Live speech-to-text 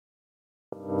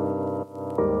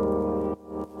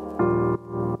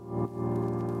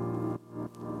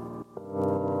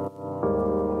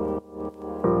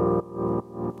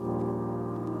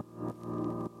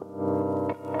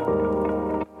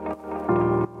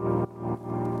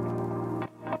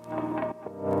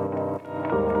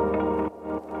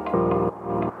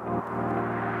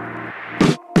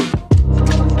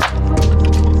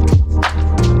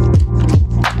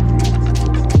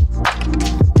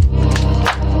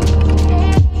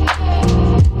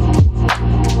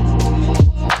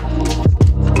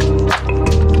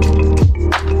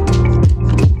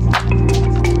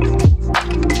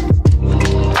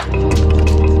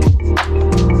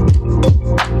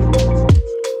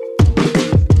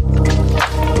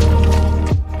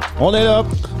On est là.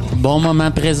 Bon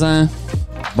moment présent.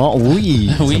 Bon, oui,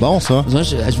 Oui. c'est bon ça. Moi,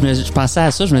 je pensais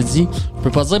à ça, je me dis, je peux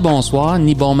pas dire bonsoir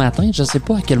ni bon matin, je sais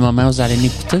pas à quel moment vous allez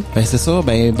m'écouter. Ben c'est ça,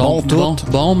 ben bon tout.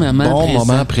 Bon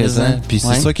moment présent. Puis c'est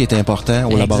Ouais. ça qui est important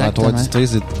au laboratoire du thé,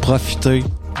 c'est de profiter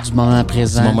Du moment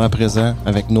présent. du moment présent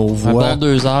avec nos Un voix. bon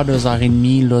 2 heures et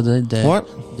demie là, de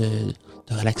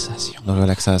relaxation. De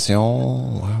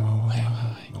relaxation. Ouais.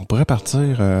 On pourrait partir,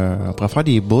 on pourrait faire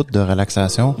des bouts de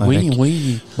relaxation. Avec,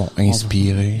 Oui. Bon,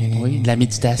 inspirer. Oui, de la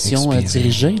méditation expirer.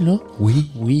 dirigée, là. Oui.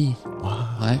 Oui. Wow.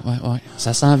 Ouais.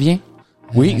 Ça s'en vient.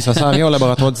 Oui, ça s'en vient au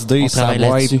laboratoire d'idées. On Ça travaille va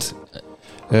là-dessus.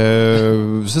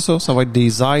 être, ça va être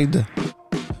des aides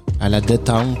à la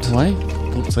détente. Ouais.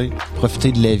 Tu sais,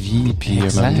 profiter de la vie, puis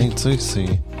Exact. un moment donné, tu sais, c'est...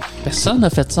 Personne n'a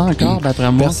fait ça encore,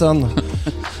 d'après moi. Personne.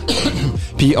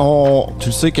 Puis tu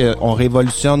le sais qu'on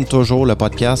révolutionne toujours le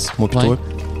podcast, moi pis Ouais. toi.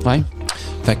 Ouais.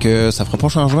 Fait que ça fera pas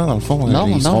changement dans le fond. Non,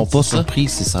 Ils seront pas c'est ça. surpris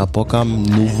si ça sera pas comme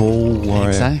nouveau.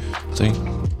 Exact. Tu sais.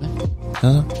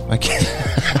 Non, ok.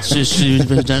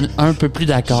 Je donne un peu plus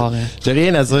d'accord. Hein. J'ai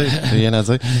rien à dire.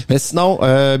 Mais sinon,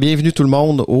 bienvenue tout le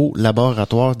monde au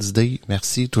laboratoire d'idées.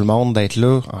 Merci tout le monde d'être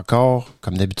là encore,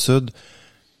 comme d'habitude.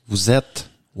 Vous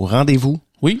êtes au rendez-vous.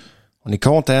 Oui. On est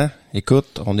content.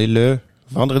 Écoute, on est le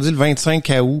vendredi le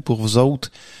 25 août pour vous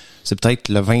autres. C'est peut-être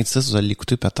le 26, vous allez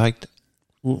l'écouter peut-être.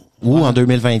 Ou en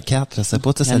 2024, je sais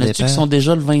pas, tu sais, ça Il y en a-tu dépend. qui sont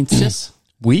déjà le 26?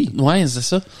 Oui. Ouais, c'est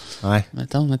ça. Ouais.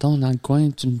 Mettons, dans le coin,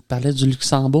 tu me parlais du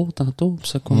Luxembourg tantôt, pis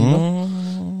ça coin-là.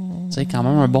 Tu sais, quand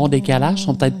même un bon décalage. Ils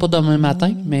sont peut-être pas demain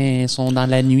matin, mais ils sont dans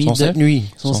la nuit. Ils sont cette nuit.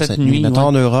 Ils sont cette nuit. Mettons ouais.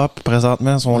 en Europe,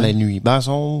 présentement, ils sont Ouais. la nuit. Ben, ils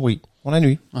sont la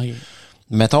nuit. Ok.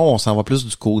 Mettons, on s'en va plus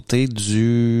du côté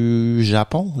du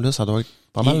Japon. Là, ça doit être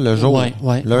pas mal le jour.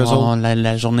 Ouais. Leurs autres.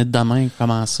 La journée de demain a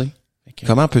commencé. Fait que,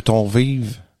 Comment peut-on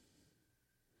vivre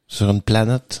sur une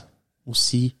planète?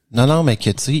 aussi. Non, mais que,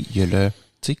 tu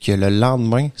sais, que le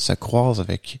lendemain se croise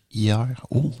avec hier.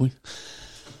 Oh. Oui.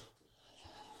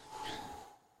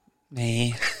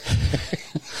 Mais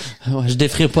ouais, je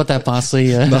défierai pas ta pensée.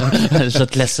 Je vais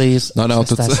te laisser. Non,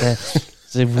 tout ça.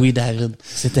 C'est oui, David.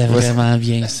 C'était vraiment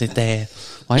bien. C'était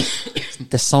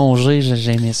songé.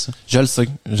 J'ai aimé ça. Je le sais.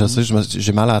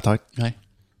 J'ai mal à la tête. Ouais.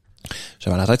 J'ai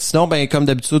mal à la tête. Sinon, ben, comme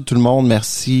d'habitude, tout le monde,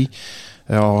 merci.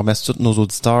 On remercie tous nos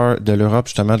auditeurs de l'Europe,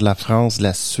 justement, de la France, de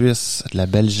la Suisse, de la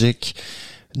Belgique,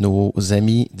 nos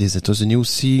amis des États-Unis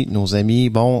aussi, nos amis,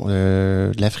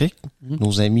 de l'Afrique,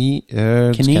 nos amis du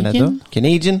Canada.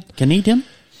 Canadian.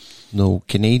 Nos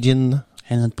Canadian.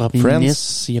 Et notre premier Friends.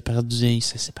 ministre, il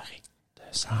s'est séparé de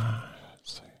ça.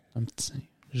 Un petit,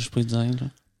 juste pour le dire, là.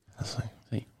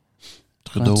 Oui.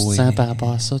 Trudeau Comment tu te sens par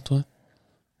rapport à ça, toi?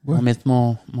 Ouais.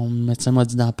 Mon médecin m'a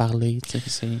dit d'en parler, tu sais,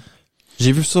 c'est...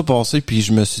 J'ai vu ça passer, puis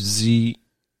je me suis dit...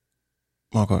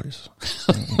 Encore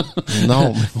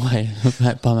non. Ouais,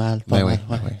 pas mal. Ouais.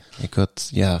 Écoute,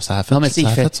 ça a fait, Non, mais tu sais, ça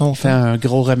a fait son il fait un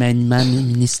gros remaniement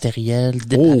ministériel,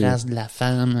 débarrasse de la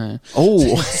femme. Oh!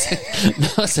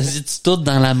 Non, ça se dit tout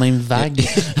dans la même vague.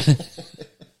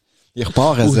 Il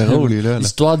repart à zéro, lui, là.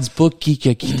 L'histoire dit pas qui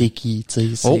a quitté qui,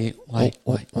 tu sais. C'est... Ouais.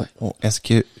 Oh. Est-ce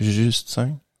que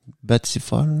Justin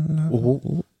Batifol?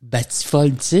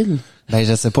 Batifol-t-il? Ben,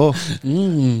 je sais pas.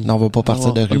 Non, on va pas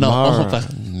partir de rumeurs.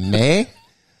 Mais...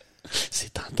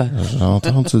 C'est tentant. J'ai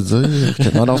entendu dire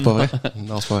que... Non, c'est pas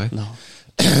vrai.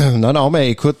 Non,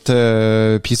 mais écoute,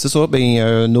 puis c'est ça,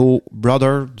 nos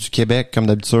brothers du Québec, comme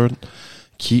d'habitude,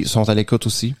 qui sont à l'écoute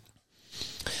aussi.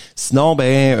 Sinon,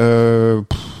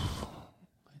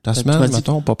 ta semaine,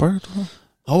 mettons, pas peur, toi?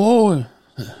 Oh, ouais.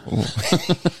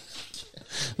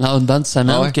 Non, une bonne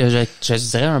semaine que je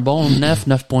dirais un bon 9,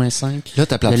 9.5. Là,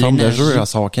 ta plateforme de jeu, elle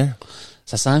sort quand?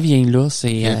 Ça s'en vient là,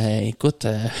 c'est écoute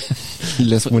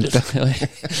laisse-moi le temps.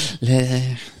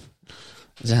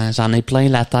 J'en ai plein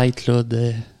la tête là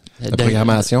de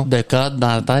programmation, de code dans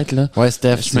la tête là. Ouais,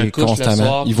 Steph, je me c'est couche constamment. le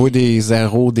soir, il voit des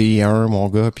 0, des 1, mon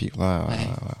gars, puis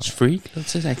je freak là, tu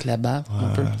sais, avec la barbe un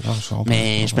peu. Non,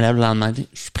 mais je me lève le lendemain, je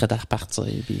suis prêt à repartir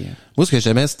puis moi ce que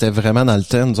j'aimais, c'était vraiment dans le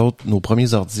temps, nous autres, nos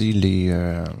premiers ordi,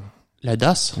 le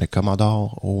DOS, le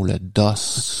Commodore, le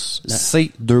DOS,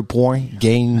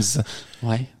 C2.games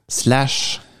ouais,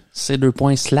 slash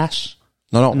C2.slash.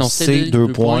 Non,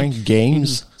 C2.games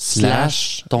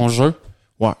slash ton jeu.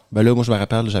 Ouais, là, moi, je me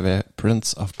rappelle, j'avais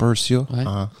Prince of Persia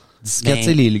en disquette, tu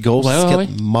sais, les grosses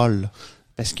disquettes molles.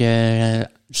 Parce que,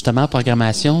 justement, en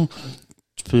programmation,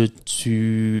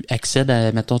 tu accèdes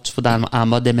à, mettons, tu fais en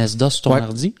mode MS-DOS sur ton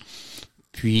ordi,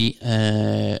 puis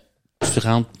tu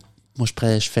rentres, moi, je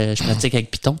pratique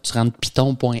avec Python, tu rentres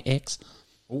python.x,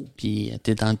 Puis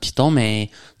t'es dans le Python, mais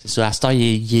c'est ça, à cette heure,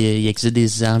 il existe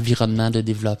des environnements de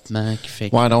développement qui fait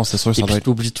que Ouais, non, c'est sûr, ça doit t'es être...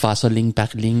 plus obligé de faire ça ligne par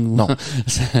ligne. Non.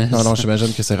 Non,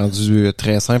 j'imagine que c'est rendu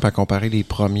très simple à comparer les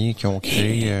premiers qui ont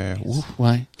créé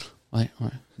Ouais.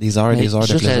 des heures et des heures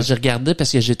de plaisir. J'ai regardé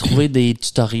parce que j'ai trouvé des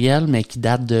tutoriels, mais qui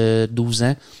datent de 12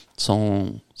 ans.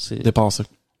 C'est Dépassé.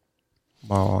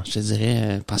 Bon, ouais. Je te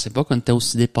dirais, je pensais pas qu'on était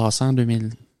aussi dépassant en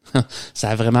 2000. Ça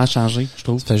a vraiment changé, je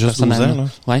trouve. Ça fait juste 12 ans, là.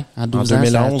 Ouais, en 12 en ans,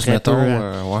 2011, ça a très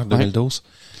mettons, 2012.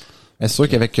 Mais c'est sûr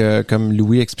qu'avec, comme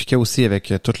Louis expliquait aussi,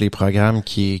 avec tous les programmes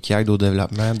qui aident au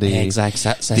développement des exact,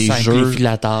 ça des jeux, simplifie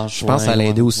la tâche. je pense que ça l'a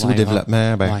aidé aussi au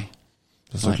développement. Ouais.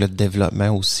 C'est sûr que le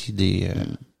développement aussi des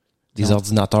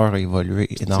ordinateurs a évolué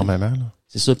énormément. Là.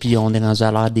 C'est ça, puis on est rendu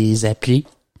à l'ère des applis.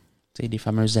 Tu sais, des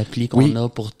fameuses applis qu'on a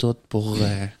pour tout, pour...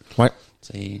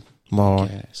 Bon,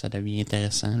 ça devient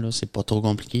intéressant, là. C'est pas trop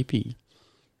compliqué, puis...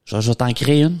 Je vais t'en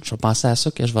créer une. Je vais penser à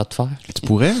ça que je vais te faire. Tu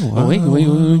pourrais? Oui.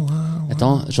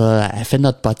 Mettons, elle fait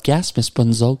notre podcast, mais c'est pas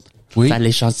nous autres. Oui. Elle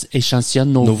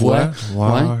échantillonne nos voix.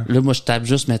 Ouais. Là, moi, je tape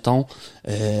juste, mettons,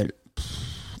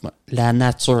 la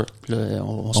nature. Là,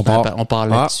 on parle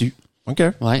là-dessus. OK.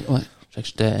 Ouais. Fait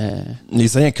que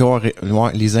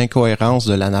les incohérences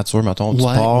de la nature, mettons. Tu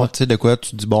pars, tu sais, de quoi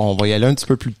tu dis, bon, on va y aller un petit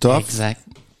peu plus tough. Exact.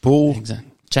 Exact.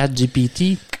 Chat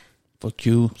GPT. Fuck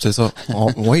you. C'est ça. On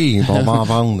va en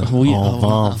vendre. Oui, on va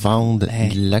en vendre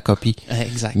la copie.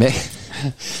 Exact. Mais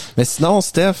sinon,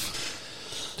 Steph,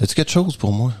 as-tu quelque chose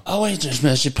pour moi? Ah ouais,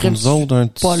 j'ai pris nous autres, un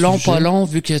petit pas long,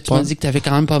 vu que tu m'as dit que t'avais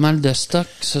quand même pas mal de stock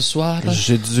ce soir, là.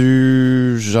 J'ai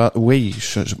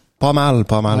pas mal.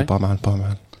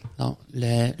 Non,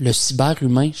 le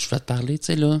cyber-humain, je vais te parler, tu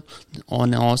sais, là,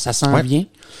 ça s'en vient.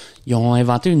 Ils ont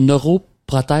inventé une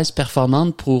neuroprothèse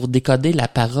performante pour décoder la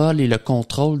parole et le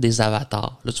contrôle des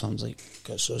avatars. Là, tu vas me dire,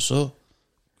 que c'est ça?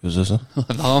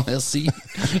 Bon, merci.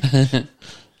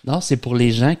 Non, c'est pour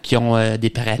les gens qui ont des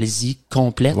paralysies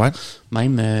complètes,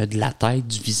 même de la tête,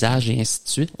 du visage et ainsi de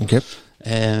suite. OK.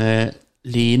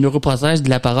 Les neuroprothèses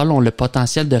de la parole ont le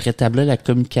potentiel de rétablir la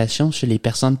communication chez les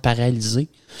personnes paralysées,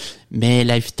 mais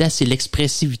la vitesse et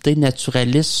l'expressivité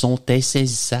naturalistes sont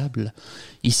insaisissables.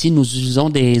 Ici, nous utilisons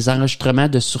des enregistrements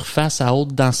de surface à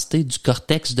haute densité du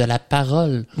cortex de la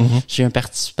parole. Chez un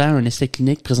participant, un essai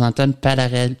clinique présentant une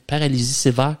paralysie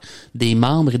sévère des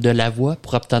membres et de la voix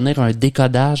pour obtenir un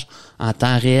décodage en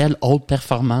temps réel haute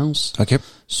performance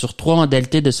sur 3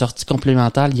 modalités de sortie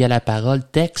complémentaires liées à la parole,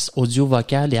 texte, audio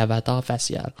vocal et avatar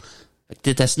facial. Tu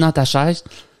es assis dans ta chaise,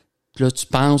 puis là, tu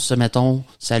penses, mettons,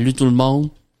 salut tout le monde,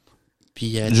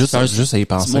 puis juste à y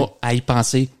penser. À y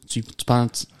penser. Tu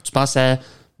penses à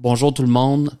bonjour tout le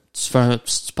monde, tu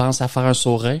penses à faire un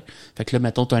sourire. Fait que là,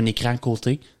 mettons, tu as un écran à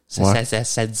côté.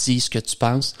 Ça dit ce que tu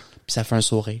penses, puis ça fait un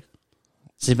sourire.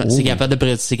 C'est capable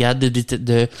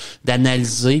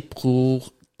d'analyser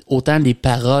pour autant les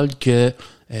paroles que,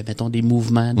 mettons, des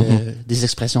mouvements, des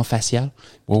expressions faciales.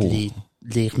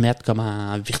 Les remettre comme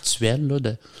en virtuel, là,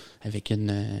 avec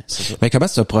une... Mais comment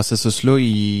ce processus-là,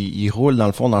 il roule dans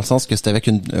le fond, dans le sens que c'est avec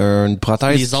une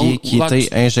prothèse qui était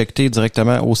injectée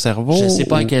directement au cerveau? Je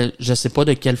sais pas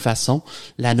de quelle façon.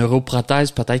 La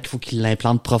neuroprothèse, peut-être qu'il faut qu'il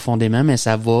l'implante profondément, mais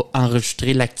ça va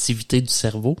enregistrer l'activité du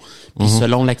cerveau. Puis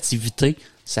selon l'activité,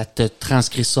 ça te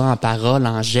transcrit ça en paroles,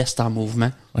 en gestes, en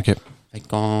mouvement. OK. Fait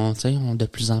qu'on, tu sais, de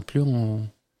plus en plus, on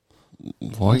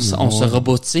se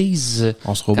robotise.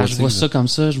 Quand je vois ça comme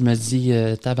ça, je me dis,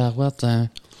 tabarouette,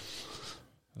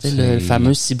 tu sais, le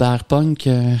fameux cyberpunk, tu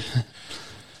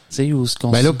sais, où ce qu'on...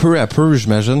 Ben là, peu à peu,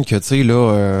 j'imagine que, tu sais,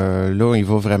 là, il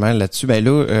va vraiment là-dessus. Ben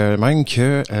là, même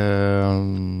que,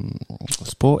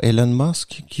 c'est pas Elon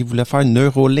Musk qui voulait faire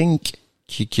Neuralink,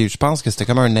 qui je pense que c'était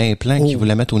comme un implant qu'il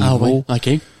voulait mettre au niveau. OK.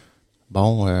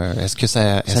 Bon, est-ce que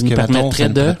ça nous permettrait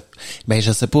de... Ben,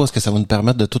 je sais pas, est-ce que ça va nous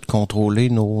permettre de tout contrôler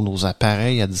nos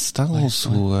appareils à distance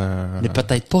ou... On n'est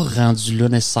peut-être pas rendu là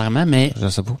nécessairement, mais je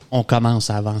sais pas. On commence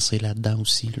à avancer là-dedans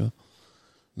aussi, là.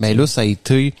 Mais là, ça a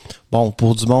été, bon,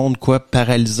 pour du monde,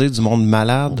 paralysé, du monde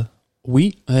malade?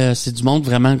 Oui, c'est du monde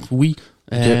vraiment, oui.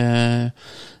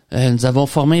 Nous avons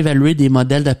formé et évalué des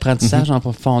modèles d'apprentissage en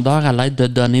profondeur à l'aide de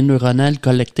données neuronales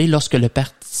collectées lorsque le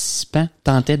participant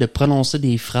tentait de prononcer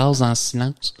des phrases en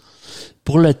silence.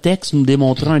 Pour le texte, nous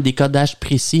démontrons un décodage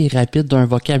précis et rapide d'un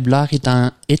vocabulaire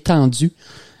étendu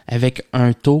avec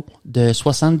un taux de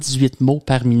 78 mots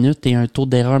par minute et un taux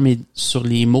d'erreur sur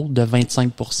les mots de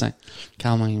 25%.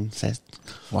 Quand même.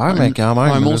 Mais quand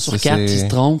même. Un mot sur 4 qui se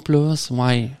trompe, là.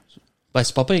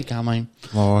 C'est pas pire quand même.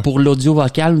 Pour l'audio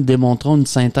vocal, nous démontrons une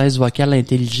synthèse vocale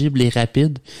intelligible et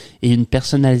rapide et une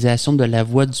personnalisation de la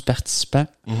voix du participant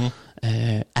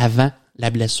avant la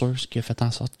blessure, ce qui a fait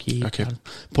en sorte qu'il Ok. parle.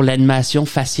 Pour l'animation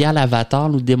faciale Avatar,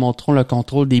 nous démontrons le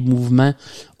contrôle des mouvements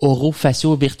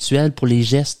oro-faciaux virtuels pour les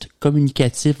gestes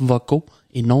communicatifs vocaux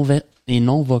et non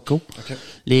vocaux. Ok.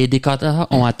 Les décodeurs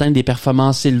ont atteint des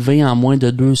performances élevées en moins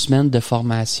de 2 semaines de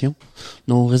formation.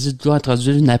 Nos résultats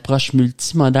introduisent une approche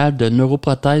multimodale de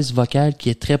neuroprothèse vocale qui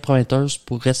est très prometteuse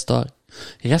pour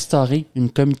restaurer une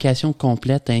communication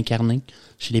complète et incarnée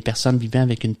chez les personnes vivant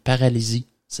avec une paralysie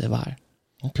sévère.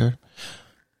 OK.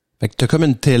 Fait que t'as comme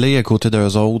une télé à côté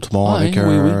d'eux autres, bon, avec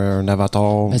un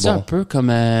avatar. Ben, c'est un peu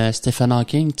comme Stephen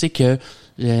Hawking, tu sais que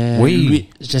oui.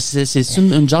 C'est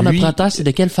une genre de prothèse, c'est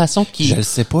de quelle façon qu'il... Je ne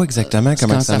sais pas exactement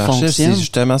comment ça marchait. fonctionne. C'est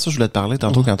justement ça que je voulais te parler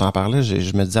tantôt quand t'en parlais.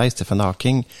 Je me disais, hey, Stephen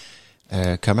Hawking,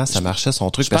 comment ça marchait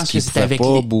son truc? Parce qu'il pouvait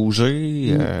pas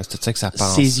bouger. C'était ça que ça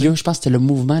pensait. Ses yeux, je pense que c'était le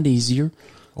mouvement des yeux.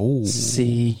 Oh.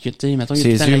 C'est, tu sais, mettons, Ses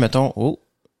yeux, mettons, oh.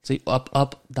 Tu sais,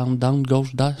 up, down,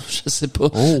 gauche, droite, je sais pas.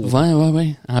 Oh.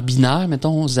 Ouais. En binaire,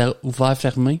 mettons, ouvert,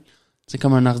 fermé. C'est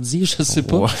comme un ordi, je sais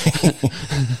pas. Ouais,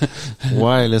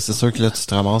 ouais, là, c'est sûr que là, tu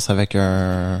te ramasses avec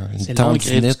une c'est long,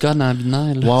 écrire du tendinite. code en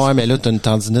binaire, là. Ouais, mais là, t'as une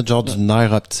tendinite genre du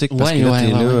nerf optique parce que là,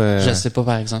 t'es là. Je sais pas,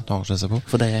 par exemple. Non, je sais pas.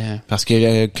 Faudrait... Parce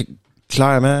que,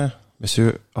 clairement,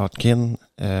 Monsieur Hodgkin,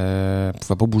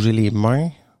 pouvait pas bouger les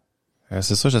mains.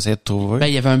 C'est ça, j'essayais de trouver. Ben,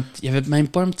 il y avait même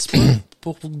pas un petit peu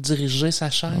pour diriger sa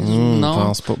chaise, non? Je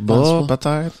pense pas. Bah,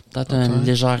 peut-être. Peut-être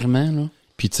légèrement, là.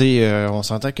 Puis tu sais, on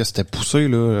sentait que c'était poussé,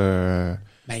 là.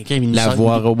 Ben, la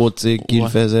voix robotique qu'il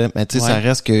faisait. Mais tu sais, ça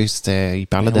reste que il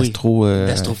parlait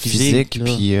d'astrophysique,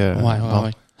 puis ouais.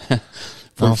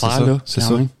 Faut non, le faire, là. C'est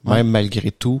ça. Même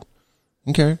malgré tout.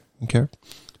 OK.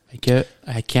 Fait que,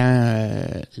 à quand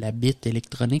la bite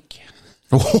électronique?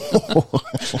 Ouais,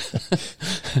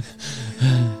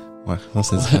 non,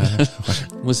 c'est différent. Ouais.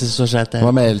 Moi, c'est ça, j'attends.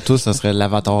 Ouais, mais tout, ça serait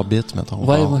l'avatar bit, mettons.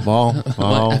 Ouais. Bon.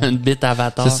 Ouais, une bite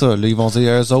avatar. C'est ça, là, ils vont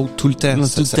dire eux autres tout le temps.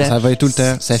 Ça va être tout le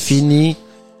temps. Ça finit.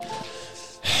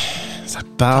 Ça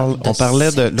parle. On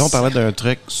parlait d'un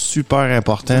truc super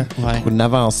important pour une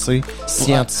avancée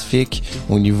scientifique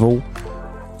au niveau.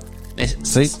 Tu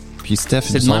sais, puis Steph,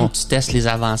 c'est de même que tu testes les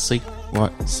avancées. Ouais.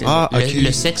 OK.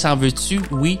 Le sexe en veux-tu?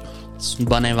 Oui. C'est une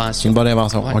bonne invention. C'est une bonne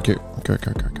invention. Ouais. OK.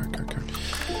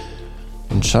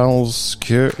 Une chance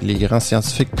que les grands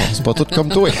scientifiques pensent pas tous comme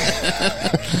toi.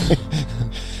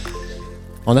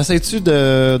 On essaie-tu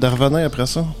de revenir après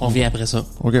ça? On vient après ça.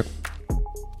 OK.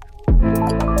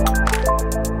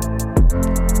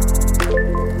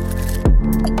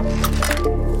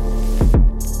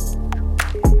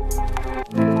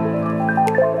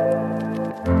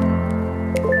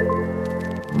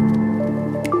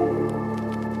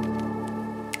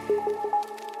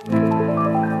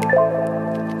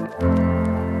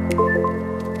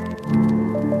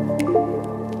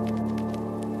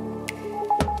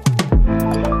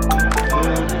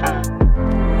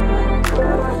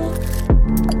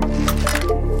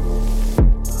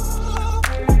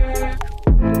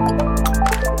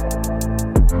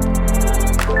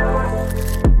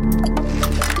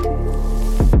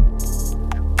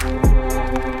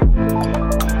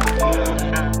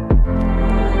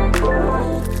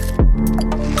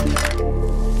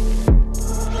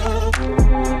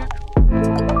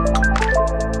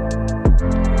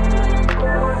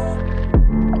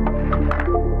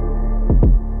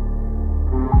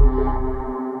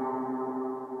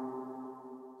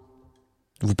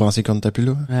 Vous pensez qu'on t'a plus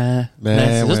là?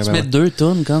 C'est juste tu mets 2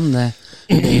 tonnes comme dans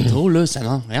l'intro, là, ça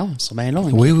non, c'est bien long.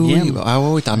 Oui. Ah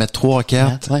oui, t'en mets 3,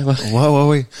 4. Ouais.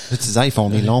 Ouais. Là, tu disais, ils font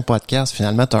des longs podcasts.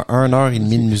 Finalement, t'as 1h30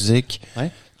 de musique.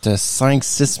 Ouais. T'as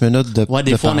 5-6 minutes de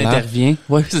des fois, on intervient.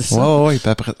 Ouais, c'est ça. Ouais. Puis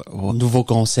après, nouveau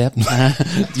concept. Hein?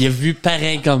 Il a vu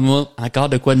pareil comme moi. Encore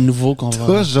de quoi de nouveau qu'on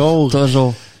va...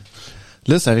 Toujours.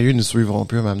 Là, sérieux, ils nous suivront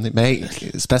plus à m'amener. Ben,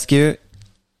 c'est parce que,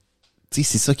 tu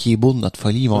sais, c'est ça qui est beau de notre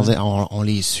folie. Ils vont dire, on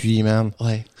les suit, man.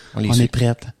 Ouais. On suit. est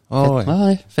prêts.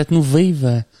 Ouais. Faites-nous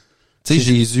vivre. Tu sais,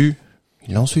 Jésus,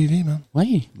 ils l'ont suivi, man.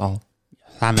 Oui. Bon.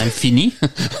 Ça a mal fini.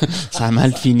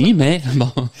 Mais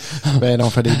bon. Ben, non, on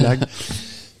fait des blagues.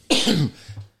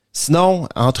 Sinon,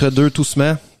 entre deux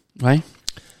toussements. Ouais.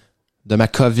 De ma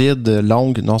COVID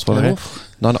longue. Non, c'est pas vrai.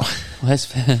 Non. Ouais, ça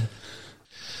fait...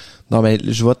 Non, mais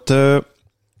je vais te...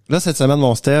 Là, cette semaine,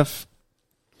 mon Steph,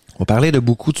 on va parler de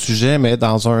beaucoup de sujets, mais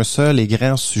dans un seul et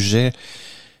grand sujet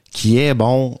qui est,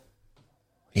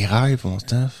 les rêves, mon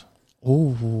Steph.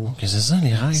 Oh. Qu'est-ce que c'est ça,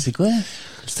 les rêves? C'est quoi?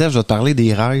 Steph, je vais te parler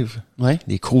des rêves. Ouais.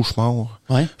 Des cauchemars.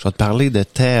 Ouais. Je vais te parler de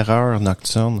terreur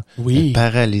nocturne. Oui. De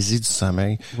paralysie du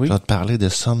sommeil. Oui. Je vais te parler de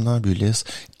somnambulisme.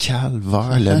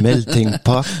 Calvaire, le melting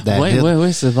pot, David.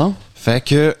 Ouais, c'est bon. Fait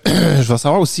que, je vais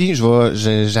savoir aussi,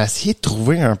 j'ai essayé de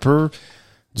trouver un peu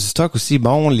du stock aussi.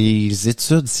 Bon, les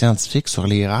études scientifiques sur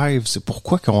les rêves, c'est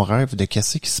pourquoi qu'on rêve, de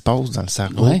qu'est-ce qui se passe dans le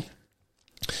cerveau. Ouais.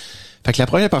 Fait que la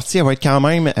première partie, elle va être quand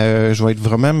même, je vais être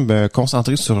vraiment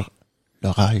concentré sur le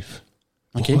rêve.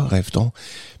 Pourquoi rêve-t-on?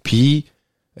 Puis,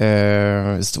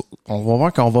 on va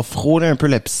voir qu'on va frôler un peu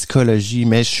la psychologie,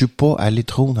 mais je suis pas allé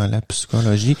trop dans la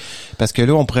psychologie, parce que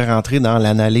là, on pourrait rentrer dans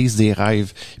l'analyse des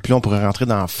rêves. Puis là, on pourrait rentrer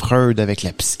dans Freud avec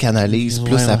la psychanalyse.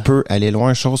 Puis là, ça peut aller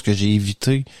loin, chose que j'ai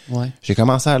évité. Ouais. J'ai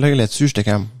commencé à lire là-dessus, j'étais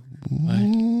comme...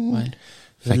 Ouais.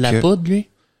 Fait de la poudre, lui?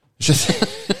 Je sais...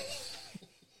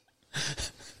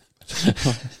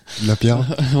 Le pire.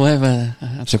 Ouais, ben...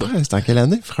 Je sais pas, c'est en quelle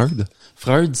année, Freud?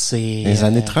 Freud, c'est... Les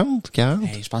années 30, 40?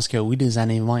 Je pense que oui, des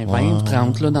années 20,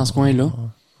 30, là, dans ce coin-là.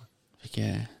 Fait que...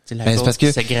 C'est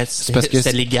parce que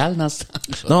c'est légal dans ce temps.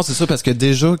 Non, c'est ça, parce que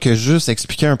déjà que juste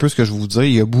expliquer un peu ce que je vous dis,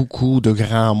 il y a beaucoup de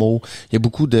grands mots, il y a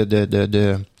beaucoup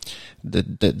de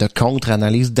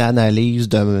contre-analyse, d'analyse,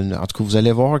 en tout cas, vous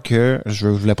allez voir que je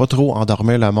voulais pas trop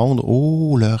endormir le monde.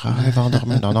 Oh, le rêve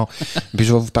endormi. Non. Puis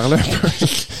je vais vous parler un peu.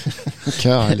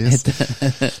 Calice.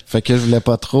 Fait que je voulais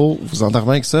pas trop vous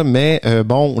endormir avec ça, mais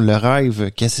bon, le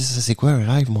rêve, qu'est-ce que c'est quoi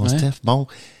un rêve, mon Steph? Bon,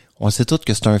 on sait tous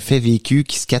que c'est un fait vécu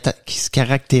qui se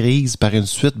caractérise par une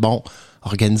suite, bon,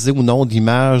 organisée ou non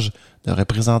d'images, de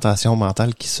représentations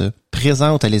mentales qui se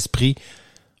présentent à l'esprit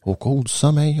au cours du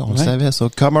sommeil. On le savait, ça.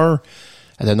 Commun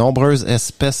à de nombreuses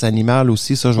espèces animales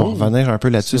aussi. Ça, je vais revenir un peu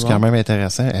là-dessus. C'est quand même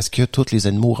intéressant. Est-ce que tous les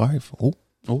animaux rêvent?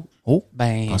 Oh.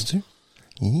 Ben, penses-tu?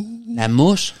 La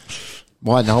mouche.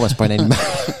 Ouais, non, ben, c'est pas un animal.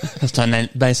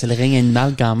 C'est le règne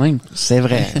animal quand même. C'est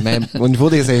vrai. Mais au niveau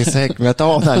des insectes,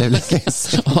 mettons, dans le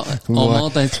on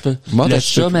monte un petit peu. Le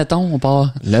chat, mettons, on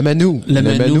part. Le manou. Le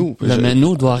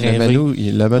manou doit rêver.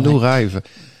 Le manou rêve.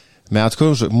 Mais en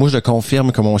tout cas, moi, je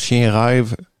confirme que mon chien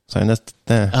rêve. C'est un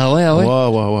instant. Ah ouais?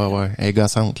 Ouais. Elle est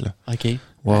gossante, là. OK.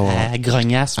 Ouais. Elle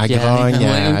grognasse. Elle grogne,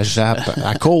 elle jappe.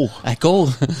 Elle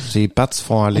court. Ses pattes se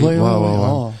font aller. Ouais.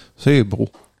 C'est beau.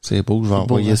 C'est beau. Je vais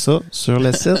envoyer ça sur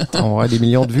le site. On va avoir des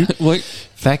millions de vues. Oui.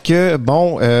 Fait que,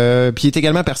 bon, puis il est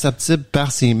également perceptible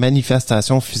par ses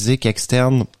manifestations physiques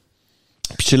externes.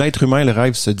 Puis chez l'être humain, le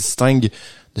rêve se distingue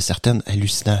de certaines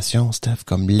hallucinations, Steph,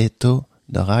 comme l'état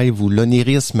de rêve ou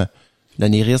l'onirisme.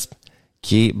 L'onirisme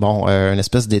qui est, bon, une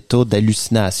espèce d'état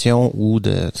d'hallucination ou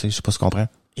de, tu sais, je sais pas si tu comprends.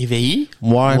 Éveillé?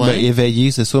 Ouais. Ben, éveillé,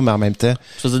 c'est ça, mais en même temps.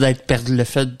 Ça veut dire le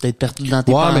fait d'être perdu dans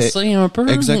tes pensées un peu?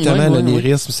 Exactement,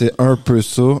 l'onirisme, c'est un peu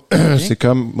ça. Okay. C'est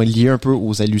comme lié un peu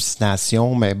aux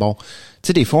hallucinations, mais bon. Tu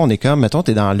sais, des fois, on est comme, mettons,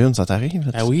 t'es dans la lune, ça t'arrive?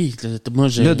 Ah oui,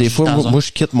 là, des fois, moi,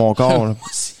 je quitte mon corps, là.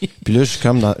 Puis là, je suis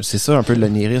comme c'est ça, un peu de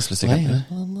l'onirisme, là. C'est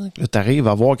comme, là, t'arrives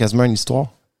à voir quasiment une histoire.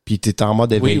 Puis t'es en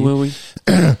mode éveillé. Oui.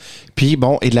 Puis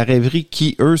bon, et de la rêverie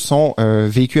qui, eux, sont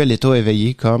vécus à l'état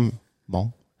éveillé comme,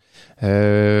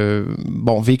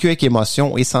 vécu avec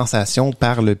émotion et sensation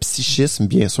par le psychisme,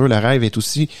 bien sûr. Le rêve est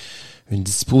aussi une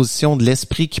disposition de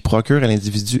l'esprit qui procure à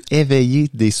l'individu éveillé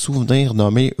des souvenirs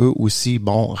nommés eux aussi,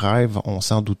 rêve, on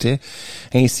s'en doutait.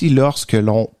 Ainsi, lorsque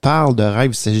l'on parle de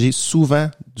rêve, il s'agit souvent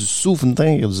du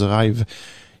souvenir du rêve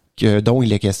dont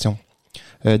il est question.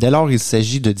 Dès lors, il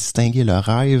s'agit de distinguer le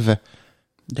rêve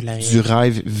du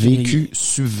rêve vécu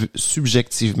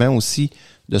subjectivement aussi,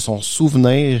 de son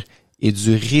souvenir et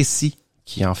du récit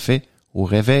qui en fait au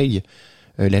réveil.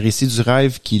 Le récit du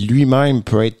rêve qui lui-même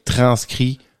peut être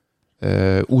transcrit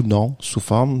ou non sous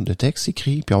forme de texte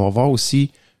écrit. Puis on va voir aussi,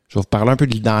 je vais vous parler un peu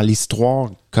dans l'histoire,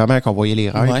 comment qu'on voyait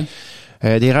les rêves.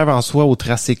 Des rêves en soi aux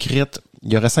traces écrites.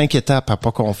 Il y aurait 5 étapes à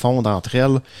pas confondre entre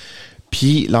elles.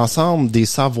 Puis l'ensemble des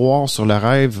savoirs sur le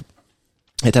rêve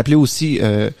est appelé aussi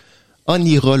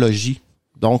onirologie,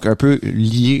 donc un peu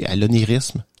lié à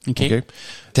l'onirisme. Okay.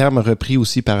 Terme repris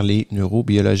aussi par les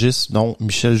neurobiologistes, dont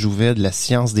Michel Jouvet de la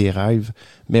science des rêves,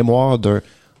 mémoire d'un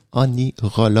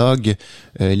onirologue,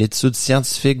 l'étude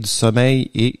scientifique du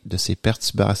sommeil et de ses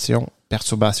perturbations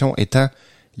étant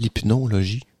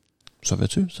l'hypnologie.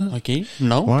 Savais-tu ça? OK.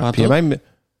 Non. Ouais, puis même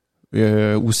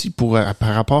aussi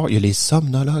par rapport, il y a les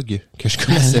somnologues que je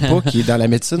connaissais pas, qui est dans la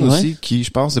médecine aussi, qui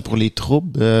je pense c'est pour les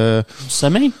troubles du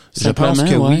sommeil. Je pense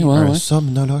que oui, un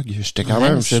somnologue. J'étais quand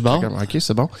même OK,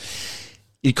 c'est bon.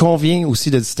 Il convient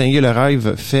aussi de distinguer le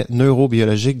rêve fait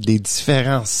neurobiologique des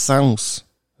différents sens,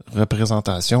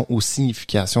 représentations ou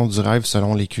significations du rêve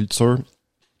selon les cultures,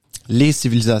 les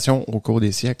civilisations au cours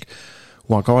des siècles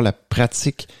ou encore la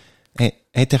pratique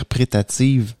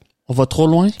interprétative. On va trop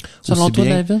loin, selon toi,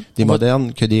 David? Des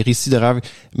modernes que des récits de rêve.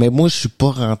 Mais moi, je suis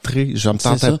pas rentré. Je me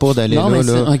tentais pas d'aller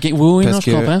là. Okay. Oui, parce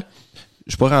je comprends.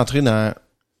 Je suis pas rentré dans...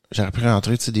 J'aurais pu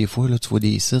rentrer, tu sais, des fois, là, tu vois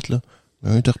des sites, là.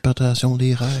 Interprétation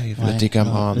des rêves. Là, t'es comme,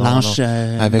 l'ange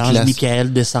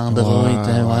Michael descendra.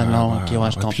 Je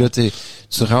comprends. Puis là,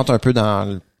 tu rentres un peu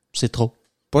dans C'est trop.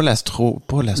 pas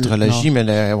l'astrologie, mais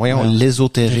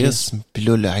l'ésotérisme. Puis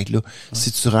là,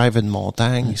 si tu rêves une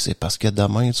montagne, c'est parce que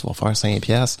demain, tu vas faire 5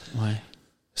 piastres. Ouais.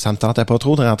 Ça me tentait pas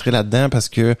trop de rentrer là-dedans parce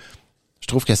que je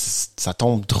trouve que ça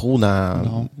tombe trop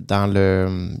dans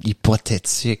le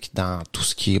hypothétique, dans tout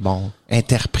ce qui est,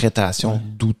 interprétation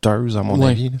douteuse, à mon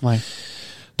avis. Ouais.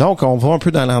 Donc, on va un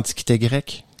peu dans l'Antiquité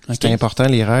grecque. Okay. C'est important,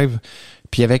 les rêves.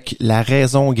 Puis avec la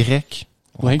raison grecque,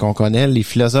 qu'on connaît, les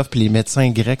philosophes et les médecins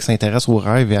grecs s'intéressent aux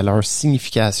rêves et à leur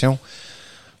signification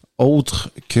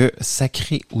autre que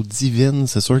sacrée ou divine.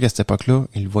 C'est sûr qu'à cette époque-là,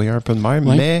 ils le voyaient un peu de même,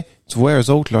 mais tu vois, eux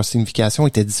autres, leur signification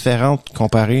était différente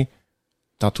comparée.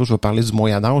 Tantôt, je vais parler du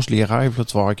Moyen-Âge, les rêves, là,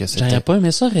 tu vas voir que c'était... J'aurais pas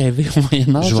aimé ça rêver au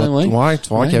Moyen-Âge, tu vas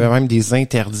voir qu'il y avait même des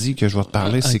interdits que je vais te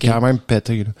parler. C'est quand même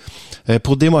pété, là.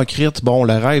 Pour Démocrite,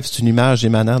 le rêve, c'est une image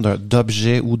émanant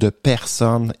d'objets ou de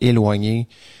personnes éloignées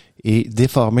et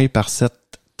déformées par cette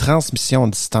transmission à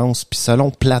distance. Puis selon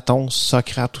Platon,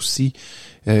 Socrate aussi,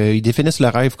 ils définissent le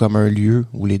rêve comme un lieu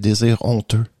où les désirs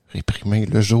honteux, réprimés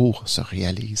le jour, se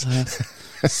réalisent.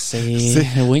 C'est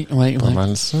pas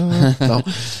mal ça. Non.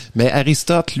 Mais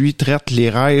Aristote, lui, traite les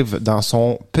rêves dans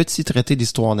son petit traité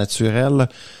d'histoire naturelle.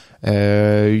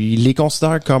 Il les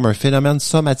considère comme un phénomène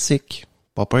somatique,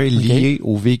 lié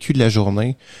au vécu de la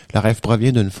journée. Le rêve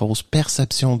provient d'une fausse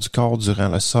perception du corps durant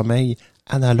le sommeil,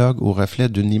 analogue au reflet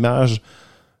d'une image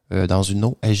dans une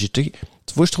eau agitée.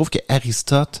 Tu vois, je trouve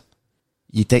qu'Aristote,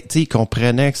 il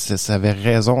comprenait que ça avait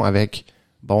raison avec,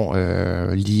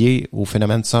 lié au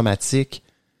phénomène somatique,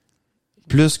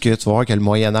 plus que tu vas voir que le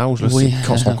Moyen-Âge, là,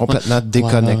 sont complètement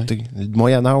déconnectés. Le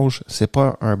Moyen-Âge, c'est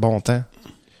pas un bon temps.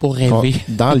 Pour rêver.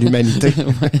 Dans l'humanité.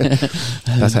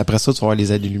 Après ça, tu vas voir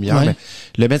les années-lumière. Mais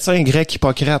le médecin grec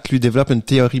Hippocrate, lui, développe une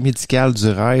théorie médicale du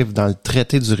rêve dans le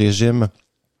traité du régime,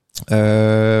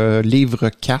 livre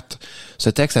 4. Ce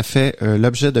texte a fait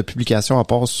l'objet de publications à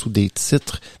part sous des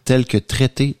titres tels que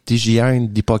Traité d'hygiène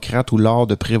d'Hippocrate ou l'art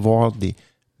de prévoir des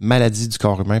maladies du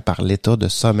corps humain par l'état de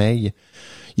sommeil.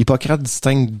 Hippocrate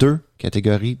distingue 2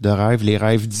 catégories de rêves. Les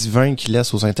rêves divins qui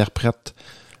laissent aux interprètes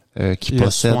qui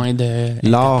possèdent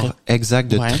l'art exact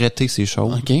de traiter ces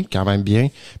choses, quand même bien.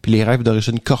 Puis les rêves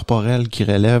d'origine corporelle qui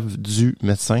relèvent du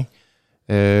médecin.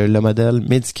 Le modèle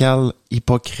médical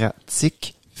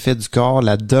hippocratique fait du corps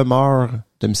la demeure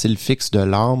domicile fixe de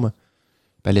l'âme.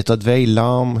 À l'état de veille,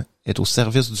 l'âme est au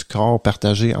service du corps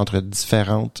partagé entre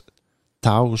différentes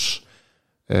tâches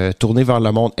tournées vers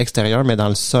le monde extérieur, mais dans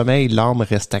le sommeil, l'âme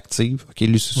reste active.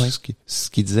 Lui, c'est ce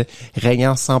qu'il disait.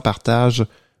 Régnant sans partage,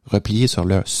 replié sur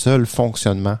le seul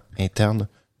fonctionnement interne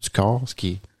du corps, ce qui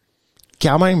est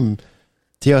quand même,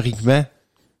 théoriquement,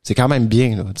 c'est quand même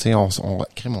bien, là. Tu sais, on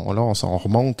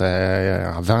remonte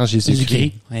avant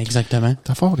Jésus-Christ. Exactement.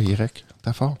 T'as fort, les Grecs.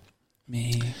 T'as fort.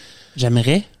 Mais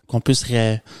j'aimerais qu'on puisse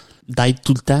d'être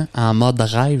tout le temps en mode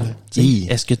rêve.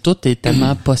 Est-ce que tout est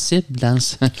tellement possible dans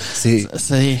ce...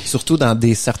 C'est surtout dans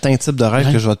certains types de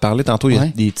rêves que je vais te parler. Tantôt, il y a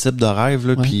des types de rêves,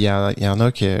 là, puis il y en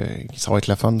a qui ça va être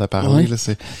le fun de parler. Là,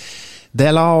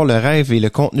 Dès lors, le rêve et le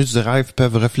contenu du rêve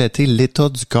peuvent refléter l'état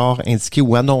du corps, indiquer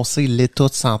ou annoncer l'état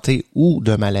de santé ou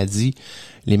de maladie.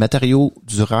 Les matériaux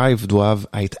du rêve doivent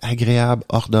être agréables,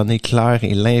 ordonnés, clairs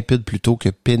et limpides plutôt que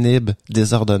pénibles,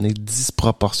 désordonnés,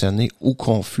 disproportionnés ou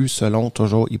confus, selon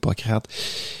toujours Hippocrate.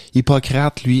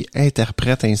 Hippocrate, lui,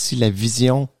 interprète ainsi la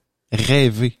vision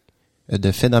rêvée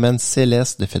de phénomènes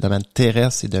célestes, de phénomènes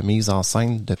terrestres et de mise en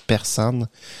scène de personnes.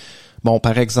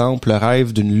 Par exemple, le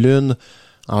rêve d'une lune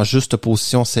en juste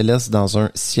position céleste dans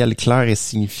un ciel clair et est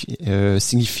signe,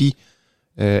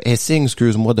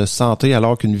 de santé,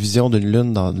 alors qu'une vision d'une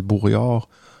lune dans le brouillard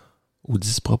ou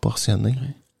disproportionnée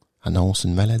annonce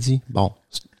une maladie.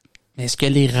 Mais est-ce que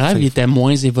les rêves étaient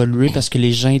moins évolués parce que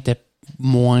les gens étaient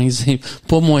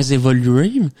pas moins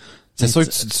évolués? C'est sûr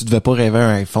que tu devais pas rêver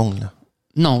un iPhone, là.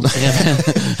 Non,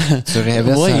 tu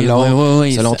rêvais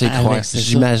selon tes croyances.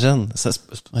 J'imagine. Ça,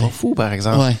 c'est pas fou, par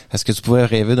exemple. Est-ce que tu pouvais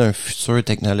rêver d'un futur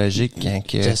technologique quand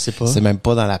que c'est même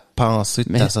pas dans la pensée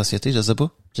de ta société? Je sais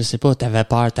pas. Je sais pas. T'avais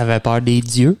peur des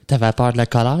dieux. T'avais peur de la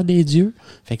colère des dieux.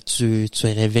 Fait que tu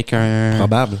rêvais qu'un...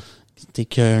 Probable.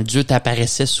 Qu'un dieu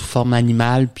t'apparaissait sous forme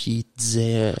animale puis il te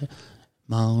disait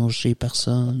manger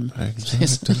personne.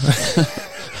 Exactement.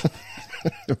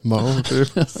 Manger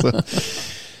personne.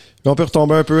 On peut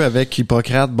retomber un peu avec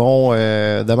Hippocrate.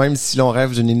 De même si l'on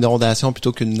rêve d'une inondation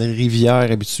plutôt qu'une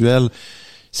rivière habituelle,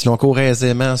 si l'on court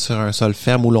aisément sur un sol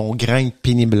ferme ou l'on grimpe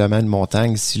péniblement une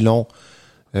montagne, si l'on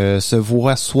se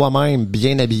voit soi-même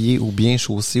bien habillé ou bien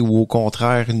chaussé ou au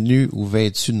contraire nu ou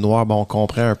vêtu de noir, on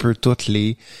comprend un peu tous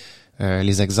les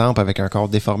exemples avec un corps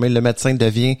déformé. Le médecin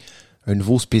devient un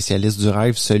nouveau spécialiste du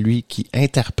rêve, celui qui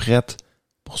interprète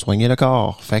pour soigner le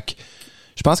corps. Fait que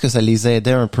je pense que ça les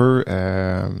aidait un peu.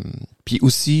 Puis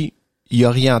aussi, ils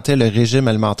orientaient le régime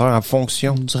alimentaire en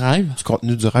fonction du rêve. Du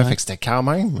contenu du rêve. Fait que c'était quand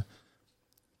même...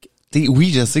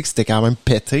 oui, je sais que c'était quand même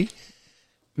pété.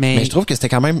 Mais je trouve que c'était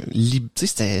quand même...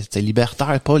 c'était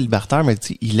libertaire, pas libertaire, mais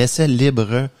il laissait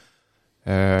libre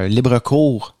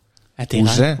cours à tes aux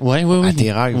rêves. gens. Oui. À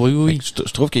tes rêves. Oui.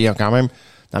 Je trouve qu'il y a quand même...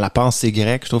 Dans la pensée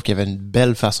grecque, je trouve qu'il y avait une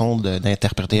belle façon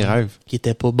d'interpréter les rêves. Qui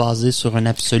était pas basé sur un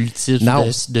absolutisme Non.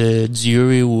 de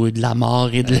Dieu ou de la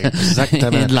mort et de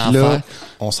Exactement. et de l'enfer. Là,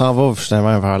 on s'en va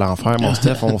justement vers l'enfer, mon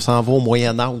Steph. On s'en va au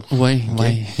Moyen-Âge. Oui.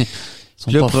 Ils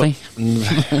sont pas fins.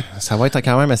 Ça va être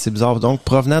quand même assez bizarre. Donc,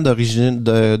 provenant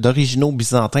d'originaux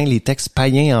byzantins, les textes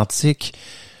païens antiques,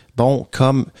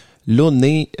 comme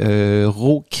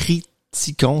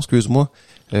l'Onérocriticon,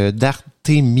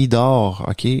 d'Artémidore,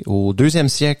 au 2e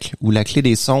siècle, où la clé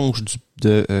des songes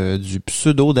du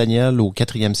pseudo-Daniel au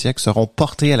 4e siècle seront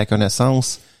portés à la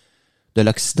connaissance de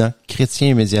l'Occident chrétien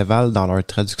et médiéval dans leur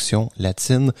traduction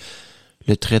latine.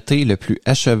 Le traité le plus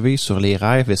achevé sur les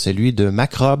rêves est celui de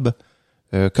Macrobe,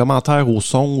 commentaire aux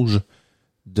songes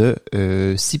de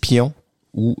Scipion,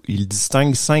 où il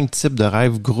distingue 5 types de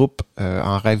rêves groupes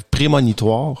en rêves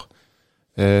prémonitoires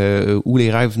ou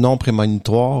les rêves non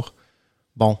prémonitoires.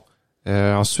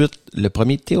 Ensuite, le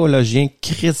premier théologien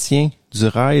chrétien du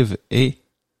rêve est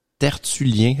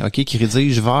Tertullien, qui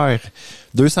rédige vers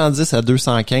 210 à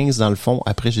 215 dans le fond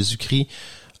après Jésus-Christ,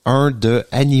 un de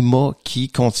Anima qui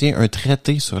contient un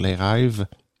traité sur les rêves.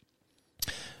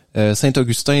 Saint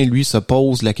Augustin, lui, se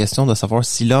pose la question de savoir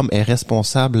si l'homme est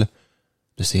responsable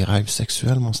de ses rêves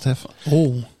sexuels, mon Steph.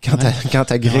 Quant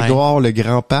à Grégoire, le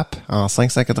grand pape, en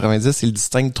 590, il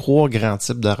distingue 3 grands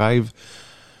types de rêves.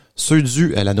 Ceux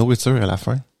dus à la nourriture à la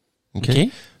fin. OK.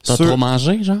 T'as trop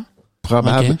mangé, genre?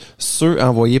 Probable. Ceux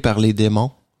envoyés par les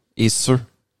démons et ceux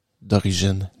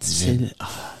d'origine divine.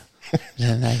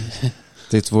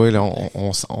 Tu vois, là,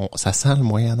 ça sent le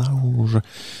Moyen-Âge.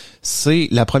 C'est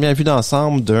la première vue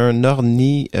d'ensemble d'un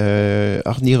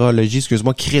ornirologie,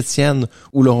 chrétienne,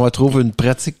 où l'on retrouve une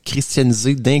pratique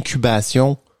christianisée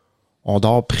d'incubation. On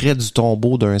dort près du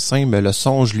tombeau d'un saint, mais le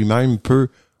songe lui-même peut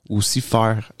aussi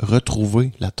faire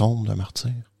retrouver la tombe d'un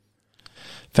martyr.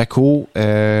 Fait qu'au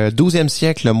 12e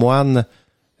siècle, le moine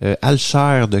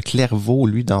Alcher de Clairvaux,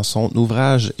 lui, dans son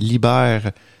ouvrage Liber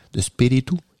de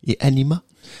Spiritu et Anima,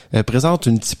 présente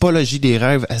une typologie des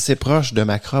rêves assez proche de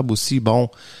Macrobe aussi.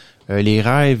 Les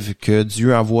rêves que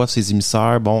Dieu envoie à ses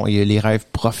émissaires, il y a les rêves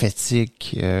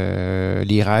prophétiques,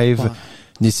 les rêves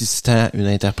nécessitant une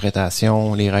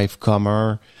interprétation, les rêves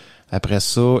communs. Après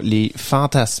ça, les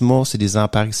phantasmas, c'est des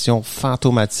apparitions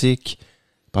fantomatiques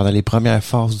pendant les premières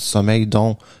phases du sommeil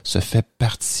dont se fait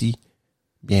partie,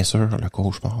 bien sûr, le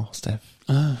cauchemar, Steph.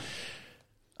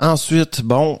 Ensuite,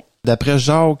 d'après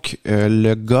Jacques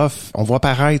Le Goff, on voit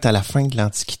apparaître à la fin de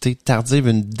l'Antiquité tardive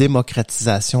une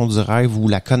démocratisation du rêve où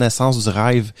la connaissance du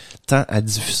rêve tend à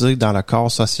diffuser dans le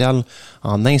corps social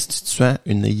en instituant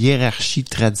une hiérarchie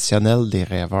traditionnelle des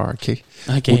rêveurs,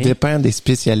 aux dépens des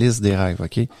spécialistes des rêves,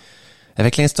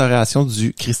 Avec l'instauration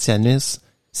du christianisme,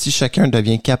 si chacun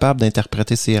devient capable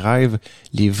d'interpréter ses rêves,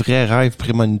 les vrais rêves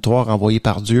prémonitoires envoyés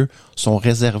par Dieu sont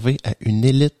réservés à une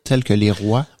élite telle que les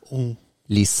rois,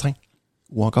 les saints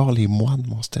ou encore les moines,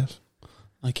 mon Steph.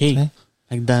 OK.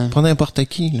 Pas n'importe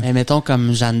qui. Là. Mais mettons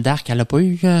comme Jeanne d'Arc, elle a pas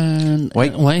eu...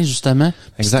 Oui, justement.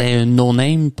 Exact. C'était un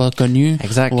no-name, pas connu.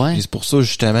 Exact. Ouais. Et c'est pour ça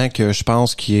justement que je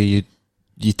pense qu'il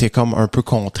était comme un peu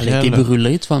contre elle. Elle a été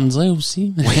brûlée, tu vas me dire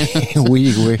aussi.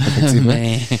 Oui,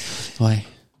 effectivement. Ouais.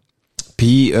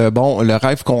 Puis, le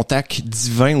rêve contact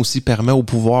divin aussi permet au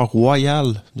pouvoir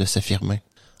royal de s'affirmer.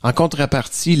 En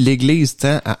contrepartie, l'Église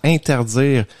tend à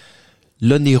interdire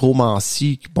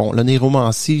l'onéromancie.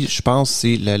 L'onéromancie, je pense,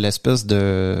 c'est l'espèce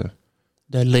de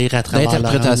lire à travers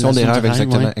l'interprétation des rêves,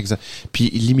 exactement. Ouais. Exact.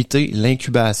 Puis, limiter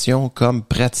l'incubation comme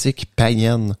pratique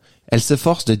païenne. Elle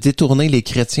s'efforce de détourner les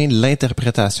chrétiens de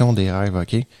l'interprétation des rêves,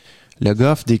 Le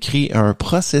Goff décrit un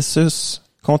processus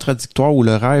contradictoire où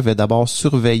le rêve est d'abord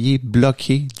surveillé,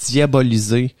 bloqué,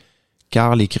 diabolisé,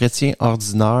 car les chrétiens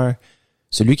ordinaires,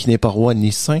 celui qui n'est pas roi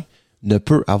ni saint, ne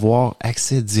peut avoir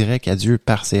accès direct à Dieu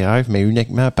par ses rêves, mais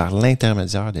uniquement par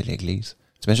l'intermédiaire de l'Église.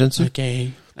 T'imagines-tu?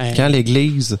 Quand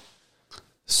l'Église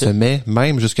se met,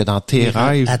 même jusque dans tes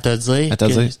rêves, à te dire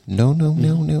non.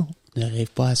 Ne rêve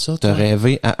pas à ça. T'as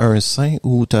rêvé à un saint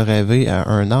ou t'as rêvé à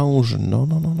un ange? Non.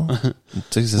 Tu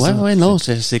sais, c'est ça. Non,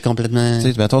 c'est complètement... Tu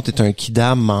sais, mettons, t'es un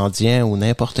kidam mendiant ou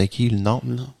n'importe qui. Non.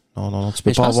 Tu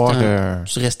peux pas avoir...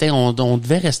 on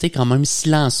devait rester quand même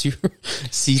silencieux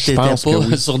si t'étais pas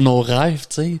sur nos rêves,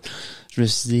 tu sais. je me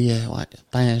suis dit,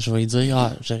 je vais lui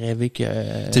dire, j'ai rêvé que...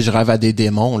 Tu sais, je rêve à des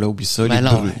démons, là, oublie ça. Ben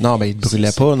non, ben, ils te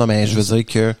brûlaient pas. Non, mais je veux dire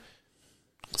que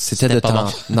c'était de pas temps.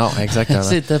 bon. Non, exactement.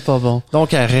 C'était pas bon.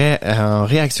 Donc, en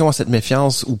réaction à cette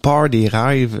méfiance ou peur des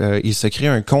rêves, il se crée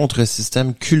un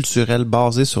contre-système culturel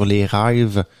basé sur les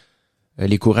rêves.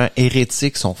 Les courants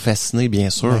hérétiques sont fascinés, bien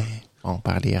sûr,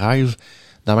 par les rêves.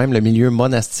 De même, le milieu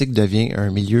monastique devient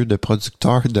un milieu de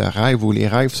producteurs de rêves où les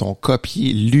rêves sont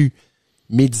copiés, lus,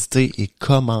 médités et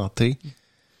commentés.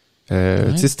 Tu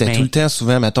sais, c'était tout le temps,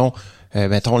 souvent, mettons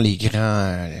les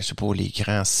grands, je sais pas, les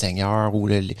grands seigneurs ou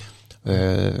les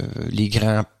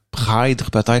grands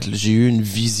prêtres, peut-être. J'ai eu une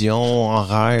vision en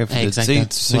rêve. Tu sais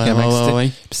comment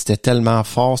c'était. Puis c'était tellement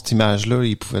fort, cette image-là,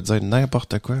 il pouvait dire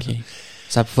n'importe quoi. Okay.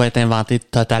 Ça pouvait être inventé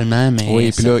totalement, mais...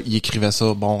 Oui, puis là, il écrivait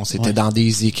ça. Bon, c'était dans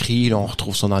des écrits. Là, on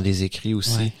retrouve ça dans des écrits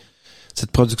aussi. Ouais.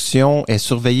 Cette production est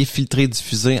surveillée, filtrée,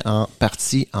 diffusée en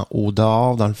partie en haut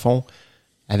dehors, dans le fond.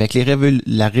 Avec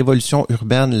la révolution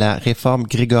urbaine, la réforme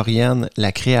grégorienne,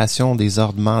 la création des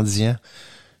ordres mendiants,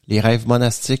 les rêves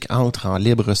monastiques entrent en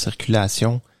libre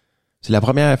circulation. C'est la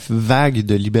première vague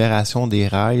de libération des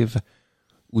rêves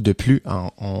où de plus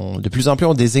en plus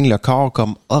on désigne le corps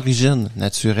comme origine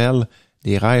naturelle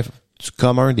des rêves du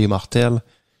commun des mortels,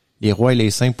 les rois et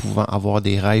les saints pouvant avoir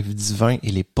des rêves divins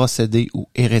et les possédés ou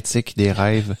hérétiques des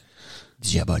rêves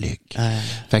diaboliques.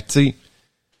 Fait que tu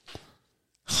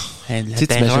sais... La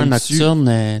terreur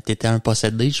nocturne, t'étais un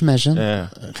possédé, j'imagine?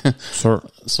 Sûr.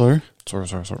 Sûr? Sûr.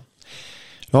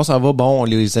 Là, on s'en va,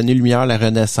 les années-lumière, la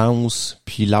Renaissance,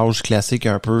 puis l'âge classique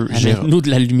un peu. Nous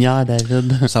de la lumière,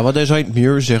 David. Ça va déjà être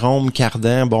mieux. Jérôme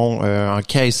Cardan, en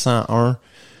 1501,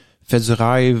 fait du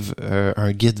rêve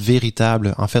un guide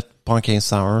véritable. En fait, pas en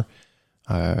 1501,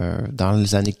 dans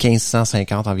les années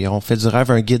 1550 environ. Fait du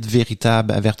rêve un guide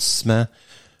véritable, avertissement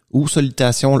ou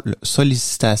sollicitation.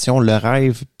 Le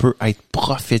rêve peut être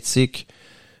prophétique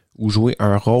ou jouer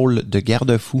un rôle de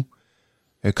garde-fou.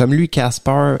 Comme lui,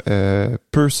 Casper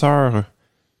Percy,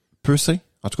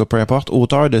 en tout cas peu importe,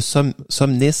 auteur de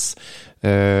Somnis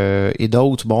et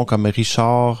d'autres, comme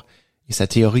Richard et sa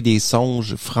théorie des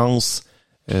songes, Franz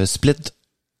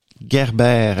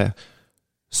Split-Gerber,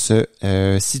 se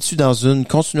situe dans une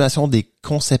continuation des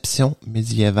conceptions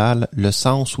médiévales, le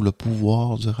sens ou le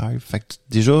pouvoir du rêve. Fait que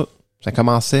déjà, ça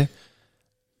commençait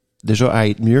déjà à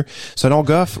être mieux. Selon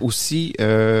Goff aussi,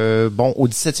 au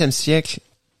 17e siècle,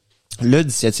 le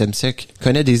 17e siècle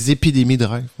connaît des épidémies de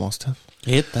rêve, mon Steph.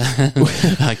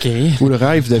 OK. Où le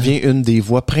rêve devient une des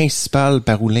voies principales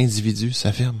par où l'individu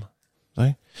s'affirme.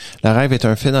 Hein? Le rêve est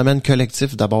un phénomène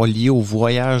collectif d'abord lié au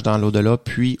voyage dans l'au-delà,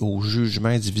 puis au jugement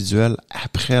individuel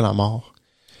après la mort.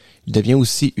 Il devient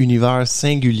aussi univers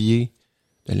singulier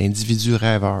de l'individu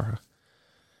rêveur.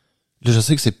 Là, je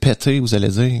sais que c'est pété, vous allez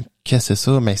dire, qu'est-ce que c'est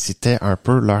ça? Mais c'était un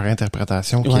peu leur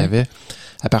interprétation qu'il y avait.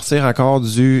 À partir encore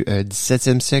du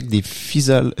 17e siècle, des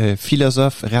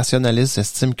philosophes rationalistes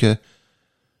estiment que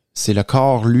c'est le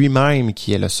corps lui-même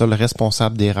qui est le seul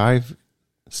responsable des rêves,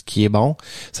 ce qui est bon,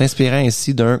 s'inspirant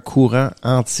ainsi d'un courant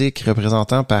antique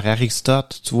représentant par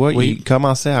Aristote. Tu vois, il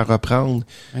commençait à reprendre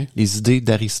les idées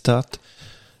d'Aristote.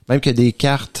 Même que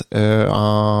Descartes,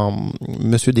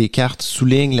 Monsieur Descartes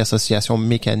souligne l'association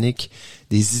mécanique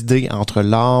des idées entre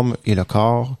l'âme et le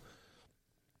corps.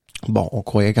 Bon, on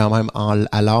croyait quand même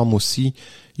à l'âme aussi.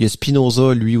 Il y a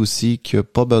Spinoza, lui aussi, qui a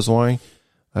pas besoin...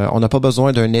 on n'a pas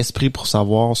besoin d'un esprit pour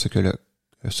savoir ce que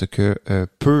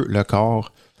peut le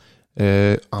corps.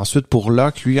 Ensuite, pour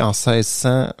Locke, lui, entre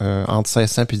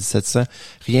 1600 puis 1700,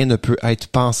 rien ne peut être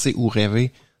pensé ou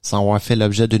rêvé sans avoir fait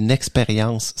l'objet d'une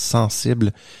expérience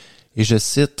sensible. Et je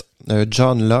cite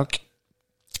John Locke,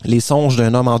 « Les songes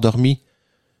d'un homme endormi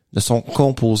ne sont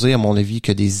composés, à mon avis,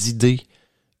 que des idées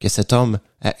que cet homme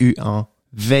a eues en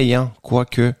veillant,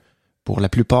 quoique, pour la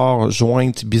plupart,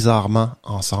 jointes bizarrement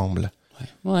ensemble. »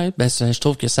 Ouais, je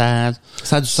trouve que ça a du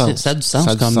sens. Ça a du sens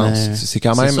comme c'est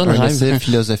quand même un essai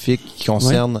philosophique qui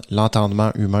concerne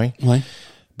l'entendement humain. Ouais.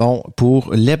 Bon,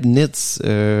 pour Leibniz,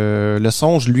 le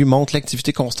songe lui montre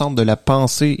l'activité constante de la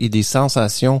pensée et des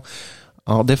sensations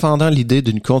en défendant l'idée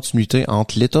d'une continuité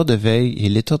entre l'état de veille et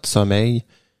l'état de sommeil.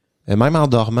 Même en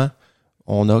dormant,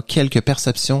 on a quelques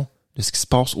perceptions de ce qui se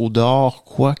passe au dehors,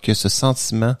 quoique ce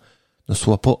sentiment ne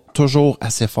soit pas toujours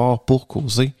assez fort pour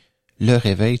causer le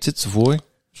réveil. Tu vois,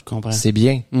 je comprends. C'est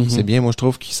bien. Mm-hmm. C'est bien, moi je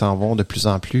trouve qu'ils s'en vont de plus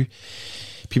en plus.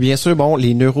 Puis bien sûr,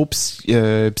 les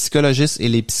neuropsychologistes et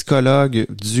les psychologues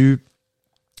du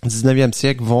 19e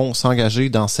siècle vont s'engager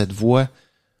dans cette voie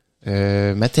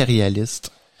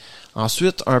matérialiste.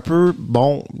 Ensuite, un peu,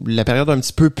 la période un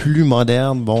petit peu plus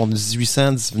moderne,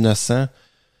 1800, 1900,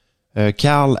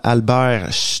 Karl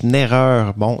Albert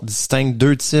Schnerer, distingue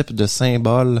deux types de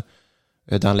symboles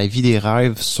dans la vie des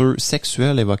rêves, ceux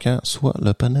sexuels évoquant soit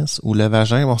le pénis ou le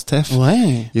vagin, mon Steph.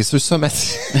 Ouais. Et ceux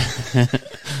somatiques.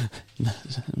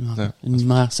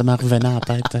 Ça m'en revenait en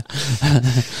tête.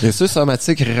 Et ceux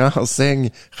somatiques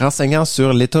renseignant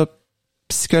sur l'état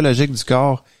psychologique du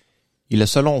corps. Il est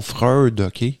selon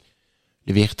Freud,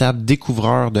 le véritable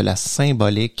découvreur de la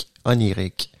symbolique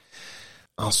onirique.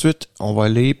 Ensuite, on va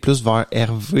aller plus vers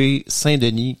Hervé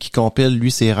Saint-Denis qui compile,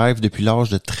 lui, ses rêves depuis l'âge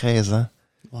de 13 ans.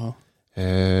 Wow.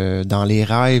 Dans les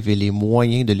rêves et les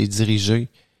moyens de les diriger.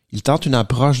 Il tente une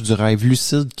approche du rêve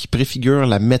lucide qui préfigure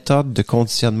la méthode de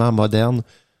conditionnement moderne.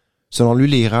 Selon lui,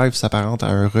 les rêves s'apparentent à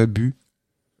un rébut,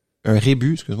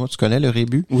 tu connais le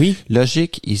rébut? Oui.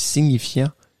 Logique et signifiant,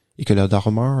 et que le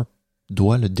dormeur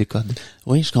doit le décoder.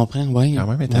 Oui, je comprends, oui. Quand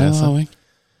même intéressant. Ouais.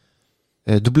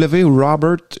 W.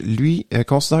 Robert, lui,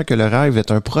 considère que le rêve est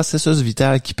un processus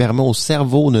vital qui permet au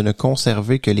cerveau de ne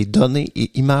conserver que les données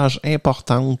et images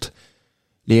importantes.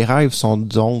 Les rêves sont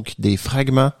donc des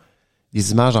fragments,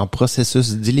 des images en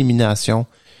processus d'élimination.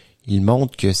 Il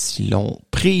montre que si l'on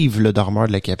prive le dormeur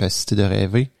de la capacité de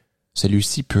rêver,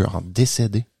 celui-ci peut en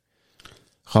décéder.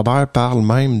 Robert parle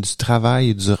même du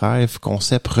travail et du rêve,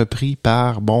 concept repris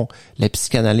par, la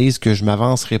psychanalyse, que je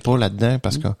m'avancerai pas là-dedans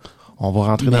parce que on va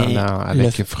rentrer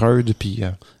avec Freud, puis...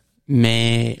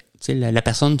 Mais, tu sais, la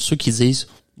personne, ceux qui disent,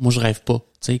 moi, je rêve pas,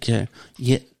 tu sais, que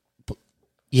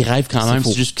ils rêvent quand même,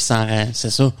 c'est juste qu'ils s'en rêvent, c'est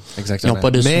ça. Exactement. Ils n'ont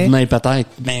pas de souvenirs, peut-être,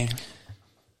 mais...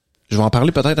 Je vais en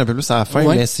parler peut-être un peu plus à la fin,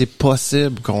 mais c'est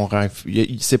possible qu'on rêve.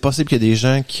 C'est possible qu'il y ait des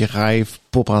gens qui rêvent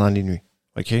pas pendant les nuits,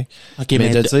 OK? Mais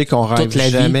de dire qu'on rêve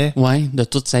jamais... Ouais, de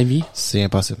toute sa vie. C'est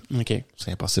impossible. OK.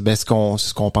 C'est impossible. Ben, c'est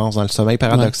ce qu'on pense dans le sommeil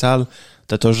paradoxal.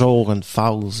 T'as toujours une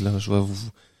phase, là. Je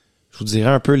vous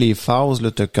dirais un peu les phases,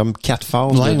 là. T'as comme 4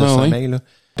 phases de sommeil, là.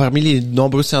 Parmi les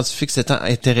nombreux scientifiques s'étant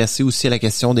intéressés aussi à la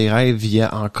question des rêves, il y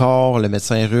a encore le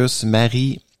médecin russe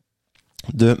Marie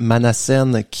de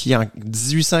Manassen qui, en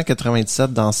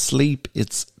 1897, dans Sleep,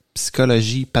 It's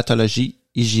Psychology, Pathology,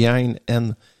 Hygiene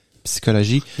and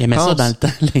Psychologie. Il aimait ça dans le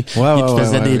temps. Il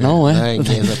faisait des noms, hein. Il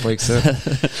niaisait pas avec ça.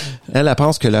 Elle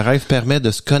pense que le rêve permet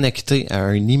de se connecter à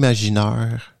un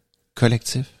imaginaire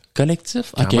collectif.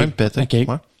 Collectif? Quand même pété. Okay.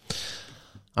 Ouais.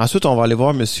 Ensuite, on va aller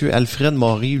voir monsieur Alfred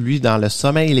Maury. Lui, dans Le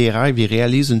sommeil et les rêves, il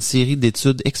réalise une série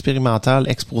d'études expérimentales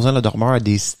exposant le dormeur à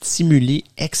des stimuli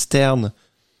externes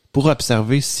pour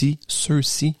observer si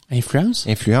ceux-ci influencent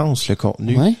le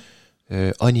contenu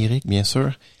onirique, bien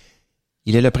sûr.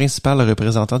 Il est le principal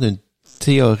représentant d'une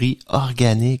théorie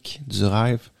organique du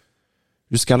rêve.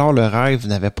 Jusqu'alors, le rêve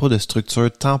n'avait pas de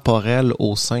structure temporelle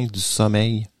au sein du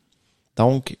sommeil.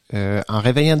 Donc, en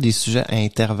réveillant des sujets à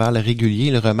intervalles réguliers,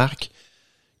 il remarque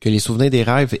que les souvenirs des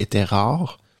rêves étaient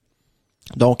rares,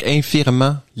 donc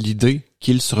infirmant l'idée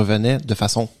qu'ils survenaient de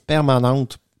façon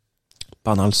permanente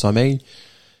pendant le sommeil.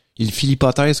 Il fit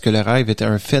l'hypothèse que le rêve était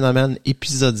un phénomène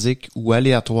épisodique ou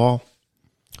aléatoire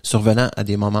survenant à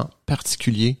des moments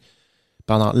particuliers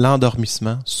pendant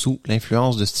l'endormissement sous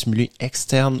l'influence de stimuli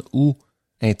externes ou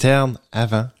internes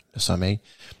avant le sommeil.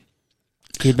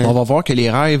 On va voir que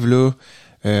les rêves, là,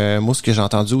 moi, ce que j'ai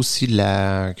entendu aussi,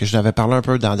 que je n'avais parlé un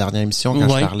peu dans la dernière émission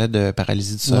quand je parlais de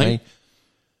paralysie du sommeil,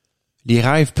 les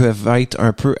rêves peuvent être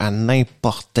un peu à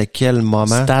n'importe quel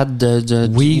moment.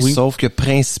 Stade oui, sauf que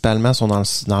principalement sont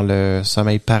dans le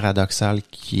sommeil paradoxal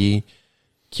qui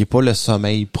est pas le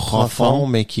sommeil profond,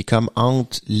 mais qui est comme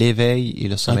entre l'éveil et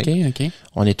le sommeil. OK.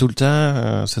 On est tout le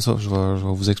temps, c'est ça, je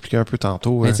vais vous expliquer un peu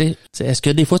tantôt. Mais est-ce que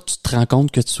des fois tu te rends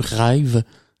compte que tu rêves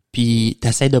puis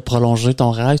t'essaies de prolonger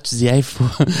ton rêve, tu dis faut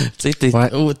tu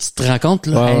te rends compte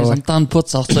là, ça me tente pas de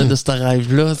sortir de ce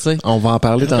rêve là, tu sais. On va en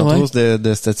parler tantôt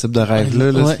de ce type de rêve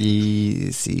là,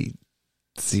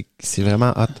 c'est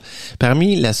vraiment hot.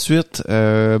 Parmi la suite,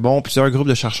 plusieurs groupes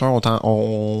de chercheurs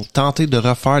ont tenté de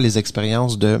refaire les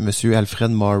expériences de monsieur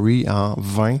Alfred Maury en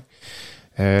vain.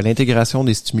 L'intégration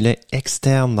des stimulants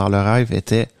externes dans le rêve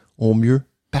était au mieux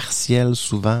partielle,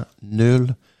 souvent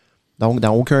nulle. Donc,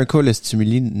 dans aucun cas, le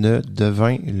stimuli ne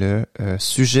devint le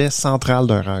sujet central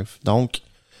d'un rêve. Donc,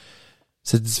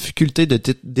 cette difficulté de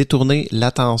détourner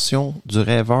l'attention du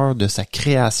rêveur de sa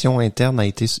création interne a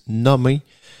été nommée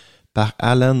par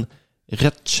Alan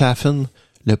Rechtschaffen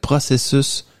le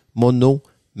processus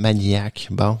monomaniaque.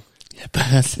 Bon. Le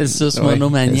processus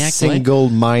monomaniaque, Single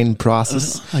mind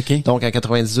process. Okay. Donc, en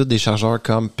 98, des chercheurs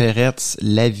comme Peretz,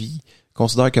 Lavie,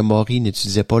 considèrent que Maury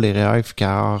n'utilisait pas les rêves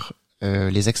car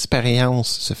les expériences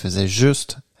se faisaient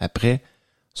juste après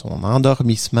son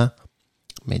endormissement,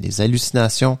 mais des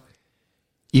hallucinations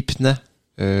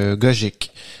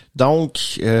pédagogique.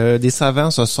 Donc, des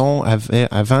savants se sont,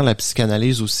 avant la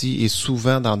psychanalyse aussi, et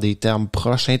souvent dans des termes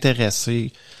proches,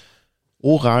 intéressés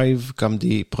aux rêves comme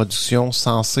des productions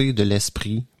sensées de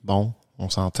l'esprit. Bon, on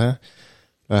s'entend.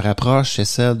 Leur approche, c'est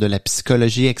celle de la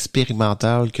psychologie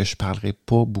expérimentale que je parlerai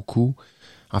pas beaucoup.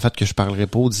 En fait, que je parlerai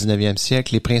pas au 19e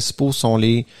siècle. Les principaux sont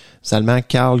les Allemands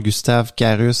Carl Gustav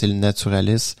Carus et le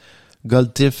naturaliste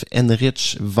Gottlieb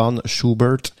Heinrich von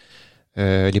Schubert.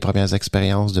 Les premières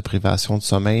expériences de privation de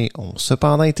sommeil ont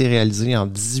cependant été réalisées en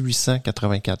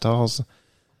 1894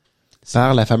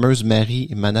 par la fameuse Marie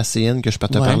Manasséenne que je te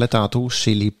parlais tantôt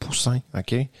chez les poussins.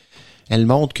 Ok. Elle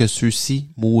montre que ceux-ci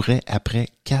mouraient après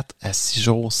 4 à 6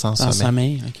 jours sans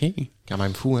sommeil. OK. Quand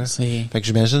même fou, hein? C'est... Fait que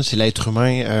j'imagine chez l'être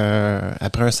humain,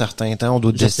 après un certain temps, on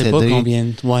doit décéder. Je sais pas combien...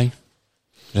 Ouais.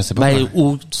 Je sais pas.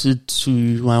 Ou tu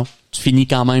finis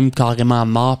quand même carrément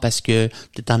mort parce que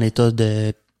t'es en état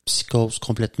de psychose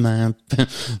complètement. Tu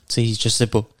sais, je sais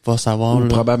pas. Va savoir. Ou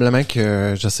probablement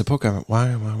que, je sais pas comment.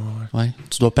 Ouais.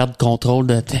 Tu dois perdre contrôle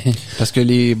de tes... Parce que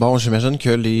j'imagine que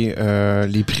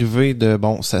les privés de,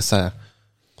 ça,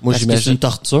 moi, parce que c'est une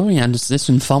torture, c'est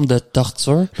une forme de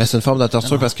torture. Ben, c'est une forme de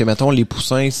torture parce que, mettons, les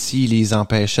poussins, s'ils les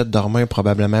empêchaient de dormir,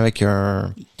 probablement avec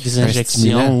des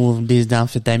injections ou des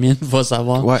amphétamines, va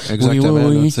savoir. Ouais, exactement.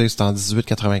 Oui. Tu sais, c'est en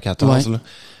 1894, là.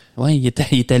 Ouais, il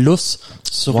était lousse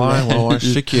sur Ouais.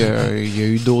 Je sais qu'il y a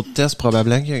eu d'autres tests,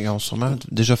 probablement, qui ont sûrement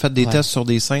déjà fait des tests sur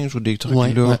des singes ou des trucs,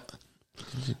 là.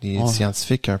 Des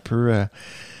scientifiques un peu,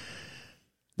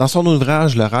 Dans son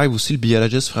ouvrage, Le rêve aussi, le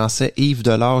biologiste français Yves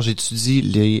Delorge étudie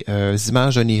les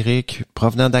images oniriques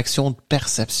provenant d'actions de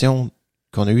perception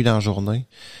qu'on a eues dans la journée.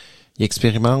 Il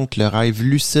expérimente le rêve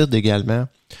lucide également.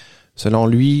 Selon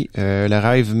lui, le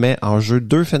rêve met en jeu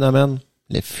 2 phénomènes,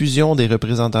 la fusion des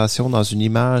représentations dans une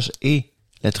image et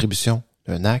l'attribution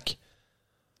d'un acte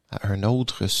à un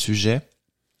autre sujet.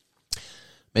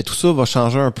 Mais tout ça va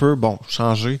changer un peu,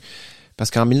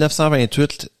 parce qu'en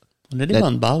 1928... On a des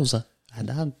bonnes bases à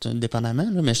date, indépendamment,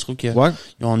 là, mais je trouve qu'ils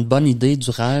ont une bonne idée du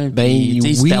rêve.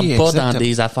 Ils se perdent pas dans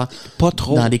des affaires. Pas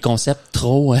trop. Dans des concepts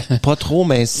trop. Pas trop,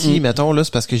 mais si, mettons, là,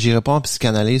 c'est parce que j'irai pas en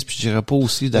psychanalyse, puis j'irai pas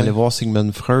aussi d'aller voir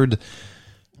Sigmund Freud.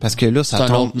 Parce que là,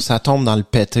 ça tombe dans le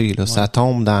pété, là. Ça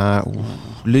tombe dans,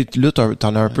 là,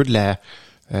 t'en as un peu de la,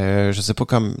 je sais pas,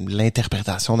 comme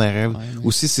l'interprétation d'un rêve.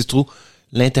 Aussi, c'est trop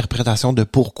l'interprétation de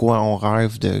pourquoi on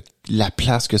rêve, de la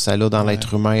place que ça a dans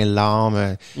l'être humain,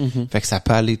 l'âme. Fait que ça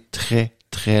peut aller très,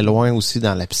 très loin aussi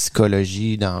dans la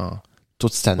psychologie, dans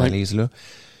toute cette analyse-là.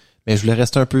 Mais je voulais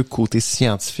rester un peu côté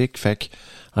scientifique. Fait que,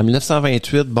 en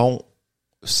 1928,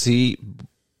 c'est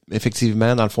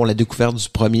effectivement, dans le fond, la découverte du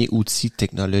premier outil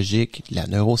technologique, la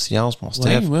neuroscience, mon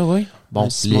Steph. Oui. Un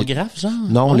sismographe, genre?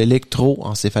 Non,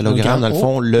 l'électroencéphalogramme, dans le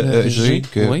fond, le EEG,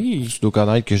 que tu dois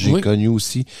connaître, que j'ai connu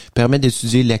aussi, permet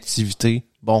d'étudier l'activité,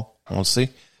 on le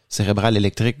sait, cérébrale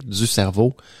électrique du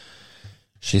cerveau.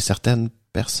 Chez certaines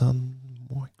personnes,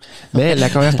 mais la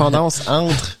correspondance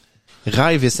entre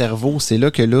rêve et cerveau, c'est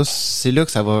là que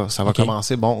ça va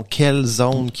commencer. Quelle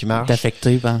zone qui marche?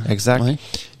 Affecté par... Exact. Oui.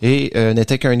 Et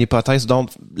n'était qu'une hypothèse. Donc,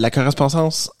 la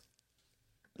correspondance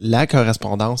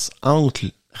entre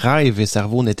rêve et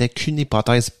cerveau n'était qu'une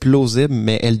hypothèse plausible,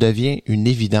 mais elle devient une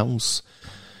évidence.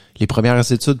 Les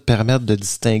premières études permettent de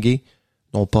distinguer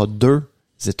non pas 2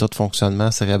 états de fonctionnement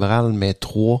cérébral, mais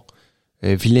 3,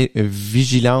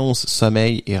 vigilance,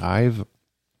 sommeil et rêve.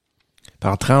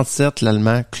 En 1937,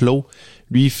 l'Allemand Clos,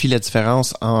 lui, fit la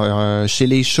différence chez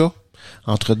les chats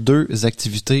entre 2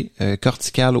 activités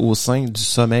corticales au sein du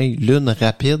sommeil, l'une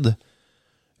rapide,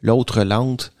 l'autre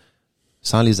lente,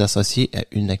 sans les associer à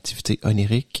une activité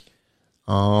onirique.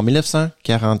 En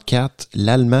 1944,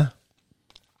 l'Allemand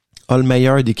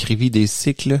Hollmeyer décrivit des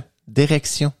cycles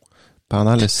d'érection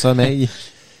pendant le sommeil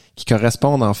qui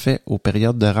correspondent en fait aux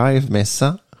périodes de rêve, mais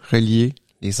sans relier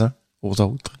les uns aux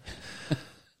autres.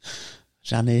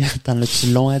 T'en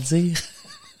as-tu long à dire?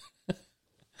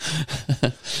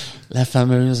 La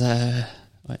fameuse...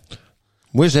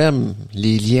 Moi, j'aime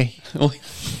les liens. Oui.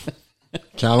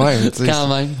 Quand même, tu sais. Quand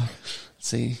même.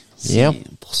 C'est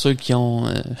pour ceux qui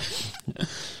ont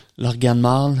l'organe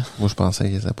mâle. Moi, je pensais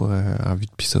qu'ils n'avaient pas envie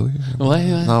de pisser. Ouais.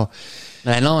 Non.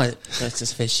 Ben non, ça se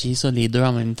fait chier, ça, les deux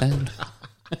en même temps.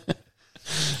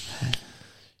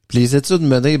 Les études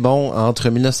menées, entre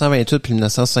 1928 et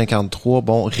 1953,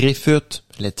 réfutent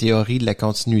la théorie de la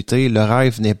continuité. Le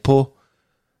rêve n'est pas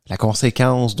la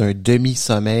conséquence d'un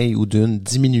demi-sommeil ou d'une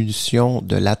diminution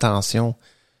de l'attention.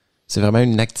 C'est vraiment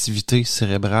une activité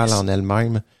cérébrale en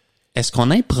elle-même. Est-ce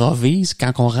qu'on improvise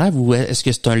quand on rêve ou est-ce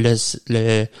que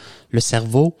c'est le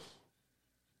cerveau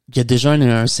qui a déjà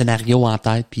un scénario en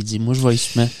tête puis il dit, moi, je vais y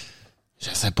se mettre? Je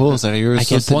sais pas, sérieux. À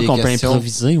quel point qu'on peut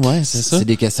improviser, ouais, c'est ça. C'est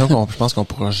des questions je pense qu'on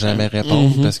pourra jamais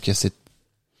répondre parce que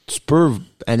tu peux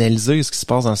analyser ce qui se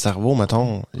passe dans le cerveau,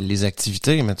 mettons, les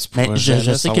activités, mais tu pourras jamais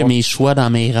je sais savoir. que mes choix dans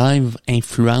mes rêves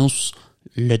influencent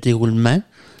le déroulement,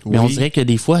 mais on dirait que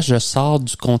des fois, je sors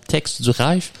du contexte du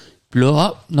rêve, puis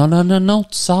là, non,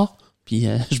 tu sors. Puis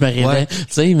je me réveille. Tu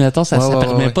sais, mettons, ça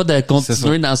permet pas de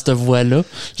continuer dans cette voie-là.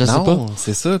 Je sais pas. Non,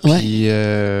 c'est ça. Puis il y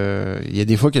a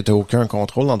des fois que t'as aucun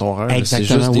contrôle dans ton rêve.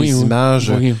 Exactement, c'est juste des images.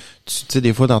 Oui. Tu sais,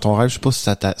 des fois dans ton rêve, je sais pas si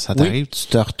ça t'arrive, tu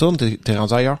te retournes, t'es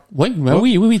rendu ailleurs. Oui,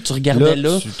 oui, tu regardais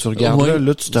là. Tu regardes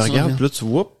là, tu te regardes, puis là tu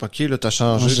vois, ok, là t'as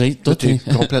changé. Là t'es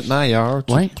complètement ailleurs.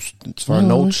 Tu fais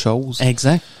une autre chose.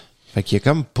 Exact. Fait qu'il y a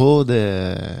comme pas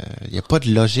de, il y a pas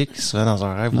de logique qui se fait dans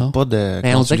un rêve, ou pas de,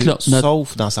 on dirait que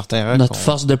sauf dans certains rêves. Notre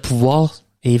force de pouvoir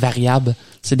est variable.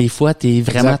 C'est des fois, t'es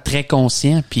vraiment très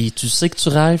conscient, puis tu sais que tu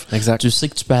rêves, tu sais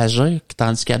que tu peux agir,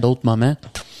 tandis qu'à d'autres moments,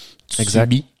 tu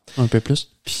subis un peu plus.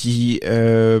 Puis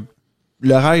le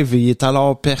rêve il est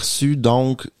alors perçu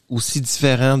donc aussi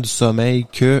différent du sommeil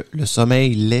que le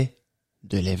sommeil l'est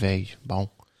de l'éveil. Bon.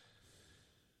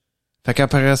 Fait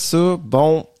qu'après ça,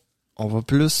 on va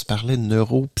plus parler de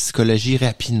neuropsychologie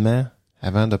rapidement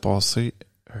avant de passer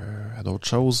à d'autres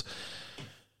choses.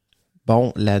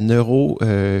 Bon, la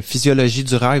neurophysiologie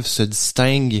du rêve se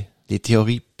distingue des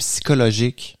théories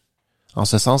psychologiques en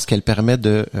ce sens qu'elle permet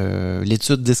de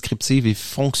l'étude descriptive et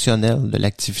fonctionnelle de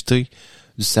l'activité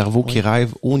du cerveau qui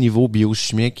rêve au niveau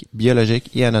biochimique, biologique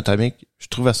et anatomique. Je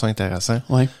trouve ça intéressant,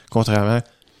 contrairement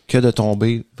que de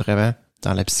tomber vraiment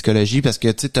dans la psychologie, parce que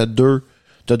tu sais, t'as deux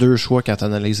choix quand tu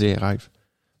analyses les rêves.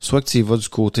 Soit que tu y vas du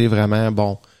côté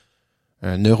vraiment,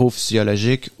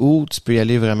 neurophysiologique, ou tu peux y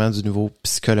aller vraiment du niveau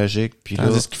psychologique. Puis là,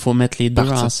 est-ce qu'il faut mettre les deux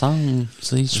ensemble?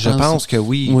 Je pense que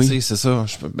oui. Tu sais, c'est ça.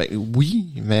 Oui,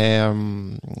 mais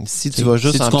si tu vas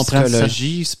juste en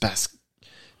psychologie, c'est parce que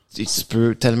tu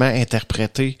peux tellement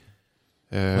interpréter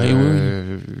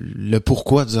le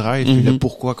pourquoi du rêve, puis le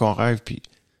pourquoi qu'on rêve, puis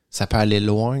ça peut aller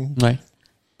loin.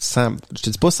 Je te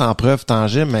dis pas sans preuve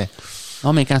tangible, mais...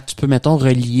 Non, mais quand tu peux, mettons,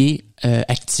 relier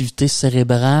activité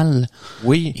cérébrale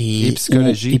et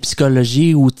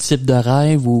psychologie ou type de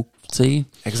rêve ou, tu sais...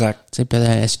 Exact.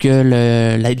 Est-ce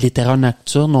que les terreurs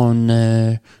nocturnes ont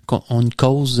une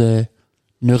cause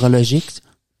neurologique?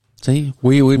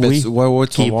 Oui, tu vas voir.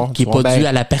 Qui est pas due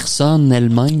à la personne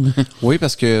elle-même. Oui,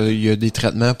 parce que il y a des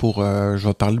traitements pour... je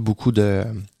vais parler beaucoup de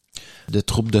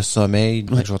troubles de sommeil,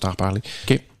 donc je vais t'en reparler.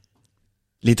 OK.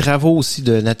 Les travaux aussi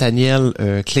de Nathaniel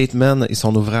Claytman et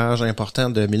son ouvrage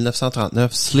important de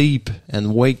 1939, Sleep and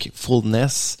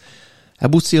Wakefulness,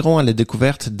 aboutiront à la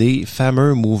découverte des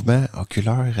fameux mouvements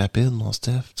oculaires rapides, mon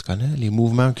Steph. Tu connais les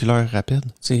mouvements oculaires rapides?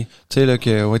 Tu sais, là,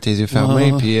 que, tes yeux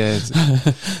fermés, puis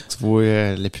tu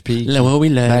vois la pupille.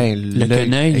 Le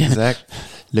quenouille. Exact.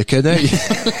 Le quenouille.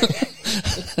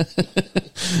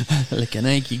 Le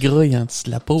quenouille qui grouille en dessous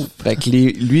de la peau. Fait que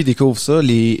lui, il découvre ça,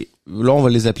 là, on va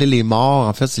les appeler les morts.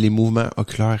 En fait, c'est les mouvements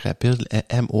oculaires rapides,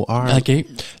 MOR. OK.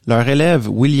 Leur élève,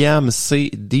 William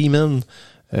C. Demon,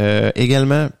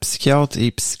 également psychiatre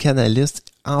et psychanalyste,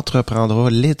 entreprendra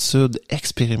l'étude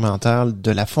expérimentale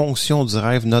de la fonction du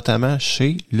rêve, notamment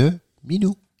chez le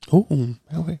minou. Oh!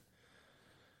 Ah oui.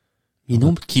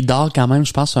 Minou qui dort quand même,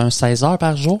 je pense, 16 heures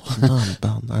par jour. Non,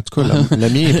 en tout cas, le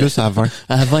mien est plus à 20.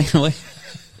 À 20, oui.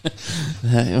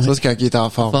 Ça, c'est quand il est en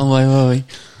forme. Oui.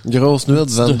 Grosse nuit de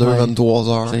 22-23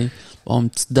 heures. Une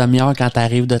petite demi-heure quand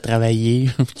t'arrives de travailler,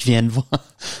 qui viennent voir.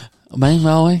 Ouais,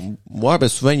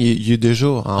 souvent, il est déjà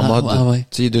en mode, tu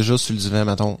sais, il est déjà sur le divan,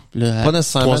 mettons. Pas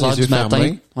nécessairement les yeux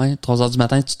fermés. 3 heures du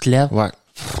matin, tu te lèves.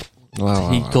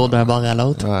 Il court d'un bord à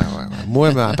l'autre. Moi,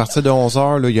 à partir de 11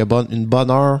 heures, là, il y a une bonne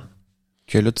heure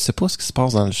que là, tu sais pas ce qui se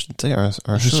passe dans le, tu sais, un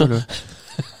chat, là.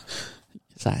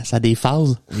 Ça a des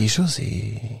phases. Les chats,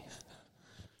 c'est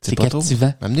pas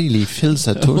captivant. Même les fils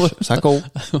se touchent, ça court.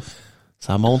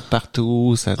 Ça monte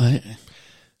partout,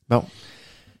 Bon.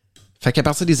 Fait qu'à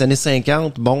partir des années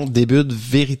 50, débute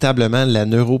véritablement la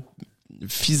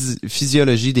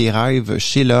neurophysiologie des rêves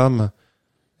chez l'homme.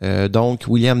 Donc,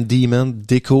 William Demon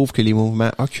découvre que les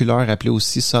mouvements oculaires, appelés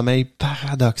aussi sommeil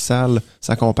paradoxal,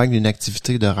 s'accompagnent d'une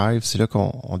activité de rêve. C'est là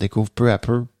qu'on découvre peu à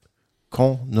peu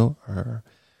qu'on a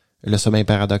le sommeil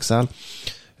paradoxal.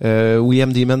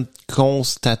 William Demon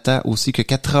constata aussi que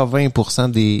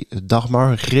 80% des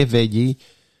dormeurs réveillés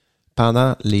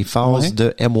pendant les phases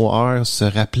de MOR se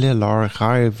rappelaient leurs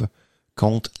rêves,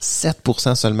 contre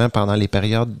 7% seulement pendant les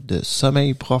périodes de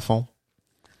sommeil profond.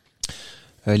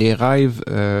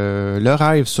 Le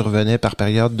rêve survenait par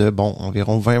période de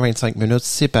environ 20-25 minutes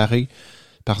séparés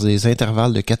par des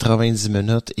intervalles de 90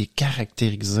 minutes et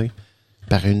caractérisés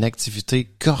par une activité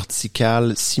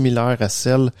corticale similaire à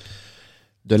celle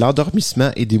de l'endormissement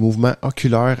et des mouvements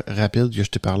oculaires rapides que je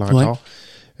t'ai parlé encore.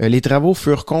 Les travaux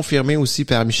furent confirmés aussi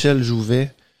par Michel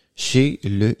Jouvet chez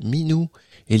le Minou.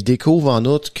 Il découvre en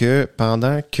outre que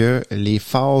pendant que les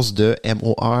phases de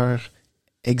MOR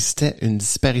existait une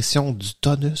disparition du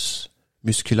tonus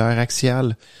musculaire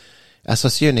axial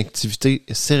associé à une activité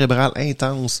cérébrale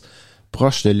intense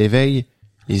proche de l'éveil,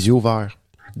 les yeux ouverts.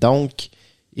 Donc,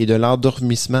 et de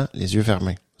l'endormissement, les yeux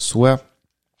fermés. Soit,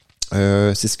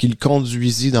 c'est ce qui le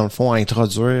conduisit, dans le fond, à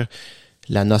introduire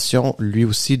la notion, lui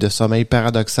aussi, de sommeil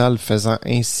paradoxal, faisant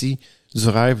ainsi du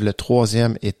rêve le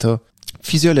troisième état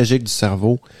physiologique du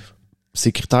cerveau.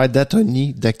 Ces critères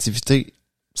d'atonie, d'activité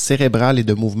cérébrale et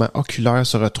de mouvement oculaire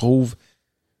se retrouvent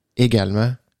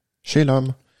également chez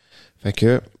l'homme. Fait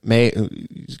que, mais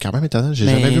quand même étonnant, j'ai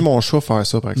jamais vu mon chat faire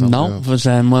ça, par exemple. Non,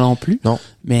 moi non plus. Non.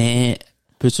 Mais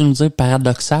peux-tu nous dire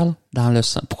paradoxal dans le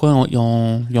sens, pourquoi ils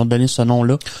ont donné ce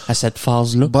nom-là à cette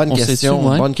phase-là? Bonne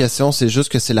question. C'est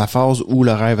juste que c'est la phase où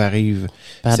le rêve arrive.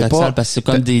 Paradoxal parce que c'est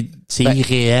comme c'est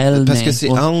irréel. Parce que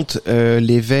c'est entre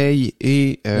l'éveil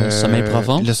et le sommeil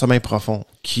profond. Le sommeil profond,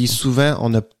 qui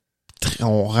souvent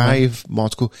on rêve. Bon, en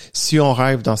tout cas, si on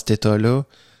rêve dans cet état-là,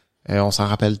 on s'en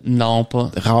rappelle. Non, pas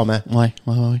rarement. Ouais.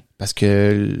 Parce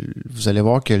que vous allez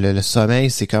voir que le sommeil,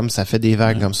 c'est comme ça fait des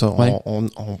vagues comme ça. Ouais.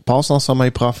 On passe en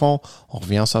sommeil profond, on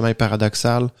revient en sommeil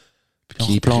paradoxal,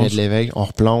 qui est près de l'éveil, on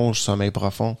replonge, sommeil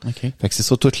profond. Okay. Fait que c'est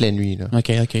ça toutes les nuits, là.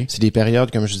 OK. C'est des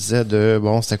périodes, comme je disais,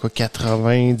 c'était quoi,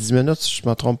 90 minutes, si je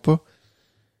me trompe pas?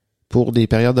 Pour des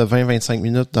périodes de 20-25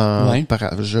 minutes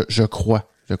je crois.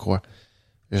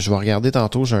 Je vais regarder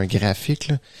tantôt, j'ai un graphique,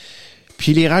 là.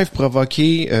 Puis les rêves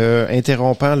provoqués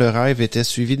interrompant le rêve étaient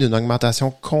suivis d'une augmentation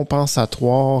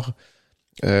compensatoire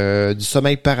du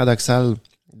sommeil paradoxal.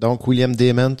 Donc, William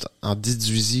Dement en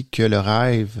déduisit que le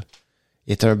rêve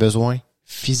est un besoin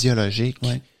physiologique.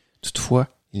 Ouais. Toutefois,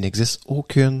 il n'existe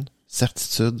aucune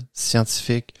certitude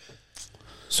scientifique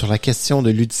sur la question de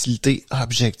l'utilité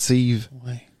objective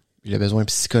et le besoin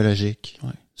psychologique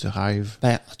du rêve.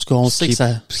 Ben, en tout cas, on sait que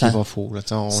ça va faux. Là,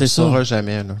 on ne saura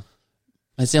jamais. Là.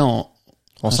 Mais tu sais,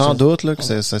 on s'en doute là, que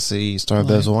c'est un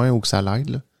besoin ou que ça l'aide.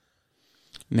 Là.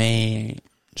 Mais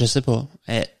je sais pas.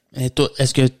 Toi,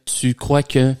 est-ce que tu crois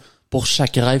que pour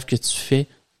chaque rêve que tu fais,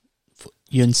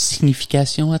 il y a une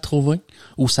signification à trouver?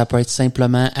 Ou ça peut être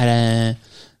simplement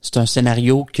c'est un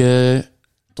scénario que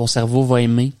ton cerveau va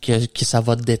aimer, que ça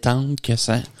va te détendre, que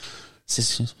ça...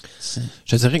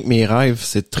 Je dirais que mes rêves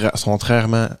sont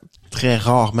très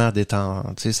rarement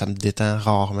détendants. Tu sais, ça me détend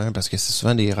rarement parce que c'est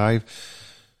souvent des rêves...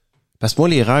 Parce que moi,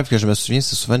 les rêves que je me souviens,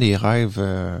 c'est souvent des rêves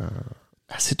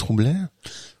assez troublants.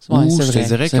 Ouais, Ou je te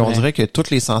dirais qu'on dirait que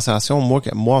toutes les sensations, moi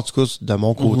en tout cas, de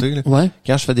mon côté, là,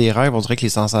 quand je fais des rêves, on dirait que les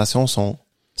sensations sont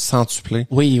centuplées.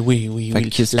 Oui.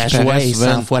 La joie est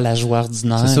 100 fois la joie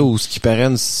ordinaire. C'est ça, ou ce qui paraît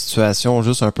une situation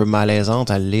juste un peu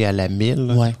malaisante, elle l'est à la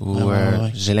 1000.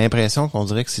 J'ai l'impression qu'on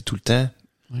dirait que c'est tout le temps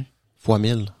fois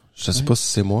 1000. Je sais pas si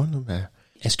c'est moi, là, mais...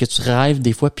 Est-ce que tu rêves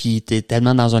des fois puis t'es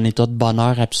tellement dans un état de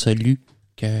bonheur absolu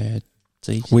que...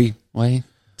 Oui. Ouais.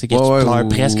 Tu sais, que tu pleures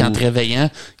presque en te réveillant,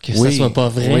 que ça soit pas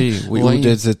vrai. Oui. Ou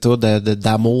des états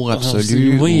d'amour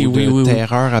absolu, ou de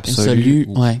terreur absolue.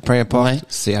 Peu importe,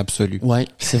 c'est absolu. Oui,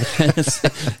 c'est vrai.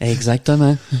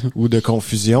 Exactement. Ou de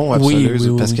confusion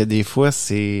absolue, parce que des fois,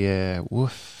 c'est...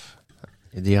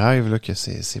 Il y a des rêves là que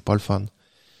c'est pas le fun.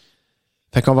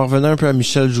 Fait qu'on va revenir un peu à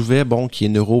Michel Jouvet, qui est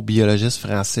neurobiologiste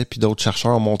français, puis d'autres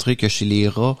chercheurs ont montré que chez les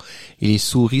rats et les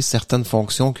souris, certaines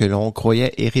fonctions que l'on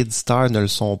croyait héréditaires ne le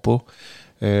sont pas.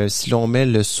 Si l'on met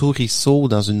le souriceau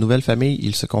dans une nouvelle famille,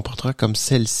 il se comportera comme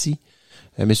celle-ci.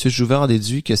 Monsieur Jouvet en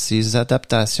déduit que ces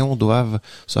adaptations doivent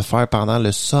se faire pendant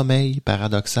le sommeil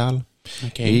paradoxal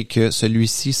et que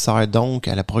celui-ci sert donc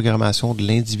à la programmation de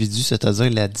l'individu, c'est-à-dire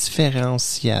la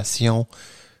différenciation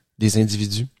des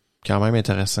individus. Quand même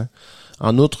intéressant.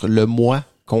 En outre, le moi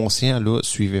conscient, là,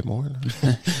 suivez-moi. Là.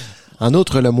 En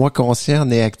outre, le moi conscient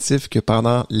n'est actif que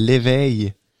pendant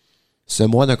l'éveil. Ce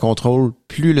moi ne contrôle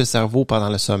plus le cerveau pendant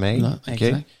le sommeil. Non,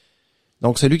 okay?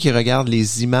 Donc, celui qui regarde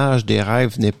les images des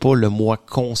rêves n'est pas le moi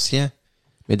conscient,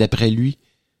 mais d'après lui,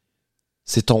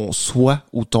 c'est ton soi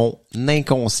ou ton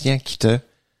inconscient qui te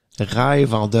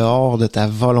rêve en dehors de ta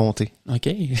volonté. OK.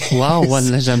 Wow,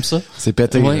 j'aime ça. C'est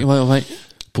pété. Oui.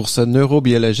 Pour ce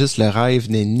neurobiologiste, le rêve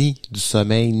n'est ni du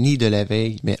sommeil, ni de la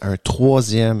veille, mais un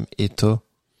troisième état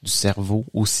du cerveau,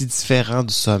 aussi différent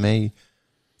du sommeil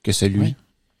que celui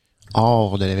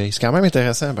hors de l'éveil. C'est quand même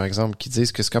intéressant, par exemple, qu'ils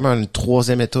disent que c'est comme un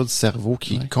troisième état du cerveau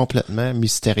qui est complètement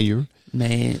mystérieux.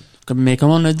 Mais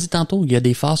comme on a dit tantôt, il y a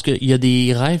des phases il y a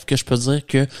des rêves que je peux dire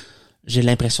que j'ai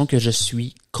l'impression que je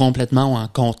suis complètement en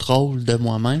contrôle de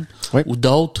moi-même. Oui. Ou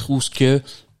d'autres où ce que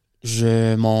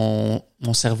mon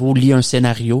cerveau lit un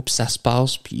scénario puis ça se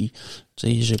passe puis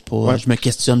tu sais je me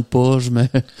questionne pas,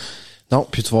 Non,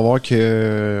 puis tu vas voir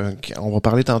que on va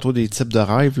parler tantôt des types de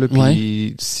rêves là,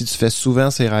 puis si tu fais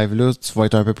souvent ces rêves-là, tu vas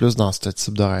être un peu plus dans ce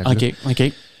type de rêve-là.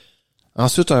 OK.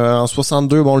 Ensuite, en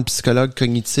 62, le psychologue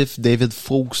cognitif David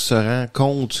Fawkes se rend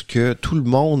compte que tout le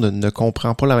monde ne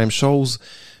comprend pas la même chose.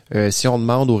 Si on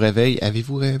demande au réveil,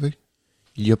 avez-vous rêvé?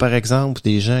 Il y a par exemple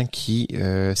des gens qui,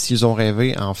 s'ils ont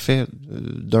rêvé en fait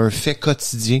d'un fait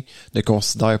quotidien, ne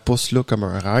considèrent pas cela comme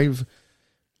un rêve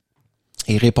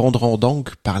et répondront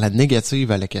donc par la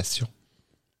négative à la question.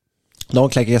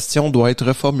 Donc la question doit être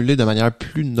reformulée de manière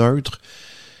plus neutre.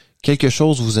 Quelque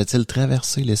chose vous a-t-il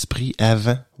traversé l'esprit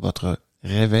avant votre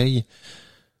réveil?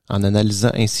 En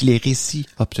analysant ainsi les récits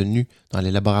obtenus dans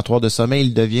les laboratoires de sommeil,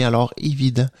 il devient alors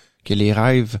évident que les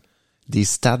rêves des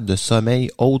stades de sommeil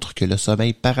autres que le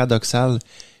sommeil paradoxal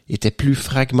étaient plus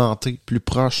fragmentés, plus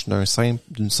proches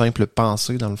d'une simple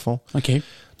pensée, dans le fond. OK.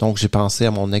 Donc, j'ai pensé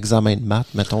à mon examen de maths,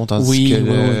 mettons, tandis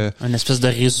que un espèce de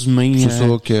résumé. C'est ça,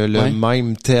 que le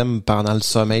même thème pendant le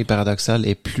sommeil paradoxal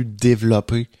est plus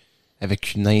développé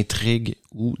avec une intrigue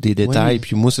ou des détails.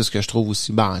 Puis moi, c'est ce que je trouve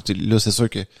aussi. Là, c'est sûr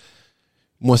que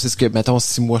moi, c'est ce que, mettons,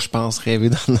 si moi, je pense rêver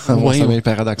dans mon sommeil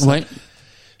paradoxal. Ouais.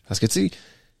 Parce que, tu sais,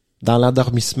 dans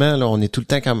l'endormissement, là, on est tout le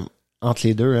temps comme entre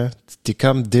les deux, hein. T'es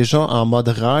comme déjà en mode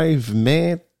rêve,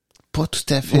 mais pas tout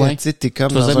à fait. Tu sais, t'es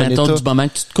comme dans un état du moment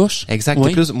que tu te couches. Exact.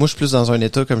 Moi, je suis plus dans un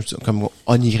état comme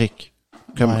onirique,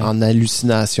 comme en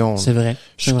hallucination. C'est vrai.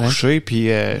 Je suis couché, puis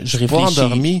je suis pas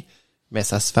endormi, mais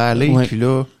ça se fait aller. Puis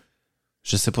là,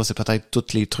 je sais pas, c'est peut-être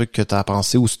tous les trucs que t'as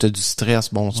pensé ou si t'as du stress,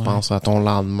 tu penses à ton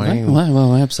lendemain.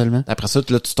 Ouais, absolument. Après ça,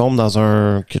 là, tu tombes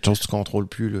dans quelque chose que tu contrôles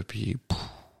plus, là, puis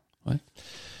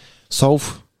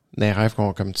sauf les rêves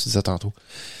comme tu disais tantôt.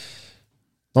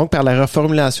 Donc, par la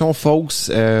reformulation, Fawkes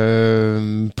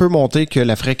peut montrer que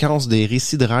la fréquence des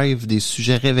récits de rêve des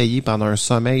sujets réveillés pendant un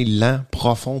sommeil lent,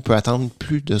 profond, peut atteindre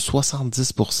plus de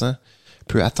 70%.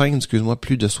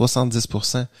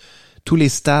 Tous les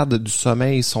stades du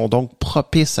sommeil sont donc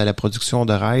propices à la production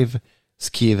de rêves,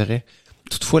 ce qui est vrai.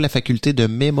 Toutefois, la faculté de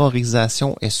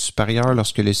mémorisation est supérieure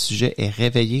lorsque le sujet est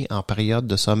réveillé en période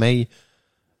de sommeil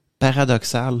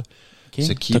paradoxal.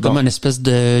 Okay. T'as comme une espèce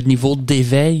de niveau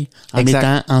d'éveil en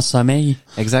étant en sommeil.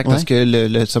 Exact, parce que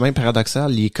le sommeil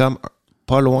paradoxal, il est comme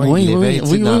pas loin de l'éveil,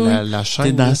 dans la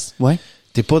chaîne.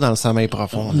 T'es pas dans le sommeil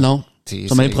profond. Là. Non.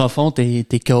 Sommeil profond, t'es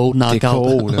KO dans le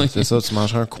cadre. T'es KO, là, c'est ça, tu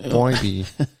mangeras un coup de poing, puis...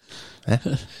 Hein?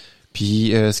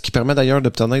 Puis ce qui permet d'ailleurs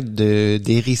d'obtenir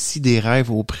des récits des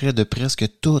rêves auprès de presque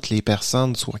toutes les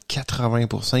personnes, soit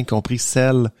 80%, y compris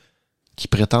celles qui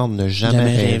prétendent ne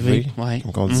jamais rêver,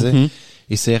 comme on disait.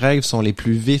 Et ces rêves sont les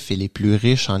plus vifs et les plus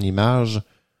riches en images.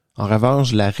 En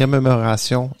revanche, la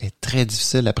remémoration est très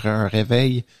difficile après un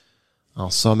réveil en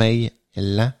sommeil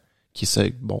lent, qui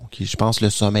je pense le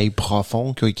sommeil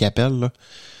profond qu'il appelle. Là.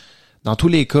 Dans tous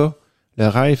les cas, le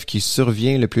rêve qui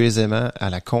survient le plus aisément à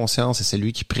la conscience est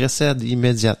celui qui précède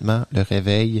immédiatement le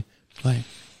réveil. Ouais,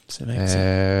 c'est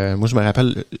vrai. Moi, je me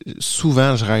rappelle,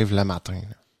 souvent, je rêve le matin.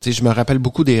 Tu sais, je me rappelle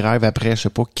beaucoup des rêves après,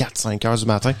 4-5 heures du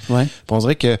matin. Ouais. Puis on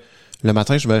dirait que le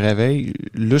matin, je me réveille.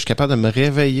 Là, je suis capable de me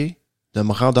réveiller, de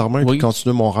me rendormir et puis de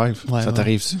continuer mon rêve. Ça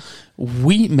t'arrive ça?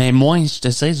 Oui, mais moins, je te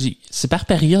sais, c'est par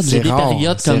période. J'ai des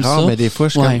périodes comme ça. C'est rare, mais des fois,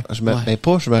 je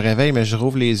me réveille, mais je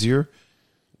rouvre les yeux.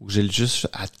 Ou j'ai juste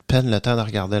à peine le temps de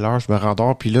regarder l'heure, je me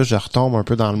rendors, puis là, je retombe un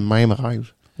peu dans le même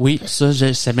rêve. Oui, ça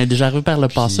m'est déjà arrivé par le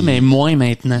passé, mais moins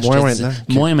maintenant.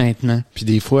 Moins maintenant. Puis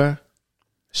des fois,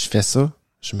 je fais ça.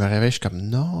 Je me réveille, je suis comme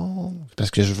non,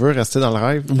 parce que je veux rester dans le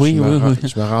rêve. Oui.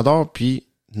 Je me rendors, puis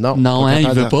non. Non, il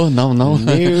veut pas, non.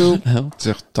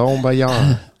 Tu retombes ailleurs.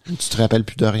 Tu te rappelles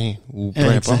plus de rien, ou peu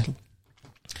importe.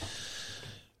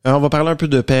 On va parler un peu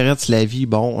de Peretz-Lavie.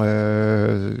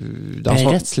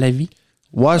 Peretz-Lavie?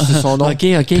 Ouais, c'est son nom. OK.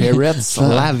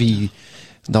 Peretz-Lavie.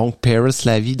 Donc,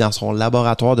 Peretz-Lavie, dans son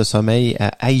laboratoire de sommeil à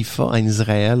Haïfa, en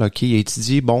Israël, il a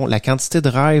étudié, la quantité de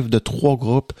rêves de 3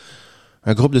 groupes.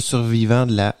 Un groupe de survivants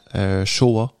de la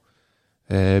Shoah,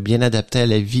 bien adaptés à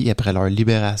la vie après leur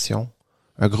libération.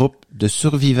 Un groupe de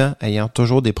survivants ayant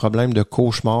toujours des problèmes de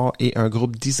cauchemars et un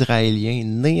groupe d'Israéliens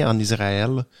nés en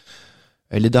Israël.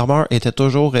 Les dormeurs étaient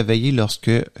toujours réveillés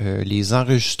lorsque les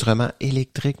enregistrements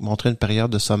électriques montraient une période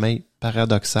de sommeil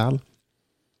paradoxal.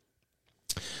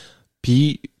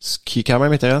 Puis, ce qui est quand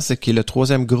même intéressant, c'est que le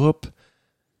 3e groupe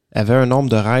avait un nombre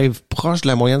de rêves proche de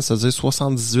la moyenne, c'est-à-dire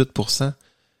 78%.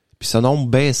 Puis ce nombre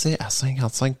baissait à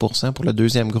 55% pour le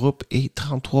 2e groupe et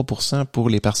 33% pour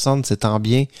les personnes s'étant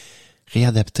bien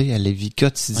réadapté à la vie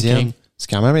quotidienne. Okay. C'est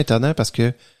quand même étonnant parce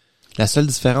que la seule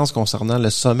différence concernant le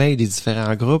sommeil des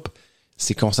différents groupes,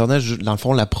 c'est concernant, dans le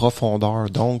fond, la profondeur.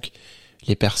 Donc,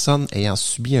 les personnes ayant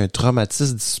subi un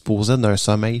traumatisme disposaient d'un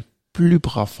sommeil plus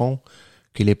profond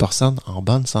que les personnes en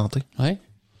bonne santé. Ouais.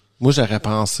 Moi, j'aurais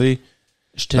pensé...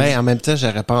 en même temps,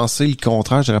 j'aurais pensé le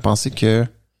contraire. J'aurais pensé que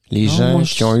les gens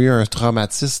qui ont eu un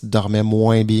traumatisme dormaient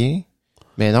moins bien.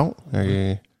 Mais non.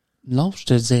 Non, je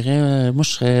te dirais... moi, je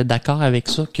serais d'accord avec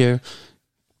ça que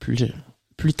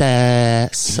plus ta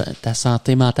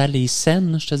santé mentale est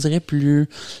saine, je te dirais, plus...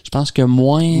 Je pense que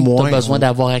moins t'as besoin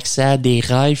d'avoir accès à des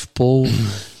rêves pour...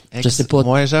 je sais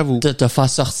pas, j'avoue. Te faire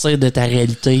sortir de ta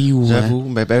réalité ou...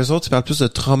 J'avoue. Eux autres, ils parlent plus de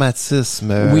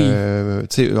traumatisme. Oui.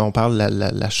 Tu sais, on parle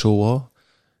de la Shoah.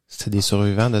 C'était des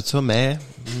survivants de ça, mais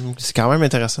c'est quand même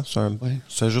intéressant.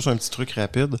 C'est juste un petit truc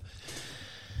rapide.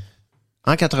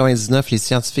 En 99, les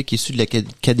scientifiques issus de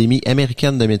l'Académie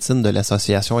américaine de médecine de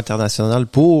l'Association internationale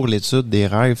pour l'étude des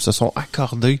rêves se sont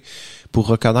accordés pour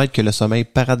reconnaître que le sommeil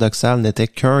paradoxal n'était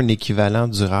qu'un équivalent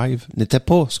du rêve.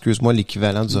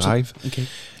 L'équivalent du rêve. Okay.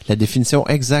 La définition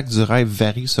exacte du rêve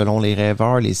varie selon les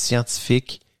rêveurs, les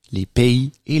scientifiques, les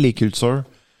pays et les cultures.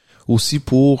 Aussi,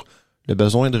 pour le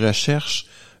besoin de recherche,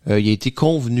 il a été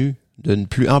convenu de ne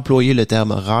plus employer le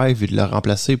terme rêve et de le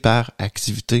remplacer par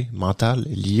activité mentale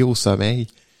liée au sommeil.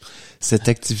 Cette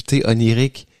activité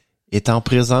onirique étant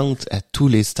présente à tous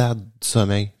les stades du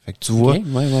sommeil. Fait que tu vois,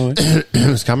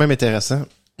 c'est quand même intéressant.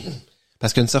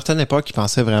 Parce qu'à une certaine époque, ils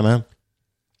pensaient vraiment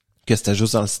que c'était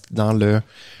juste dans le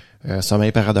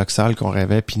sommeil paradoxal qu'on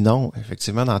rêvait. Puis non,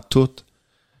 effectivement, dans toutes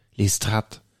les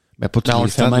strates. Ben, pas toutes on les le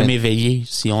fait strates, même éveillé,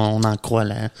 si on en croit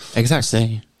là. Exact.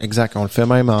 On le fait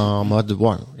même en mode,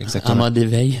 exactement. En mode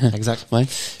éveil. Exact. Ouais.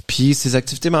 Puis ces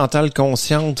activités mentales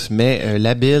conscientes, mais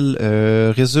labiles,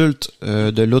 résultent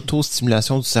de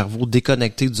l'autostimulation du cerveau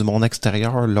déconnecté du monde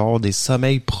extérieur lors des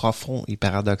sommeils profonds et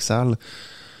paradoxaux.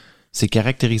 Ces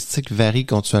caractéristiques varient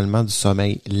continuellement du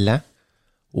sommeil lent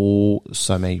au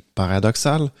sommeil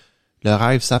paradoxal. Le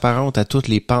rêve s'apparente à toutes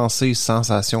les pensées,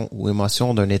 sensations ou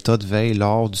émotions d'un état de veille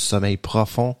lors du sommeil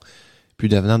profond, puis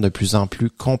devenant de plus en plus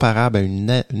comparable à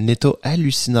un état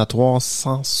hallucinatoire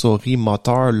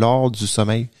sensorimoteur lors du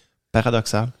sommeil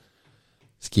paradoxal.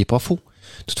 Ce qui est pas faux.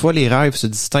 Toutefois, les rêves se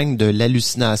distinguent de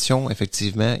l'hallucination,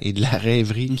 effectivement, et de la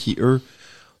rêverie qui, eux,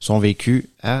 sont vécus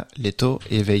à l'état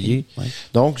éveillé. Ouais.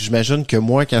 Donc, j'imagine que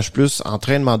moi, quand je suis plus en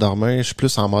train de m'endormir, je suis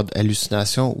plus en mode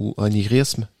hallucination ou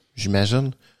onirisme, j'imagine.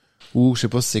 Ou je sais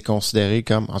pas si c'est considéré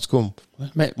comme... En tout cas,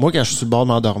 moi, quand je suis sur le bord de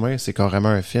m'endormir, c'est carrément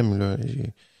un film, là.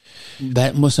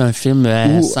 Moi, c'est un film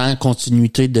sans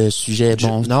continuité de sujet.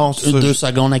 Bon, 2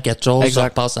 secondes à quelque chose, ça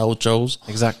repasse à autre chose.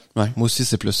 Exact. Ouais. Moi aussi,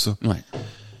 c'est plus ça. Ouais.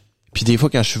 Puis des fois,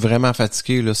 quand je suis vraiment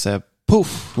fatigué, là, ça...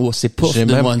 Pouf! Oh, c'est pouf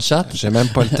de one shot. J'ai même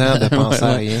pas le temps de penser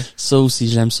à rien. Ça aussi,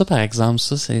 j'aime ça, par exemple.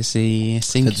 Ça, c'est...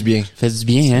 fait du bien. Fait du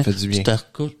bien, hein. Fait du bien. Tu te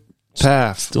recoutes.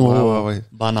 Paf! Ouais.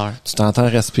 Bonheur. Tu t'entends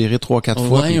respirer 3-4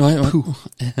 fois. Ouais.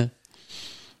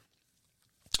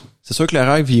 C'est sûr que le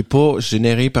rêve, il est pas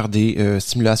généré par des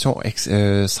stimulations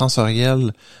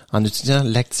sensorielles en étudiant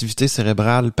l'activité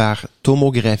cérébrale par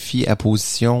tomographie à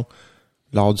position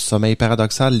lors du sommeil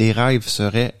paradoxal. Les rêves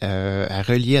seraient à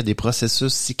relier à des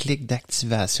processus cycliques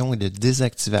d'activation et de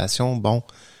désactivation,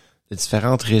 de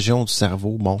différentes régions du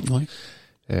cerveau.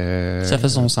 Ça fait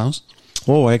son sens.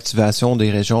 Activation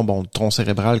des régions, du tronc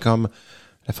cérébral comme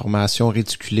la formation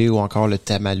réticulée ou encore le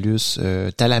thalamus,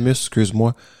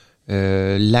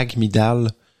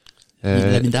 l'amygdale.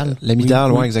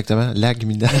 L'amygdale, oui. Exactement.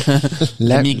 L'amygdale.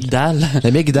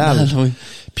 L'amygdale. Oui.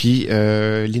 Puis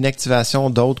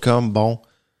l'inactivation d'autres comme,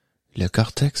 le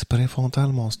cortex préfrontal,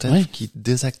 mon Steph, qui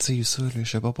désactive ça, là, je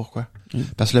sais pas pourquoi.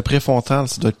 Parce que le préfrontal,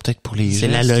 ça doit être peut-être pour les gestes. C'est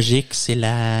la logique, c'est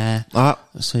le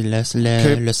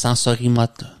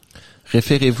sensorimoteur.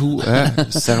 Référez-vous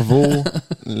à cerveau,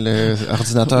 le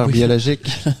ordinateur biologique,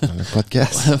 dans le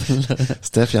podcast.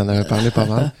 Steph, il en avait parlé pas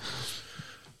mal.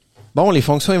 Les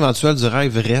fonctions éventuelles du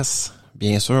rêve restent,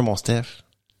 bien sûr, mon Steph,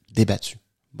 débattues.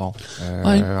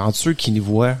 Entre ceux qui n'y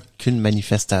voient qu'une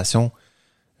manifestation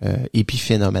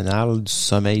épiphénoménale du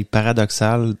sommeil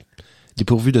paradoxal,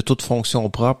 dépourvu de toute fonction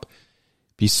propre,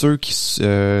 puis ceux qui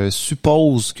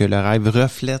supposent que le rêve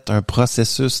reflète un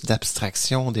processus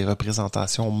d'abstraction des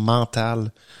représentations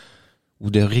mentales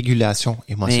ou de régulation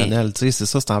émotionnelle. Tu sais, c'est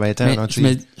ça, c'est embêtant.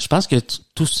 Je pense que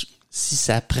tout, si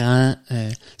ça prend,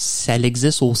 si ça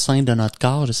existe au sein de notre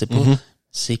corps, je sais pas,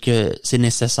 c'est que c'est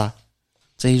nécessaire.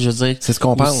 Tu sais, je veux dire. C'est ce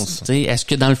qu'on pense. Tu sais, est-ce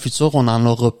que dans le futur, on n'en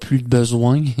aura plus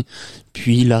besoin,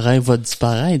 puis le rêve va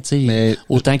disparaître, tu sais.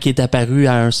 Autant qu'il est apparu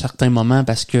à un certain moment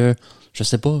parce que Je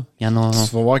sais pas. Il y en a...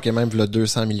 Tu vas voir que même il y a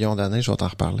 200 millions d'années, je vais t'en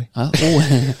reparler. Ah, oh.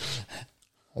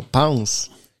 On pense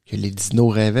que les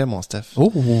dinos rêvaient, mon Steph.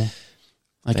 Oh.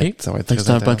 OK. Ça va être Fait très que c'est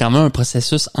intéressant. quand même un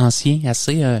processus ancien,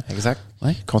 assez... Exact.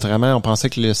 Ouais. Contrairement, on pensait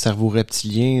que le cerveau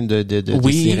reptilien de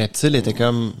ces reptiles était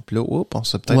comme... Puis là, on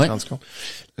s'est peut-être rendu compte.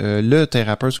 Le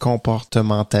thérapeute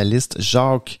comportementaliste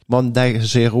Jacques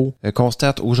Mondagero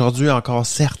constate aujourd'hui encore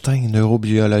certains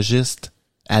neurobiologistes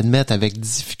admettent avec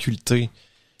difficulté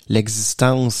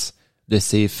l'existence de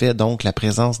ces effets, donc la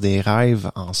présence des rêves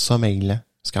en sommeil lent.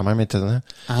 C'est quand même étonnant.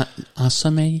 En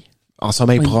sommeil? En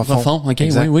sommeil profond. OK,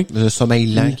 exact. oui. Le sommeil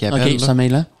lent qui appelle. OK, sommeil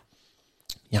lent.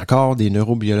 Il y a encore des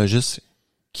neurobiologistes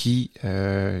qui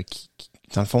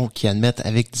dans le fond, qui admettent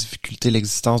avec difficulté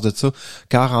l'existence de ça,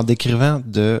 car en décrivant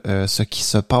ce qui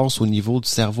se passe au niveau du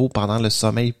cerveau pendant le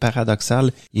sommeil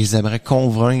paradoxal, ils aimeraient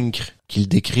convaincre qu'ils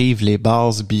décrivent les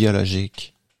bases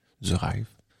biologiques du rêve.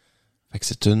 Fait que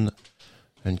c'est une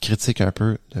critique un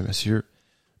peu de monsieur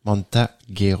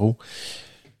Mondagero.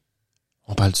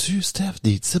 On parle-tu, Steph,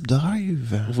 des types de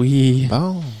rêves? Oui.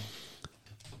 Bon.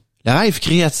 Le rêve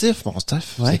créatif, mon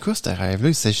Steph. Ouais. C'est quoi ce rêve-là?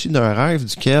 Il s'agit d'un rêve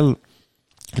duquel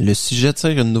le sujet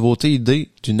tire une nouveauté, idée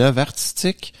d'une œuvre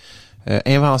artistique,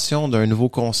 invention d'un nouveau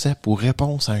concept ou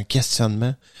réponse à un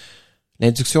questionnement.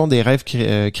 L'induction des rêves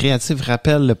créatifs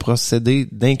rappelle le procédé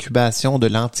d'incubation de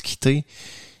l'Antiquité,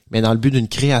 mais dans le but d'une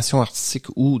création artistique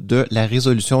ou de la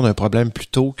résolution d'un problème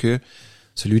plutôt que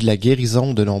celui de la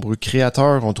guérison. De nombreux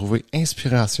créateurs ont trouvé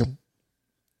inspiration,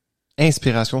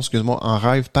 en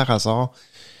rêve par hasard,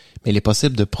 mais il est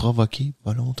possible de provoquer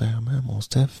volontairement, mon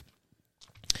Steph.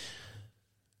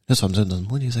 Là, ça va me dire,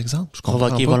 donne-moi des exemples. Je comprends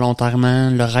Provoquer pas. volontairement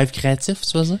le rêve créatif,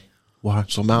 tu veux dire? Ouais,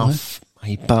 sûrement en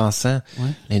y pensant.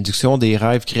 Ouais. L'induction des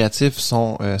rêves créatifs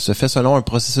se fait selon un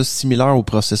processus similaire au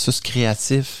processus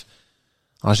créatif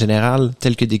en général,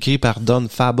 tel que décrit par Don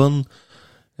Fabon.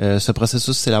 Ce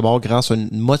processus s'élabore grâce à une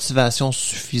motivation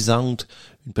suffisante,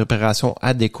 une préparation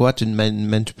adéquate, une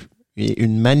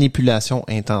manipulation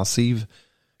intensive,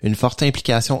 une forte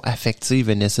implication affective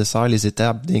est nécessaire. Les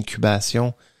étapes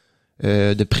d'incubation,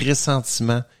 de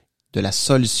pressentiment de la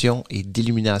solution et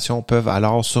d'illumination peuvent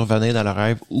alors survenir dans le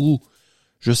rêve ou,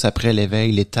 juste après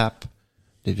l'éveil, l'étape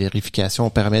de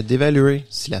vérification permet d'évaluer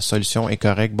si la solution est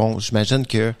correcte. Bon, j'imagine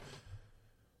que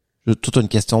c'est toute une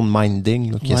question de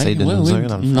minding qu'il essaye de nous dire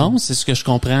dans le fond. Non, c'est ce que je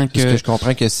comprends que... Parce que je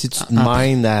comprends que si tu te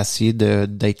mindes à essayer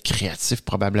d'être créatif,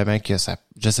 probablement que ça...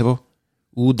 Je sais pas.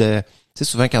 Ou de... Tu sais,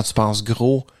 souvent quand tu penses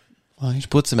gros, je sais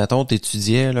pas, tu sais, mettons,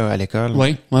 t'étudiais là, à l'école.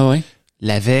 Oui.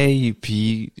 La veille,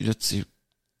 puis là,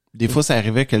 des fois, ça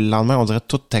arrivait que le lendemain, on dirait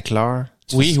tout t'éclaire.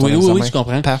 Oui, je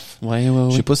comprends. Paf. Oui.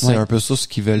 Je sais pas si c'est un peu ça ce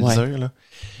qu'ils veulent dire, là.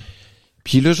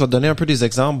 Puis là, je vais te donner un peu des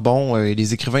exemples. Bon,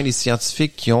 les écrivains, les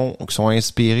scientifiques qui sont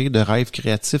inspirés de rêves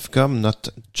créatifs comme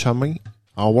notre chummy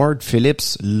Howard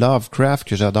Phillips Lovecraft,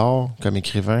 que j'adore comme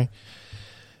écrivain.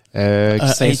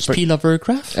 H.P.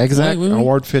 Lovecraft? Exact. Oui.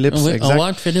 Howard Phillips, exact.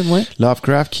 Howard Phillips, oui.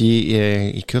 Lovecraft qui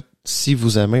écoute, si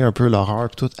vous aimez un peu l'horreur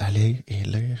pis tout, allez et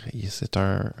lire. C'est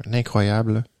un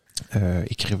incroyable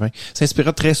écrivain.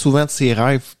 S'inspira très souvent de ses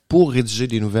rêves pour rédiger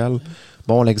des nouvelles.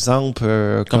 Bon, l'exemple...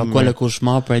 comme quoi le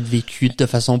cauchemar peut être vécu de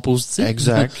façon positive.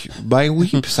 Exact. Ben oui,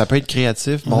 puis ça peut être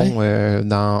créatif. Bon,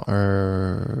 dans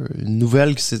une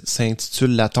nouvelle qui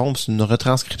s'intitule La tombe, c'est une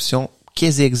retranscription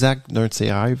quasi exacte d'un de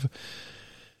ses rêves.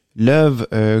 L'œuvre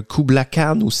Kubla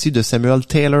Khan aussi de Samuel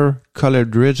Taylor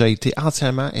Coleridge a été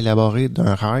entièrement élaborée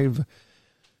d'un rêve.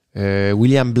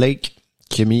 William Blake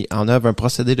qui a mis en œuvre un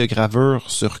procédé de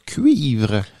gravure sur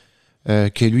cuivre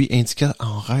que lui indiqua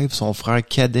en rêve son frère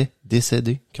cadet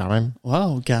décédé, quand même.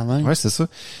 Wow, quand même. Ouais, c'est ça.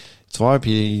 Tu vois,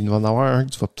 puis il va en avoir un que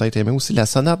tu vas peut-être aimer aussi. La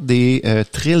sonate des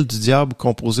trilles du diable,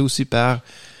 composée aussi par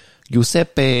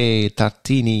Giuseppe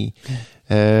Tartini,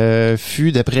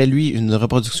 fut, d'après lui, une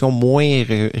reproduction moins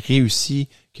réussie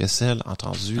que celle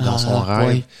entendue dans son rêve.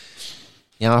 Oui.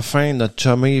 Et enfin, notre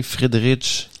chumé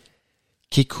Friedrich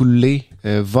Kekulé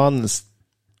von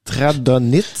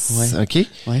Stradonitz, OK?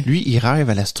 Ouais. Lui, il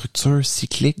rêve à la structure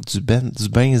cyclique du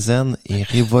benzène et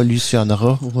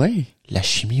révolutionnera la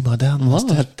chimie moderne.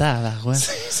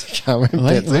 C'est quand même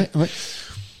pété.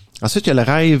 Ensuite, il y a le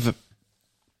rêve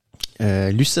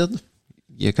lucide.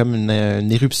 Il y a comme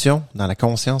une éruption dans la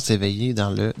conscience éveillée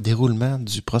dans le déroulement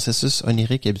du processus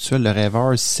onirique habituel. Le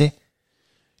rêveur sait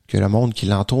que le monde qui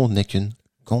l'entoure n'est qu'une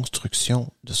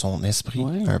construction de son esprit.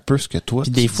 Un peu ce que toi,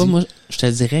 puis des fois, moi, je te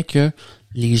dirais que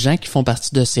les gens qui font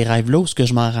partie de ces rêves-là, où ce que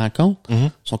je m'en rends compte,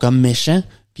 sont comme méchants,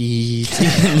 Puis,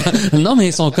 non, mais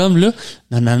ils sont comme là.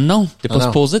 Non. T'es pas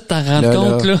supposé de t'en rendre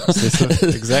compte, là. C'est ça,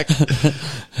 exact.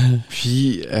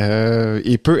 Puis,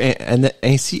 il peut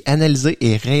ainsi analyser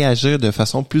et réagir de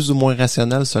façon plus ou moins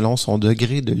rationnelle selon son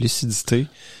degré de lucidité.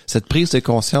 Cette prise de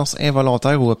conscience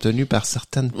involontaire ou obtenue par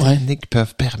certaines techniques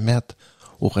peuvent permettre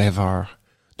aux rêveurs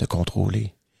de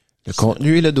contrôler le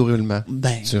contenu et le déroulement.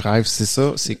 Tu rêves, c'est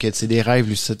ça, c'est des rêves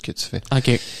lucides que tu fais.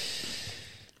 OK.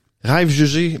 Rêves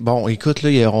jugés, bon, écoute,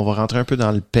 là, on va rentrer un peu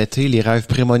dans le pété. Les rêves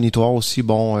prémonitoires aussi,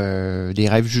 bon, des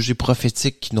rêves jugés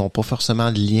prophétiques qui n'ont pas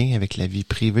forcément de lien avec la vie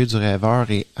privée du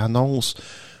rêveur et annoncent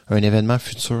un événement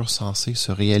futur censé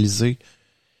se réaliser.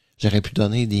 J'aurais pu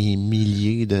donner des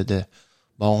milliers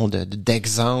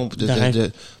d'exemples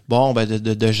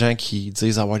de gens qui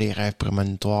disent avoir des rêves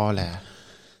prémonitoires. Là.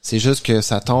 C'est juste que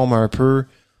ça tombe un peu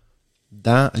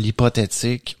dans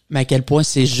l'hypothétique. Mais à quel point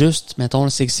c'est juste, mettons,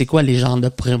 c'est quoi les genres de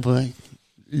prémonitions?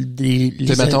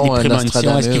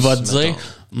 Est-ce qu'il va te dire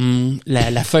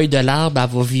la feuille de l'arbre, elle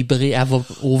va vibrer, elle va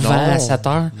au vent à 7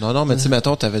 heures? Non, mais tu sais,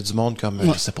 mettons, t'avais du monde comme,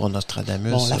 je sais pas,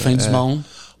 Nostradamus. Bon, la fin du monde.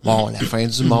 Bon, la fin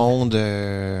du monde,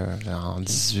 en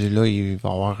 18, là, il va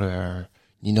y avoir une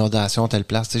inondation à telle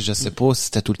place. Tu sais, je sais pas si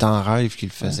c'était tout le temps en rêve qu'il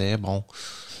le faisait. Bon.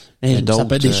 Ça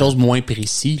peut être des choses moins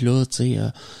précises, là, tu sais,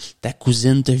 ta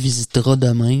cousine te visitera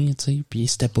demain, tu sais, puis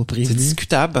c'était pas prévu. C'est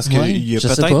discutable parce que il y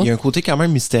a un côté quand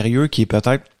même mystérieux qui est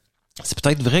c'est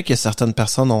peut-être vrai que certaines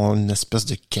personnes ont une espèce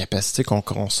de capacité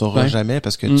qu'on saura jamais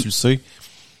parce que tu le sais,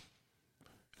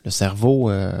 le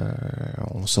cerveau,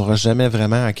 on saura jamais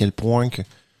vraiment à quel point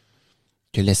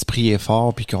que l'esprit est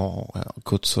fort puis qu'on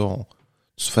écoute ça. De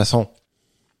toute façon,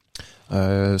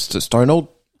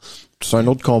 c'est un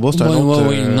autre combat, c'est un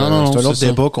autre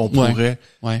débat qu'on pourrait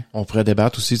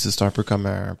débattre aussi. C'est un peu comme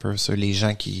ça, les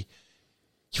gens qui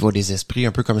voient des esprits,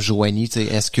 un peu comme Joanie.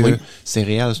 Est-ce que c'est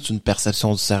réel, c'est une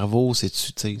perception du cerveau,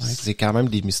 c'est quand même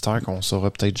des mystères qu'on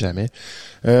saura peut-être jamais.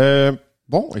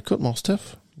 Bon, écoute mon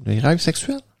Steph, les rêves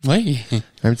sexuels. Oui.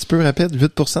 Un petit peu rapide,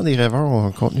 8% des rêveurs ont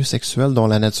un contenu sexuel dont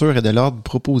la nature est de l'ordre de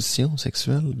proposition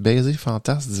sexuelle, baiser,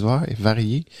 fantasmes divers et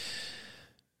variés,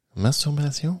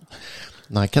 masturbation.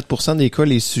 Dans 4% des cas,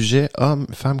 les sujets hommes,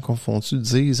 femmes confondus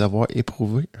disent avoir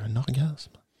éprouvé un orgasme.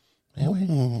 Oui.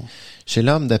 Chez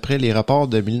l'homme, d'après les rapports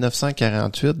de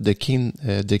 1948 de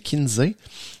Kinsey,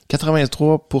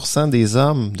 83% des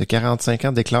hommes de 45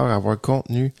 ans déclarent avoir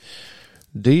contenu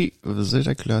des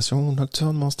éjaculations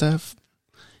nocturnes, mon Steph.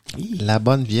 La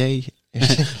bonne vieille.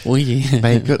 Oui.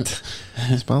 Ben écoute,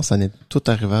 je pense que ça n'est tout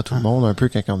arrivé à tout le monde, un peu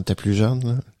quand on était plus jeune,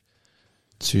 là.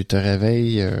 Tu te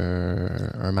réveilles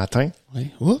un matin. Oui.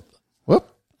 Oups.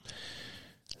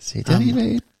 C'est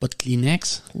arrivé. Pas de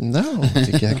Kleenex. Non,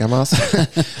 c'est qu'elle commence.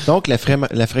 Donc, la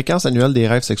fréquence annuelle des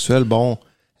rêves sexuels, bon,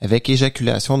 avec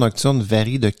éjaculation nocturne,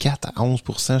 varie de 4 à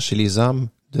 11% chez les hommes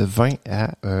de 20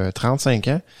 à 35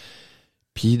 ans.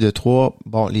 Puis de 3,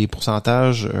 bon, les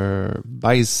pourcentages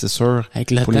baissent, c'est sûr,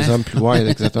 pour les hommes plus loin,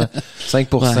 exactement.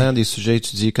 5% des sujets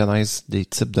étudiés connaissent des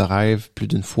types de rêves plus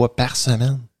d'une fois par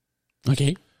semaine. OK.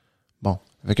 Bon,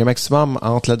 avec un maximum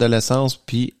entre l'adolescence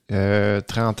puis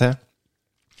 30 ans.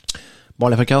 Bon,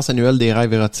 la fréquence annuelle des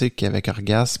rêves érotiques avec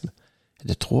orgasme est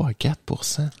de 3 à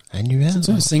 4% annuel. C'est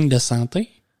un signe de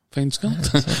santé, fin du compte?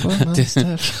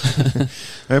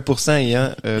 1%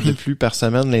 ayant de plus par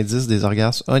semaine l'indice des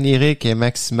orgasmes oniriques est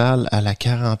maximal à la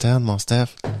quarantaine, mon Steph.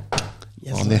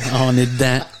 Yes, on est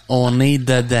dedans. On est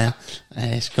dedans.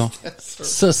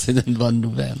 Ça, c'est une bonne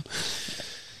nouvelle.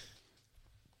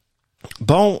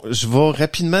 Bon, je vais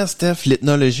rapidement, Steph,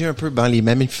 l'ethnologie un peu, les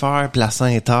mammifères,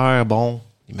 placentaires,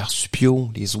 les marsupiaux,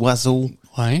 les oiseaux.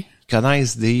 Ouais.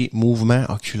 Connaissent des mouvements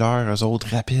oculaires, eux autres,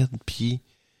 rapides, puis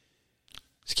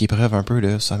ce qui preuve un peu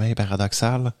le sommeil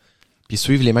paradoxal, puis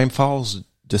suivent les mêmes phases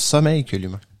de sommeil que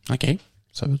l'humain. OK.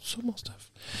 Ça veut tout ça, mon Steph.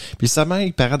 Puis le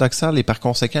sommeil paradoxal et par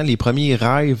conséquent, les premiers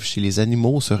rêves chez les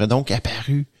animaux seraient donc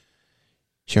apparus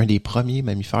chez un des premiers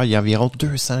mammifères il y a environ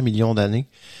 200 millions d'années,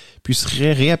 puis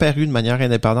seraient réapparus de manière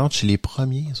indépendante chez les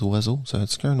premiers oiseaux.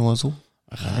 Savais-tu qu'un oiseau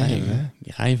rêve?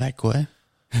 Il rêve à quoi?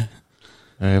 Un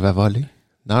rêve à voler.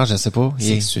 Non, je sais pas.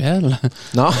 Sexuel?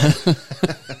 Non.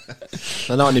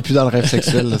 non, on n'est plus dans le rêve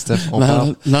sexuel, là, Steph. On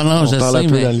parle un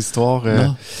peu dans l'histoire.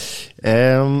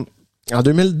 En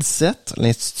 2017,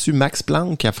 l'Institut Max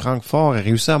Planck à Francfort a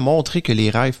réussi à montrer que les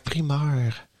rêves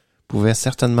primaires pouvaient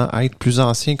certainement être plus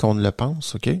anciens qu'on ne le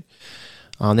pense, OK?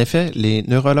 En effet, les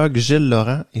neurologues Gilles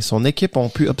Laurent et son équipe ont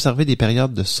pu observer des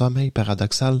périodes de sommeil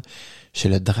paradoxal chez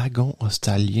le dragon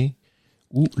australien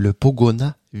ou le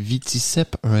pogona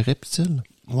viticeps, un reptile.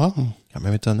 Wow! Quand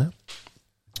même étonnant.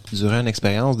 Durant une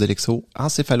expérience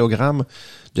d'électroencéphalogramme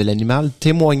de l'animal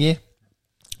témoignait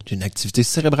d'une activité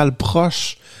cérébrale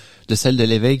proche de celle de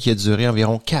l'éveil qui a duré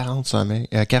environ 40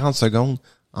 secondes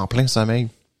en plein sommeil.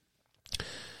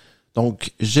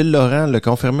 Donc, Gilles Laurent le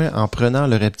confirmait en prenant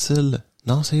le reptile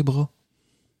dans ses bras.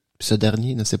 Puis ce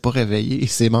dernier ne s'est pas réveillé et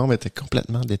ses membres étaient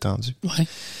complètement détendus. Ouais.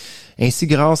 Ainsi,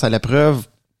 grâce à la preuve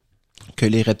que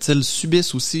les reptiles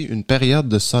subissent aussi une période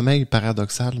de sommeil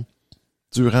paradoxal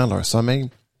durant leur sommeil,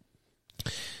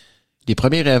 les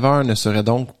premiers rêveurs ne seraient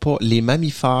donc pas les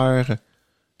mammifères,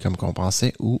 comme qu'on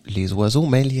pensait, ou les oiseaux,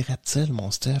 mais les reptiles,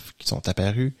 mon Steph, qui sont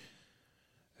apparus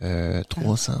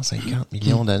 350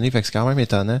 millions d'années. Fait que c'est quand même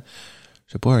étonnant.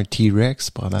 Je sais pas, un T-Rex,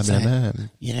 probablement.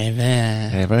 Il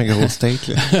rêvait un gros steak,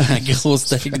 là. un gros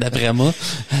steak, d'après moi.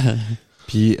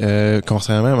 Puis,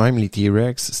 contrairement même les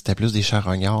T-Rex, c'était plus des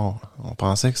charognards. On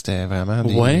pensait que c'était vraiment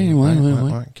des... Ouais.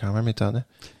 Quand même étonnant.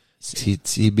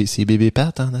 C'est bébé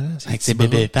pattes en avant. Avec ses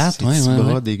bébés pattes, ces petits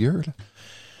bras dégueux, là.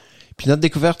 Puis notre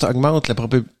découverte augmente la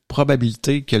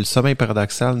probabilité que le sommeil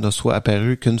paradoxal ne soit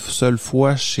apparu qu'une seule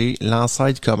fois chez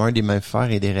l'ancêtre commun des mammifères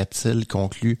et des reptiles,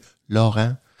 conclut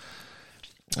Laurent.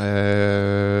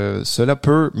 Cela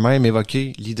peut même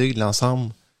évoquer l'idée de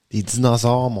l'ensemble des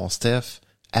dinosaures, mon Steph,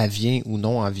 aviens ou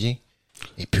non aviens,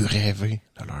 et pu rêver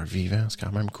de leur vivant. C'est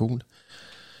quand même cool.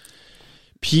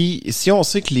 Puis, si on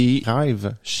sait que les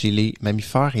rêves chez les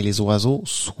mammifères et les oiseaux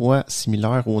soient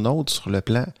similaires aux nôtres sur le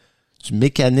plan du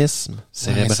mécanisme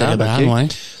cérébral,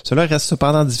 okay, cela reste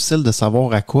cependant difficile de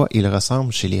savoir à quoi il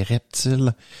ressemble chez les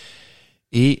reptiles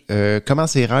et comment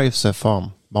ces rêves se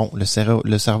forment. Bon, le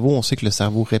cerveau, on sait que le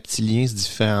cerveau reptilien se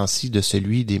différencie de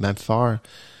celui des mammifères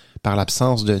par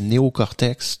l'absence de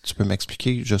néocortex. Tu peux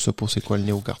m'expliquer? Je sais pas c'est quoi le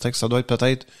néocortex. Ça doit être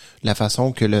peut-être la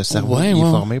façon que le cerveau est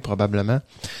formé, probablement.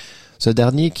 Ce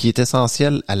dernier qui est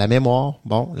essentiel à la mémoire,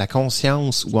 la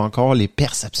conscience ou encore les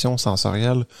perceptions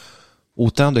sensorielles,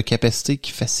 autant de capacités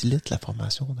qui facilitent la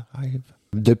formation de rêves.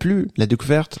 De plus, la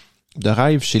découverte de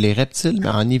rêves chez les reptiles met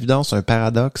en évidence un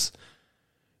paradoxe.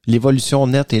 L'évolution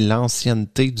nette et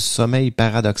l'ancienneté du sommeil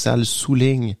paradoxal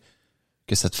soulignent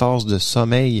que cette phase de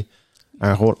sommeil a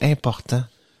un rôle important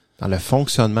dans le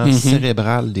fonctionnement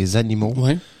cérébral des animaux.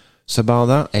 Ouais.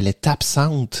 Cependant, elle est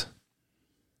absente,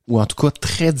 ou en tout cas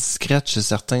très discrète chez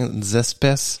certaines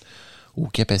espèces aux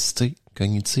capacités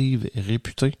cognitives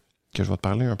réputées, que je vais te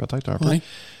parler peut-être un peu. Ouais.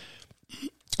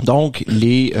 Donc,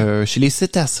 chez les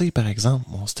cétacés, par exemple,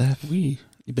 mon Steph. Oui,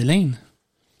 les baleines.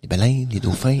 Les baleines, les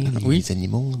dauphins, les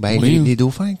animaux. Les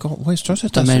dauphins, c'est un cétacé.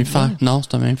 C'est un mammifère. Non,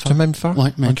 c'est un mammifère. C'est un mammifère? Oui,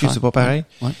 mammifère. Ok, c'est pas pareil.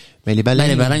 Ouais. Mais les baleines.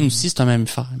 Les baleines aussi, c'est un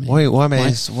mammifère. Oui,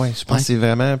 je pense que c'est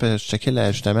vraiment, je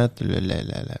checkais justement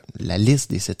la liste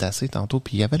des cétacés tantôt,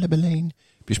 puis il y avait la baleine.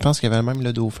 Puis je pense qu'il y avait même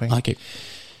le dauphin. OK. Mais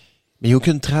il n'y a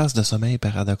aucune trace de sommeil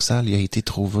paradoxal qui a été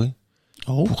trouvée.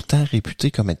 Oh. Pourtant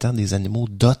réputés comme étant des animaux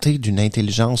dotés d'une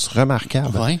intelligence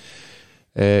remarquable. Ouais.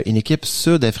 Une équipe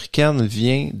sud-africaine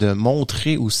vient de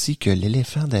montrer aussi que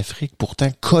l'éléphant d'Afrique, pourtant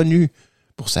connu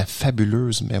pour sa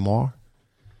fabuleuse mémoire,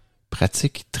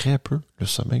 pratique très peu le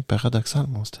sommeil paradoxal,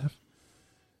 mon Steph.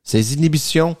 Ces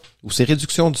inhibitions ou ces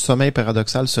réductions du sommeil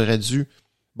paradoxal seraient dues,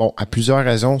 à plusieurs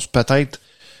raisons. Peut-être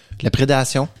la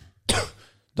prédation.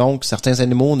 Donc, certains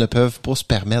animaux ne peuvent pas se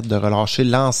permettre de relâcher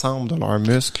l'ensemble de leurs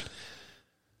muscles.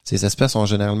 Ces espèces ont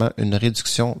généralement une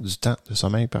réduction du temps de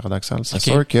sommeil paradoxal. C'est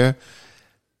sûr que...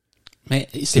 Mais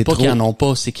c'est pas qu'ils en ont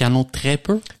pas, c'est qu'ils en ont très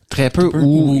peu. Très peu,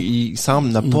 ou ils semblent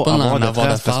ne pas avoir de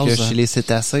traces, parce que chez les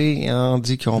cétacés, on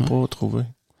dit qu'ils n'ont pas trouvé.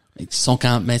 Ils sont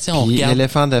quand... Mais tu sais, on regarde...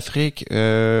 L'éléphant d'Afrique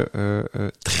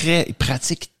ils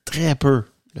pratiquent très peu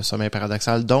le sommeil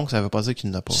paradoxal, donc ça veut pas dire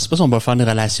qu'il n'en a pas. Je sais pas si on va faire une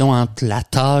relation entre la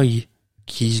taille,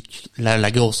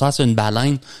 la grosseur, c'est une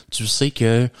baleine, tu sais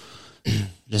que...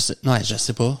 je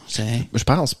sais pas. Je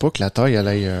pense pas que la taille,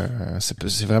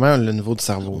 c'est vraiment le niveau du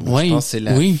cerveau. Oui, je pense que c'est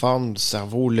la forme du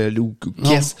cerveau,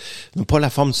 pas la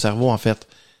forme du cerveau, en fait.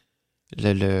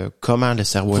 Comment le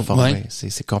cerveau est formé. Ouais.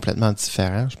 C'est complètement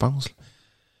différent, je pense.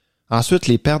 Ensuite,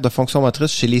 les pertes de fonction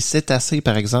motrice chez les cétacés,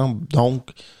 par exemple. Donc,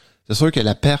 c'est sûr que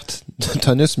la perte de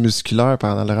tonus musculaire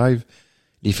pendant le rêve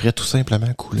les ferait tout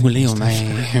simplement couler.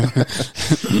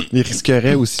 Ils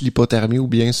risqueraient aussi l'hypothermie ou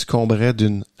bien succomberaient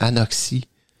d'une anoxie.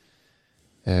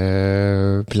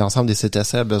 Puis l'ensemble des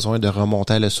cétacés a besoin de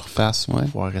remonter à la surface pour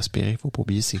pouvoir respirer. Faut pas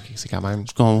oublier, c'est quand même...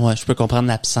 Je peux comprendre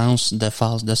l'absence de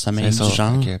phase de sommeil du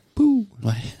genre. Il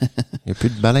n'y a plus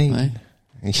de baleines.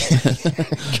 Ouais.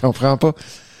 Je comprends pas.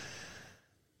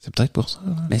 C'est peut-être pour ça.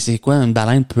 Hein? Mais c'est quoi, une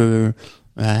baleine peut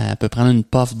prendre une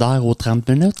puff d'air aux 30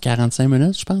 minutes, 45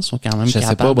 minutes, je pense, sont quand même capables. Je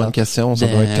sais pas, bonne question. Ça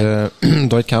doit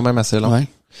être quand même assez long. Ouais.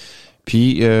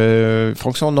 Puis,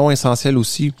 fonction non essentielle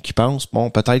aussi, qui pense,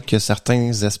 peut-être que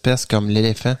certaines espèces comme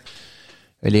l'éléphant,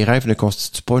 les rêves ne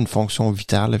constituent pas une fonction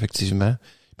vitale, effectivement.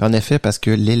 En effet, parce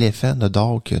que l'éléphant ne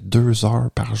dort que 2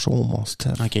 heures par jour, mon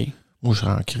Steph. OK. Moi, je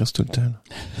serais en crise tout le temps.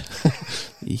 Là.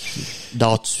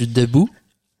 Dors-tu debout?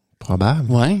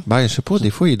 Probable. Ouais. Ben, je sais pas,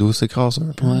 des fois, il doit s'écraser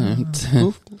un peu. Ouais.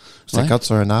 Ouf. C'est quand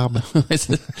sur un arbre. Ouais,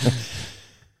 c'est-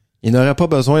 Il n'aurait pas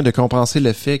besoin de compenser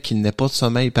le fait qu'il n'ait pas de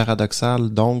sommeil paradoxal,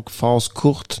 donc phase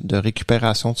courte de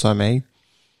récupération de sommeil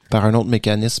par un autre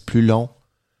mécanisme plus long.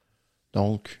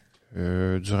 Donc,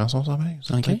 durant son sommeil.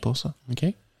 C'est Ok. peut-être pas ça. OK.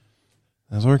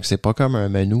 C'est sûr que c'est pas comme un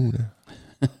menu,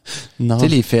 là. Non. Tu sais,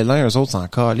 les félins, eux autres, s'en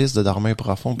calissent de dormir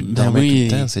profond puis de Ben dormir oui.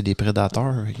 tout le temps. C'est des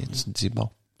prédateurs. Et tu te dis, bon.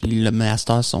 Puis le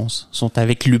master sont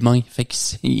avec l'humain. Fait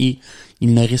qu'ils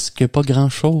ne risquent pas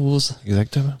grand-chose.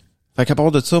 Exactement. Fait qu'à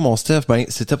part de ça, mon Steph, ben,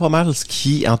 c'était pas mal ce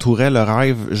qui entourait le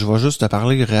rêve. Je vais juste te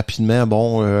parler rapidement,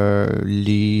 bon,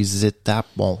 les étapes,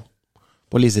 bon,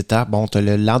 pas les étapes, bon, t'as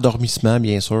l'endormissement,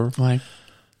 bien sûr. Ouais.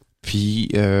 Puis,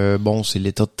 bon, c'est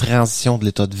l'état de transition de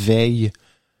l'état de veille.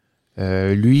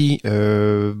 Lui,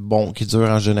 bon, qui dure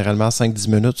en généralement 5-10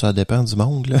 minutes, ça dépend du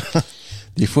monde, là.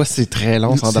 Des fois, c'est très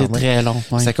long C'est s'endormir. très long.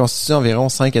 Ouais. Ça constitue environ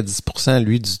 5 à 10%,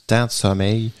 lui, du temps de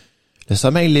sommeil. Le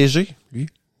sommeil léger, lui,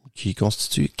 qui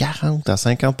constitue 40 à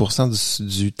 50%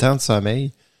 du temps de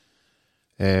sommeil.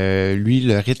 Lui,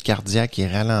 le rythme cardiaque est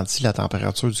ralenti, la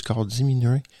température du corps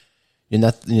diminue. Il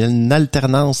y a une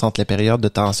alternance entre les périodes de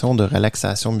tension, de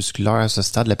relaxation musculaire. À ce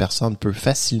stade, la personne peut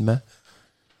facilement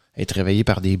être réveillée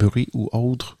par des bruits ou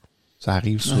autres. Ça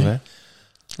arrive souvent.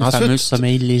 Ouais. Le fameux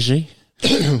sommeil léger.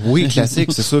 Oui,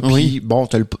 classique, c'est ça. Puis, Oui. bon,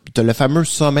 t'as le fameux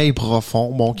sommeil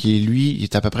profond, bon, qui est, lui, il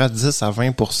est à peu près à 10 à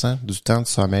 20% du temps de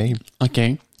sommeil. OK.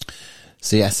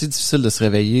 C'est assez difficile de se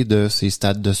réveiller de ce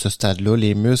stade-là.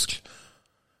 Les muscles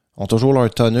ont toujours leur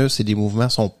tonus et des mouvements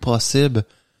sont possibles.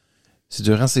 C'est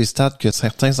durant ces stades que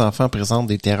certains enfants présentent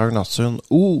des terreurs nocturnes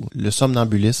ou le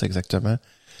somnambulisme, exactement.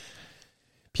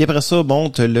 Puis après ça, bon,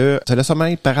 t'as le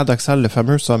sommeil paradoxal, le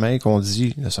fameux sommeil qu'on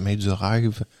dit, le sommeil du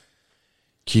rêve,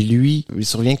 qui, lui, il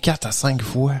survient 4 à 5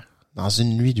 fois dans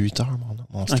une nuit de 8 heures,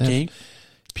 mon Steph. OK.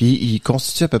 Puis il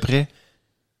constitue à peu près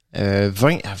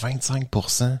 20 à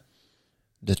 25%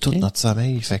 de tout Ok. notre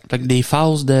sommeil. Fait que, Fait que des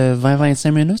phases de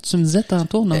 20-25 minutes, tu me disais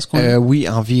tantôt, dans ce coin. oui,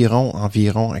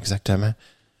 environ, exactement.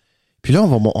 Puis là,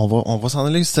 on va s'en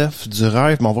aller, Steph, du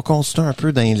rêve, mais on va continuer un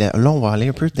peu là, on va aller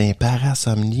un peu dans les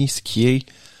parasomnies, ce qui est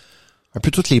un peu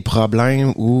tous les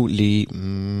problèmes ou les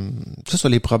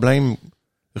problèmes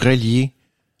reliés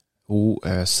au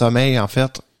sommeil, en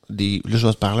fait. Là, je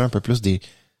vais te parler un peu plus des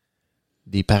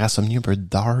parasomnies un peu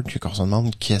dark, qu'on se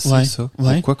demande qu'est-ce que Ouais, c'est ça,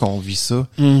 ouais. pourquoi qu'on vit ça,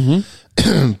 Mhm.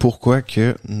 pourquoi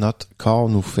que notre corps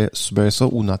nous fait subir ça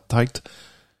ou notre tête.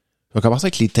 On va commencer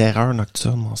avec les terreurs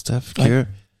nocturnes, mon Steph, que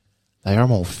d'ailleurs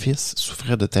mon fils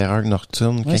souffrait de terreurs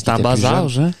nocturnes quand Ouais, il c'est en était bas plus jeune.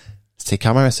 âge, hein? C'était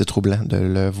quand même assez troublant de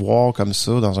le voir comme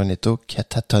ça dans un état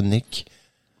catatonique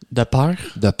De peur.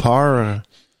 de peur.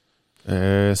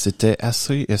 C'était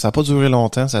assez, ça a pas duré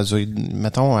longtemps, ça a duré,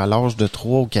 mettons, à l'âge de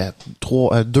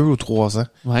 2 ou 3 ans.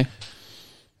 Ouais.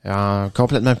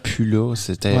 Complètement plus là,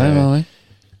 c'était... Ouais.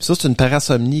 Puis ça, c'est une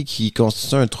parasomnie qui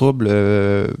constitue un trouble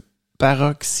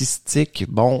paroxystique,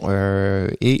 bon,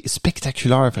 et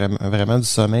spectaculaire vraiment du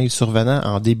sommeil, survenant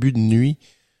en début de nuit,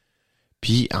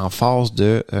 puis en phase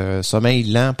de sommeil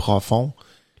lent profond.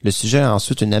 Le sujet a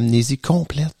ensuite une amnésie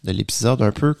complète de l'épisode,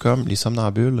 un peu comme les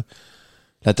somnambules.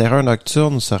 La terreur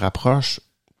nocturne se rapproche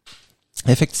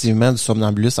effectivement du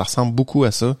somnambulisme, ça ressemble beaucoup à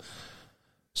ça.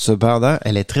 Cependant,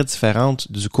 elle est très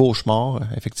différente du cauchemar,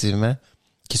 effectivement,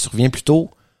 qui survient plutôt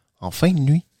en fin de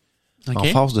nuit, en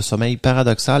phase de sommeil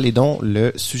paradoxal et dont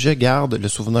le sujet garde le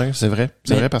souvenir, c'est vrai.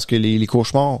 C'est vrai parce que les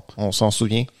cauchemars, on s'en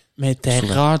souvient. Mais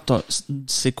terreur,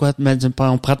 c'est quoi?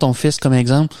 On prend ton fils comme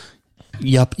exemple.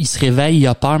 Il se réveille, il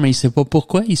a peur, mais il sait pas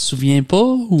pourquoi, il se souvient pas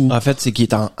ou... En fait, c'est qu'il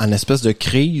est en espèce de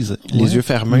crise, les yeux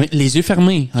fermés. Mais les yeux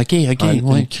fermés, ok,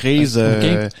 Une crise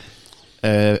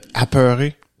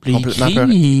apeurée. Puis Complètement il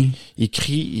apeuré. crie, Il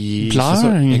crie, il pleure. c'est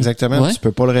ça, exactement. Ouais. Tu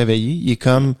peux pas le réveiller. Il est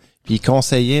comme, puis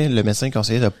le médecin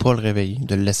conseillait de pas le réveiller,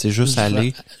 de le laisser juste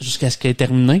aller. Jusqu'à ce qu'elle ait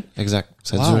terminé. Exact.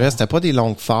 Ça Wow. durait, c'était pas des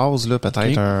longues phases, là,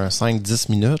 peut-être un 5-10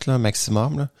 minutes, là,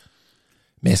 maximum, là.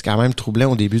 Mais c'est quand même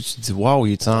troublant au début. Tu te dis, waouh,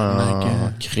 il est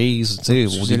en crise, tu sais,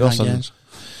 au début,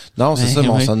 non, c'est ça, mais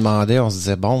on se demandait, on se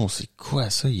disait, bon, c'est quoi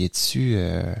ça? Il est dessus,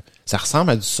 ça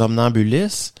ressemble à du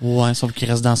somnambulisme. Ouais, sauf qu'il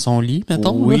reste dans son lit,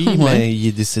 mettons. Oui, là.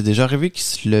 mais c'est déjà arrivé qu'il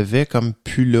se levait comme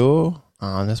plus là,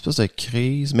 en espèce de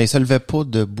crise, mais il se levait pas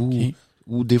debout,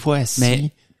 ou des fois assis.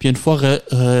 Mais, puis une fois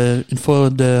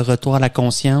de retour à la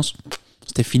conscience,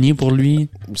 C'était fini pour lui.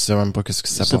 Je sais même pas qu'est-ce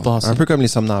qui s'est C'est passé. passé. Un peu comme les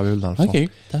somnambules, dans le fond. OK.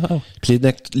 D'accord. Puis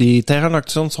les terreurs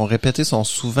nocturnes sont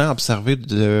souvent observés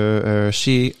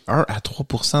chez 1 à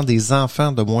 3% des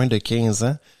enfants de moins de 15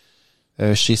 ans,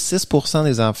 chez 6%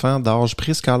 des enfants d'âge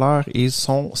préscolaire et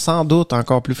sont sans doute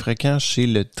encore plus fréquents chez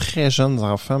les très jeunes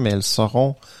enfants, mais elles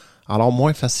seront alors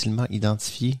moins facilement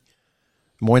identifiées.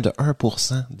 Moins de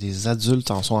 1% des adultes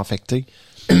en sont affectés.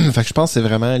 Fait que je pense que c'est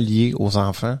vraiment lié aux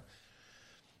enfants.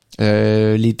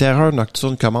 Les terreurs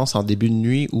nocturnes commencent en début de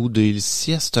nuit ou des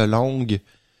siestes longues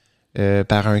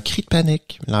par un cri de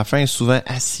panique. L'enfant est souvent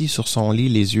assis sur son lit,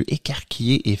 les yeux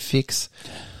écarquillés et fixes,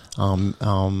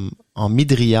 en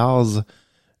midriase.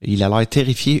 Il a l'air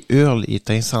terrifié, hurle et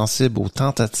est insensible aux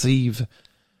tentatives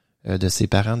de ses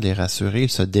parents de les rassurer.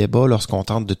 Il se débat lorsqu'on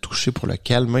tente de toucher pour le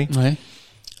calmer. Ouais.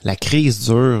 La crise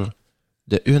dure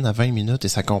de 1 à 20 minutes et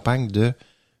s'accompagne de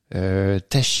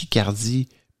tachycardie,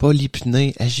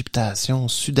 polypnée, agitation,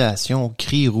 sudation,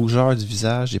 cris, rougeur du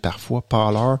visage et parfois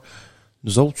pâleur.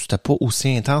 Nous autres, c'était pas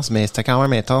aussi intense, mais c'était quand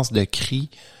même intense de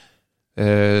cris,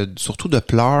 surtout de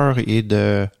pleurs et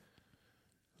de...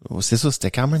 C'est ça, c'était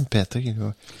quand même pété.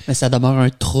 Là. Mais ça demeure un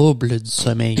trouble du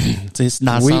sommeil.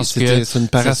 Dans le sens que c'est une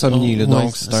parasomnie, là,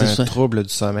 donc c'est c'est un ça. trouble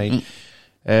du sommeil.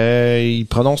 Il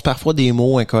prononce parfois des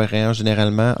mots incohérents.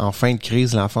 Généralement, en fin de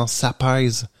crise, l'enfant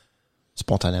s'apaise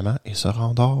spontanément et se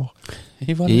rendort.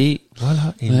 Et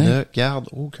voilà. Il ne garde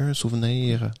aucun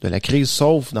souvenir de la crise,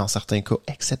 sauf dans certains cas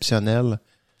exceptionnels.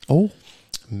 Oh.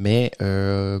 Mais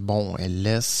elle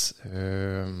laisse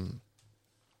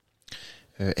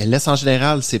en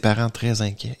général ses parents très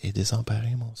inquiets et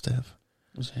désemparés, mon Steph.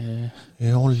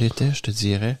 Et on l'était, je te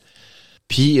dirais.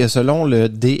 Puis, selon le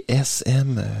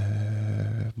DSM,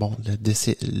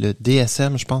 le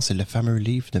DSM, je pense, c'est le fameux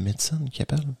livre de médecine qui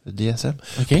appelle, le DSM.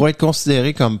 Okay. Pour être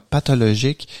considéré comme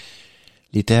pathologique,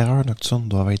 les terreurs nocturnes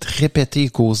doivent être répétées et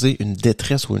causer une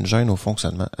détresse ou une gêne au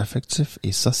fonctionnement affectif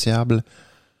et sociable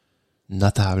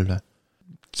notable.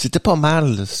 C'était pas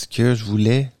mal ce que je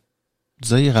voulais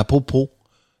dire à propos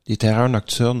des terreurs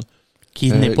nocturnes.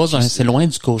 C'est loin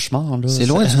du cauchemar, là. C'est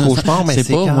loin du cauchemar, mais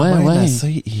c'est quand même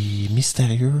assez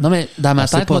mystérieux. Non, mais dans ma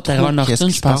tête, la terreur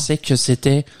nocturne, je pensais que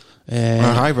c'était...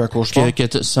 un rêve, un cauchemar.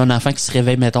 Que c'est un enfant qui se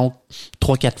réveille, mettons,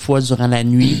 3-4 fois durant la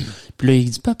nuit. Puis là, il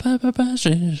dit, papa,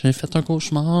 j'ai fait un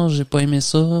cauchemar, j'ai pas aimé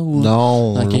ça. Ou...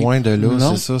 Non, okay. Loin de là,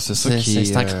 non, c'est ça qui est...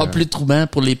 C'est encore plus troublant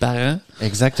pour les parents.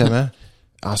 Exactement.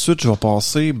 Ensuite, je vais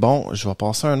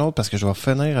passer un autre parce que je vais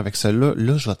finir avec celui-là.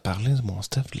 Là, je vais te parler de mon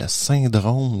Steph, le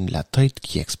syndrome, la tête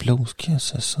qui explose.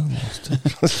 Qu'est-ce que c'est ça,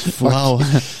 mon Steph? Wow.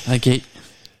 OK.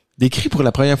 Décrit pour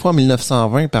la première fois en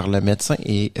 1920 par le médecin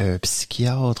et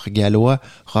psychiatre gallois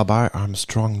Robert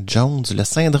Armstrong Jones, le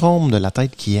syndrome de la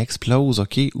tête qui explose,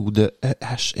 OK, ou de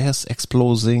EHS,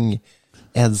 Exploding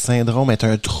Head Syndrome, est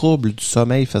un trouble du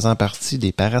sommeil faisant partie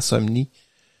des parasomnies.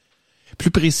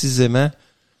 Plus précisément,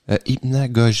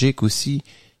 hypnagogique aussi.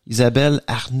 Isabelle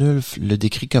Arnulf le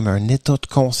décrit comme un état de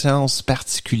conscience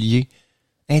particulier,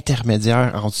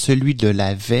 intermédiaire entre celui de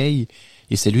la veille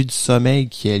et celui du sommeil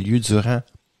qui a lieu durant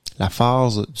la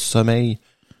phase du sommeil.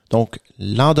 Donc,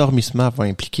 l'endormissement va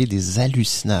impliquer des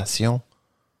hallucinations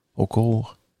au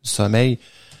cours du sommeil.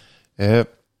 Il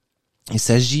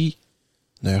s'agit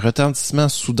d'un retentissement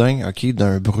soudain, OK,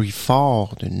 d'un bruit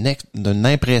fort, d'une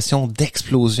impression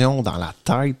d'explosion dans la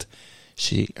tête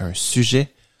chez un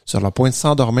sujet sur le point de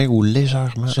s'endormir ou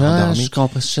légèrement endormi. Je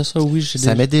comprends ça, oui.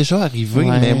 Ça m'est déjà arrivé,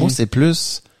 mais moi, c'est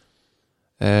plus...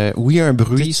 un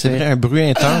bruit, c'est vrai, un bruit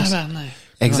intense.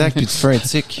 Exact, puis tu fais un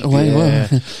tic.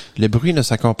 Le bruit ne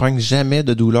s'accompagne jamais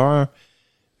de douleur.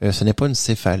 Ce n'est pas une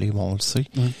céphalée, on le sait.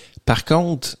 Par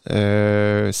contre,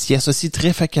 s'y associe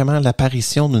très fréquemment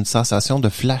l'apparition d'une sensation de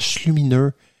flash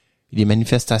lumineux et des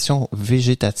manifestations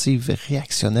végétatives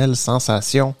réactionnelles,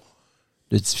 sensations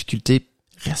de difficultés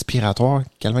respiratoires,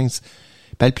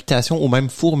 palpitations ou même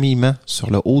fourmillements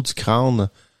sur le haut du crâne.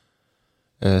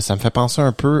 Ça me fait penser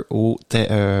un peu aux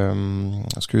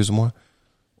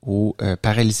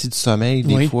paralysie du sommeil.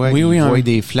 Des fois, ils voient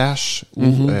des flashs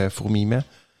ou fourmillements.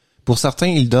 Pour certains,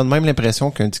 ils donnent même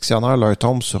l'impression qu'un dictionnaire leur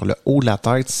tombe sur le haut de la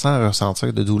tête sans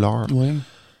ressentir de douleur. Oui.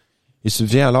 Il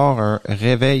subvient alors un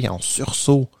réveil en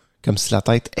sursaut, comme si la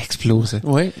tête explosait.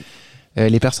 Oui.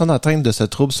 Les personnes atteintes de ce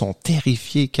trouble sont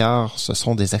terrifiées car ce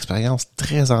sont des expériences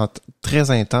très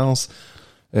intenses.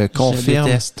 Je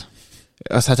déteste.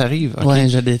 Ça t'arrive? Okay. Oui,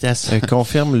 je déteste.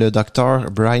 Confirme le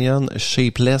docteur Brian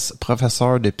Shapeless,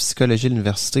 professeur de psychologie à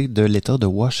l'Université de l'État de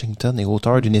Washington et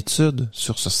auteur d'une étude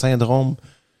sur ce syndrome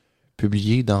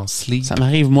publiée dans Sleep. Ça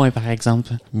m'arrive moins, par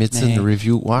exemple. Medicine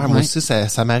Review. Ouais, moi aussi,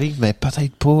 ça m'arrive, mais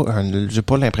peut-être pas. J'ai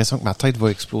pas l'impression que ma tête va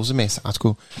exploser, mais en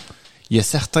tout cas, il y a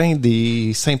certains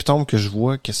des symptômes que je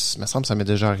vois que, me semble, ça m'est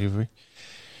déjà arrivé.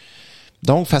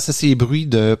 Donc, face à ces bruits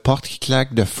de portes qui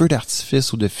claquent, de feux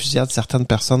d'artifice ou de fusillade, certaines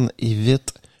personnes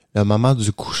évitent le moment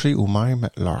du coucher ou même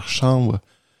leur chambre.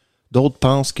 D'autres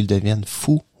pensent qu'ils deviennent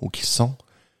fous ou qu'ils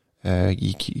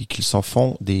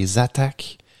font des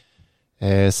attaques.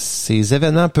 Ces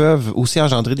événements peuvent aussi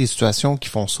engendrer des situations qui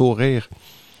font sourire.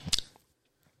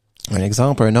 Un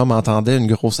exemple, un homme entendait une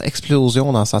grosse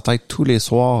explosion dans sa tête tous les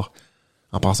soirs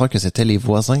en pensant que c'était les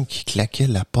voisins qui claquaient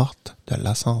la porte de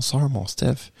l'ascenseur, mon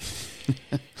Steph.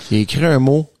 Il a écrit un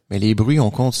mot, mais les bruits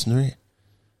ont continué.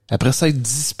 Après ça, être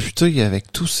disputé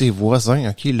avec tous ses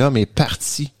voisins, ok, l'homme est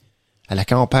parti à la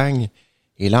campagne.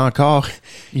 Et là encore,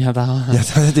 il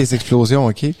attendait des explosions,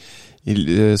 ok.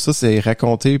 Ça, c'est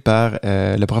raconté par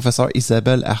le professeur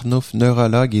Isabelle Arnouf,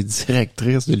 neurologue et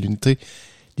directrice de l'unité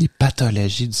des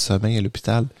pathologies du sommeil à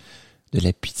l'hôpital de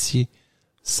la Pitié,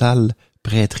 salle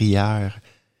prêtrière.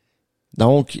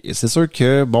 Donc, c'est sûr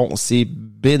que, bon, c'est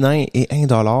bénin et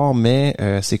indolore, mais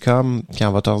c'est comme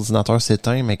quand votre ordinateur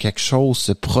s'éteint, mais quelque chose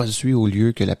se produit au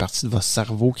lieu que la partie de votre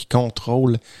cerveau qui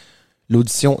contrôle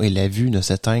l'audition et la vue ne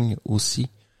s'éteignent aussi,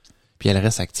 puis elle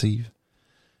reste active.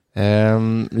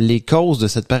 Les causes de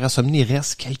cette parasomnie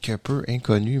restent quelque peu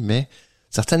inconnues, mais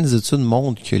certaines études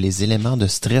montrent que les éléments de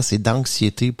stress et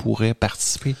d'anxiété pourraient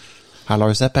participer à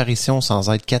leurs apparitions sans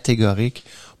être catégoriques.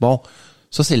 Bon,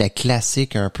 ça c'est la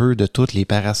classique un peu de toutes les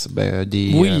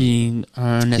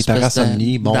un espèce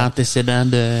parasomnies, d'antécédent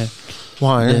de...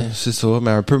 Ouais, c'est ça,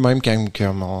 mais un peu même quand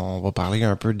on va parler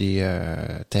un peu des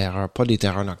terreurs, pas des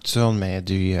terreurs nocturnes, mais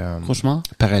des cauchemars,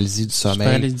 paralysie du sommeil.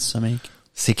 Paralysie du sommeil.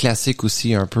 C'est classique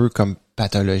aussi, un peu comme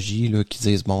pathologie, là, qui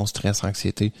disent bon, stress,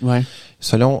 anxiété. Ouais.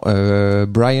 Selon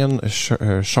Brian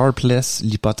Sharpless,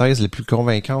 l'hypothèse la plus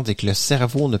convaincante est que le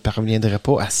cerveau ne parviendrait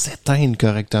pas à s'éteindre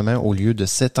correctement au lieu de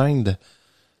s'éteindre.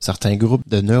 Certains groupes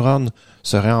de neurones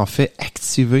seraient en fait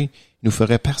activés, nous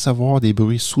feraient percevoir des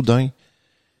bruits soudains,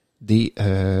 des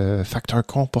facteurs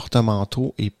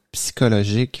comportementaux et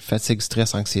psychologiques, fatigue,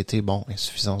 stress, anxiété, bon,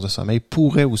 insuffisance de sommeil,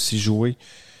 pourraient aussi jouer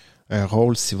un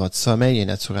rôle si votre sommeil est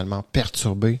naturellement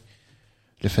perturbé.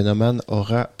 Le phénomène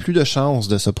aura plus de chances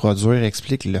de se produire,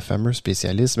 explique le fameux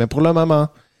spécialiste. Mais pour le moment,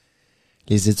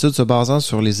 les études se basant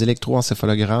sur les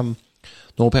électroencéphalogrammes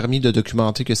n'ont permis de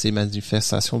documenter que ces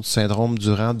manifestations du syndrome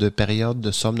durant de périodes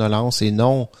de somnolence et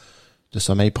non de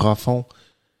sommeil profond.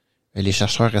 Les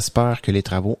chercheurs espèrent que les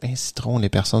travaux inciteront les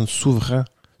personnes souffrant,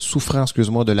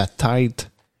 de la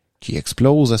tête qui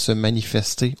explose à se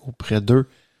manifester auprès d'eux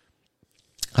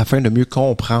afin de mieux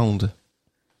comprendre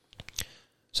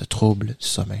ce trouble du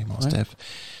sommeil, mon Steph.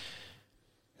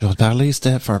 Je vais te parler,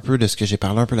 Steph, un peu de ce que j'ai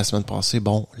parlé un peu la semaine passée.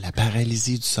 Bon, la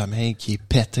paralysie du sommeil qui est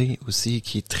pétée aussi,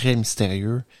 qui est très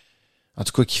mystérieux. En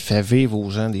tout cas, qui fait vivre aux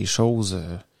gens des choses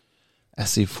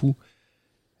assez fous.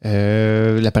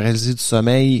 La paralysie du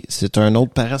sommeil, c'est un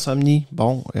autre parasomnie,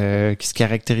 qui se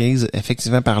caractérise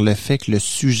effectivement par le fait que le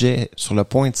sujet est sur le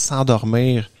point de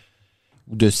s'endormir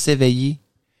ou de s'éveiller,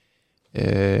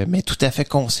 mais tout à fait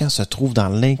conscient, se trouve dans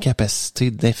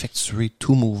l'incapacité d'effectuer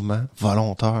tout mouvement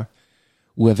volontaire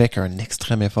ou avec un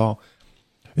extrême effort.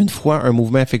 Une fois un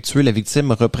mouvement effectué, la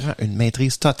victime reprend une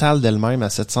maîtrise totale d'elle-même. À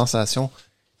cette sensation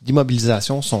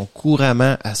d'immobilisation sont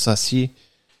couramment associées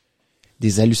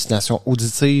des hallucinations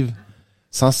auditives,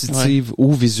 sensitives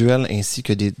ou visuelles, ainsi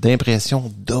que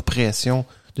d'impressions d'oppression,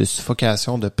 de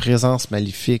suffocation, de présence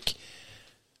maléfique,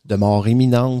 de mort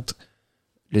imminente.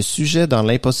 Le sujet, dans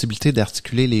l'impossibilité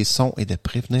d'articuler les sons et de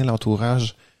prévenir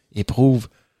l'entourage, éprouve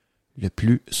le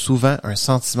plus souvent un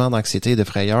sentiment d'anxiété et de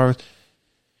frayeur.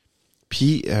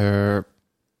 Puis,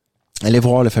 allez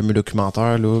voir le fameux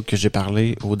documentaire là que j'ai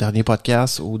parlé au dernier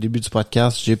podcast. Au début du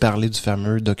podcast, j'ai parlé du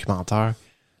fameux documentaire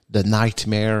The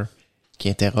Nightmare qui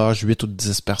interroge 8 ou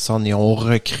 10 personnes et on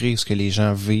recrée ce que les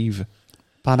gens vivent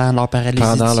pendant leur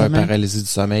paralysie du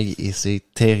sommeil et c'est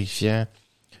terrifiant.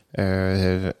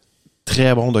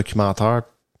 Très bon documentaire.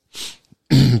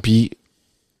 Puis,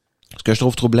 ce que je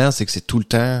trouve troublant, c'est que c'est tout le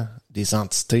temps des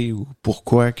entités ou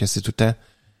pourquoi que c'est tout le temps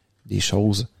des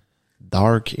choses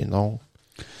dark et non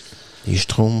des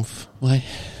schtroumpfs. Ouais,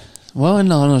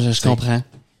 non, je comprends.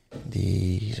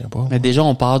 Je sais pas. Mais déjà,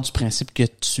 on part du principe que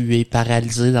tu es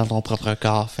paralysé dans ton propre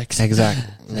corps. Fait que exact.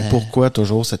 Mais pourquoi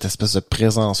toujours cette espèce de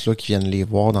présence-là qui viennent les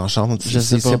voir dans la chambre? Je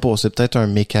sais pas. C'est peut-être un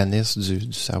mécanisme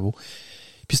du cerveau.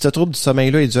 Puis ce trouble du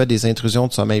sommeil-là est dû à des intrusions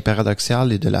de sommeil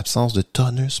paradoxales et de l'absence de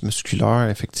tonus musculaire,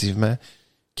 effectivement,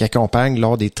 qui accompagnent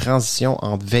lors des transitions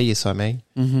entre veille et sommeil.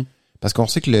 Mm-hmm. Parce qu'on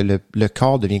sait que le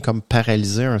corps devient comme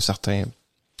paralysé un certain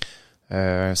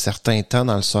temps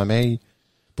dans le sommeil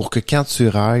pour que quand tu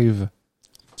rêves,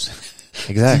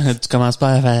 Exact. Tu commences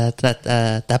pas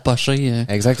à t'approcher.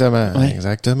 Exactement. Ouais.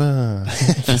 Exactement.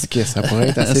 Parce que ça pourrait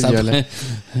être assez violent.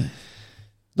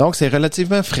 Donc, c'est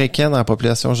relativement fréquent dans la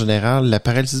population générale. La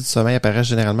paralysie du sommeil apparaît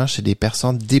généralement chez des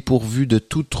personnes dépourvues de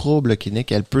tout trouble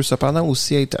clinique. Elle peut cependant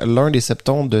aussi être l'un des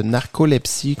symptômes de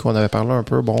narcolepsie qu'on avait parlé un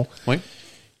peu, Oui.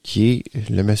 qui est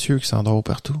le monsieur qui s'endort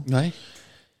partout. Oui.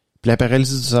 Puis la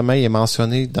paralysie du sommeil est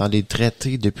mentionnée dans les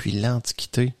traités depuis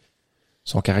l'Antiquité.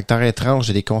 Son caractère étrange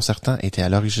et déconcertant était à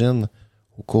l'origine,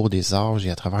 au cours des âges et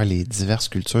à travers les diverses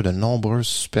cultures, de nombreuses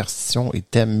superstitions et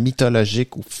thèmes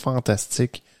mythologiques ou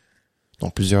fantastiques dont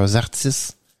plusieurs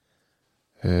artistes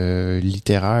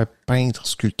littéraires, peintres,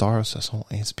 sculpteurs se sont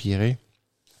inspirés.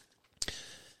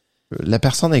 La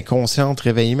personne est consciente,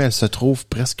 réveillée, mais elle se trouve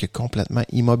presque complètement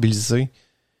immobilisée.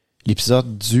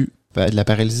 L'épisode de la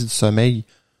paralysie du sommeil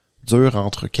dure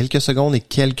entre quelques secondes et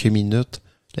quelques minutes.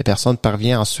 La personne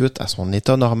parvient ensuite à son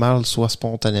état normal, soit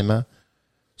spontanément,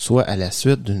 soit à la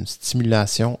suite d'une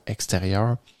stimulation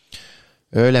extérieure.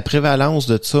 La prévalence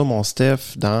de ça, mon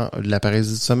Steph, dans la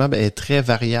paralysie du sommeil est très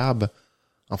variable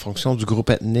en fonction du groupe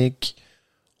ethnique.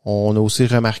 On a aussi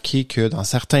remarqué que dans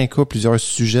certains cas, plusieurs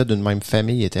sujets d'une même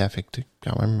famille étaient affectés.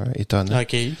 Quand même étonnant.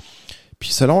 OK. Puis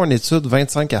selon une étude,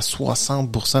 25 à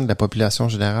 60% de la population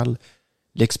générale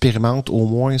l'expérimente au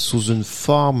moins sous une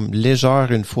forme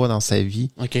légère une fois dans sa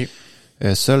vie. OK.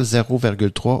 Seul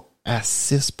 0,3 à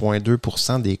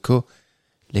 6,2% des cas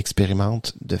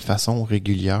l'expérimentent de façon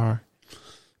régulière.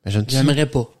 J'aimerais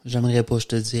pas, je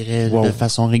te dirais, wow. de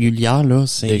façon régulière, là,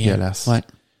 c'est dégueulasse. Ouais.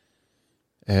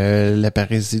 La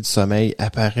paralysie du sommeil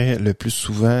apparaît le plus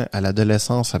souvent à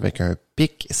l'adolescence avec un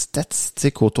pic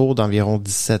statistique autour d'environ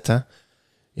 17 ans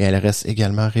et elle reste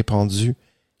également répandue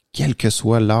quel que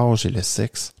soit l'âge et le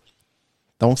sexe.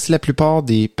 Donc, si la plupart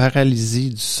des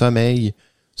paralysies du sommeil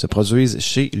se produisent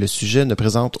chez le sujet ne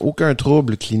présente aucun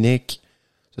trouble clinique,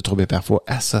 ce trouble est parfois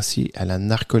associé à la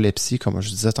narcolepsie, comme je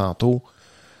disais tantôt.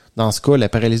 Dans ce cas, la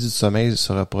paralysie du sommeil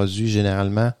se reproduit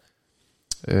généralement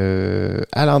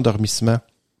à l'endormissement.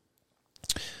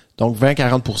 Donc,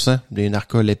 20-40% des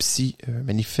narcolepsies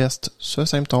manifestent ce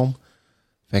symptôme.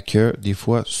 Fait que, des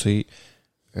fois, c'est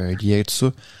lié à tout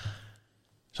ça.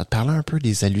 Je vais te parler un peu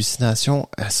des hallucinations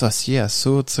associées à ça,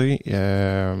 tu sais.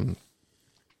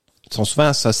 Sont souvent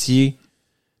associées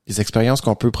des expériences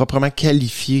qu'on peut proprement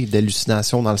qualifier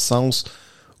d'hallucinations dans le sens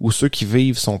où ceux qui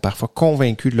vivent sont parfois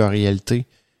convaincus de leur réalité.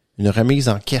 Une remise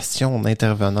en question en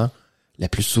intervenant, la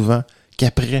plus souvent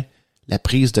qu'après la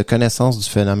prise de connaissance du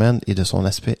phénomène et de son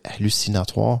aspect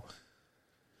hallucinatoire.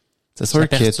 C'est sûr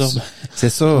que c'est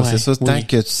ça, ouais, c'est ça. Tant oui.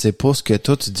 que tu sais pas ce que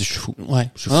t'as, tu dis je suis fou. Ouais.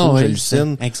 Je suis fou,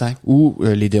 j'hallucine. Exact. Ou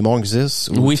les démons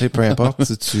existent, ou oui. tu sais, peu importe.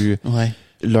 Ouais.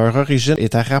 Leur origine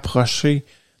est à rapprocher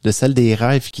de celle des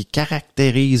rêves qui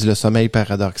caractérisent le sommeil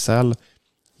paradoxal.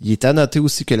 Il est à noter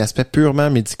aussi que l'aspect purement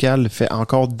médical fait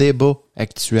encore débat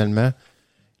actuellement.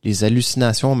 Les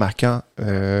hallucinations marquant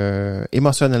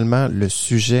émotionnellement le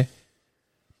sujet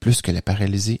plus que la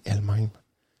paralysie elle-même.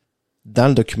 Dans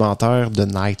le documentaire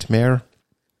The Nightmare,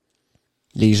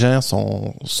 les gens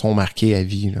sont marqués à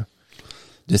vie là.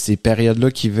 De ces périodes-là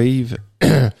qu'ils vivent.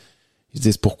 Ils se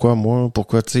disent pourquoi moi,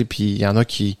 pourquoi tu sais, puis il y en a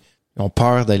qui ont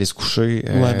peur d'aller se coucher,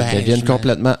 deviennent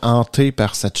complètement hantés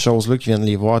par cette chose-là qui viennent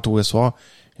les voir tous les soirs.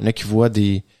 Il y en a qui voient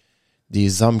des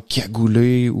hommes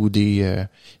cagoulés ou il y en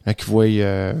a qui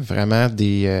voient vraiment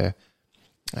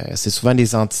c'est souvent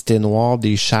des entités noires,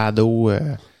 des shadows,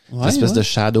 des espèces de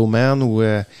shadow man ou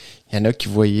il y en a qui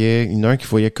voyaient, il y en a un qui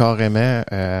voyait carrément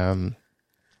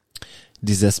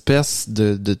des espèces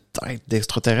de têtes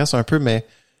d'extraterrestres un peu, mais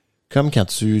comme quand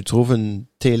tu trouves une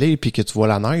télé puis que tu vois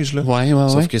la neige, là.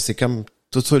 Sauf que c'est comme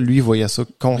tout ça, lui, il voyait ça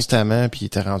constamment puis il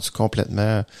était rendu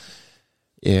complètement.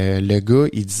 Le gars,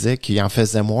 il disait qu'il en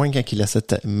faisait moins quand il laissait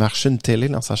marcher une télé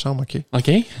dans sa chambre, OK?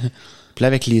 Puis là,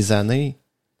 avec les années,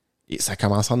 ça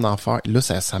commençait à en faire. Là,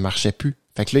 ça marchait plus.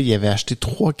 Fait que là, il avait acheté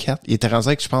 3-4. Il était rendu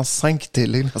avec, je pense, 5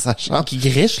 télés dans sa chambre. Qui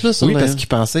griche, là, ça. Oui, parce qu'il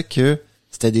pensait que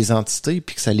c'était des entités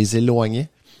puis que ça les éloignait.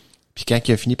 Puis quand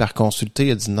il a fini par consulter,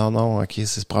 il a dit non, OK,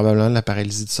 c'est probablement la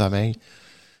paralysie du sommeil.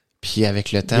 Puis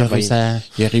avec le temps,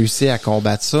 il a réussi à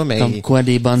combattre ça, mais... Comme quoi,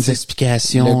 des bonnes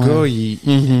explications. Le gars,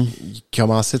 il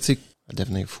commençait, tu sais, à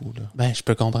devenir fou, là. Ben, je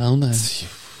peux comprendre.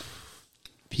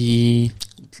 Puis,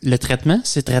 le traitement,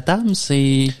 c'est traitable?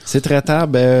 C'est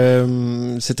traitable.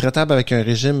 C'est traitable avec un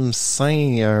régime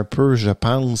sain, un peu, je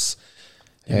pense.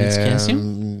 La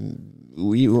médication?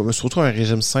 Oui, surtout un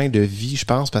régime sain de vie, je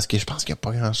pense, parce que je pense qu'il n'y a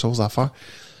pas grand-chose à faire.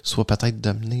 Soit peut-être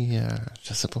d'amener,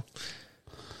 je sais pas.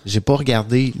 J'ai pas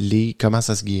regardé comment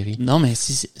ça se guérit. Non, mais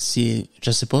si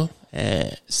je sais pas,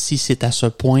 si c'est à ce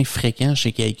point fréquent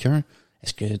chez quelqu'un,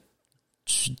 est-ce que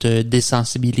tu te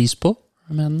désensibilises pas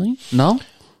un moment donné? Non?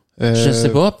 Je sais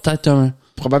pas, peut-être un...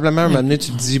 Probablement un moment donné,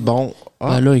 tu te dis, bon...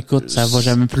 Ben là, écoute, ça va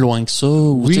jamais plus loin que ça.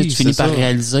 Ou oui, tu finis par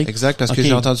réaliser. Exact, parce que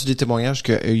j'ai entendu des témoignages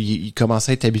qu'il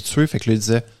commençait à être habitué, fait que là, il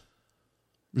disait...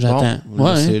 J'attends. Bon,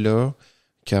 là, c'est là.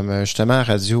 Comme justement à la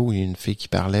radio, il y a une fille qui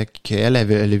parlait qu'elle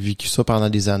elle a vécu ça pendant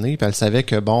des années, puis elle savait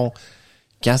que, bon,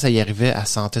 quand ça y arrivait, elle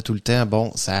sentait tout le temps,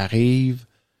 bon, ça arrive...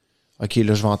 OK,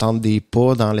 là, je vais entendre des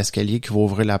pas dans l'escalier qui va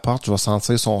ouvrir la porte. Je vais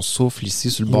sentir son souffle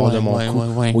ici sur le bord de mon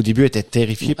cou. Au début, elle était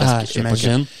terrifiée parce que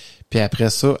j'imagine. Puis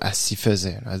après ça, elle s'y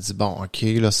faisait. Elle dit, bon, OK,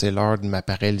 là, c'est l'heure de ma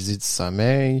paralysie du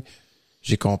sommeil.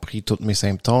 J'ai compris tous mes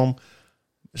symptômes.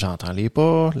 J'entends les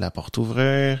pas, la porte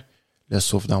ouvrir, le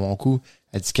souffle dans mon cou.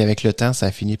 Elle dit qu'avec le temps, ça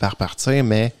a fini par partir,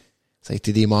 mais ça a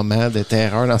été des moments de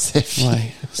terreur dans sa vie.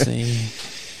 Ouais, c'est...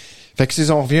 Fait que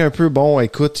si on revient un peu, bon,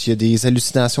 écoute, il y a des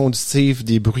hallucinations auditives,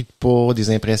 des bruits de pas,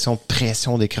 des impressions de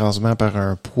pression, d'écrasement par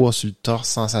un poids sur le torse,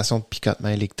 sensation de picotement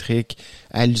électrique,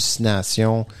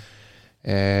 hallucinations,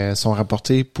 sont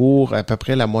rapportés pour à peu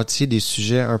près la moitié des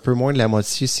sujets, un peu moins de la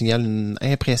moitié signalent une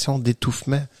impression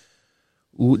d'étouffement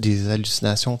ou des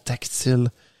hallucinations tactiles.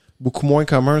 Beaucoup moins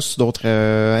commun sur d'autres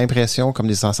impressions comme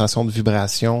des sensations de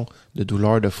vibration, de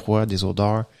douleur, de froid, des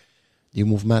odeurs, des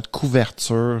mouvements de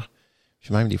couverture,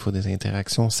 puis même des fois des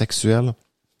interactions sexuelles.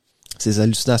 Ces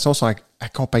hallucinations sont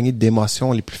accompagnées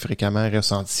d'émotions les plus fréquemment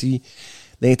ressenties,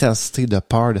 d'intensité, de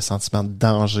peur, de sentiments de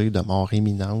danger, de mort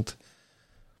imminente.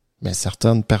 Mais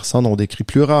certaines personnes ont décrit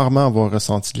plus rarement avoir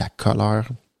ressenti de la colère,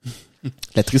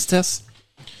 la tristesse,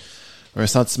 un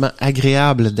sentiment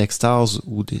agréable d'extase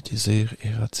ou des désirs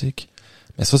érotiques.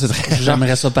 Mais ça, c'est très...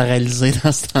 J'aimerais ça paralyser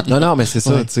dans ce temps-là. Non, mais c'est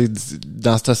ça. Tu sais,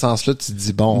 dans ce sens-là, tu te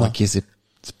dis, bon, OK, c'est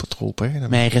pas trop pire.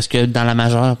 Mais reste que dans la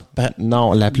majeure...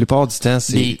 Non, la plupart du temps,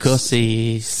 c'est... Les cas,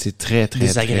 c'est très, très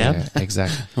désagréable. Très,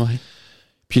 exact. Ouais.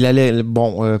 Puis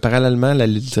parallèlement, la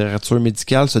littérature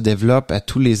médicale se développe à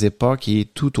toutes les époques et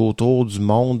tout autour du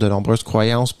monde de nombreuses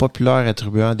croyances populaires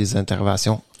attribuant à des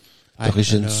interventions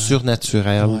d'origine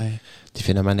surnaturelle, des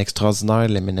phénomènes extraordinaires,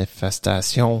 les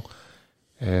manifestations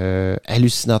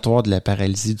hallucinatoires de la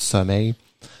paralysie du sommeil.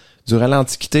 Durant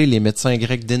l'Antiquité, les médecins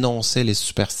grecs dénonçaient les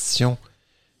superstitions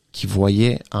qui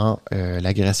voyaient en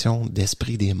l'agression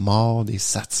d'esprits des morts, des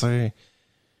satyres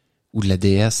ou de la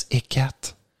déesse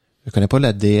Hécate. Je connais pas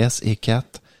la déesse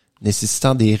Hécate,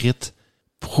 nécessitant des rites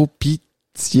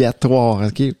propitiatoires.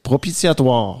 OK?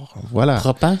 Propitiatoires. Voilà.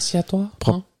 Propitiatoire?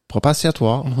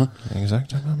 Propitiatoire.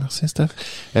 Exactement. Merci, Steph.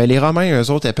 Les Romains, eux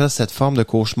autres, appellent cette forme de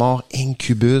cauchemar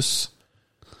incubus.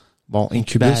 Bon,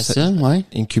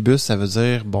 incubus, ça veut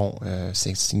dire,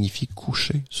 ça signifie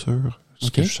coucher sur,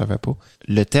 ce que je savais pas.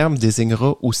 Le terme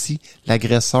désignera aussi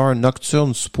l'agresseur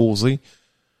nocturne supposé,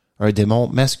 un démon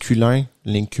masculin,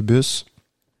 l'incubus,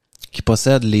 qui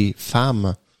possède les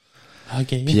femmes.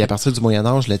 Puis à partir du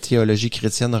Moyen-Âge, la théologie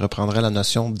chrétienne reprendra la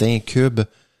notion d'incube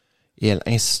et elle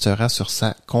insistera sur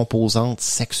sa composante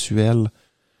sexuelle.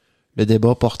 Le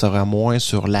débat portera moins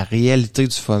sur la réalité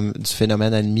du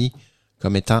phénomène admis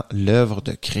comme étant l'œuvre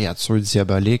de créatures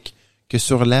diaboliques que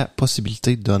sur la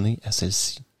possibilité donnée à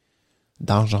celle-ci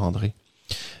d'engendrer.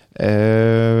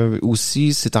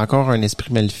 Aussi, c'est encore un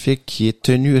esprit maléfique qui est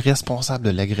tenu responsable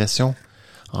de l'agression.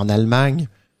 En Allemagne,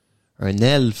 un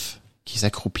elfe qui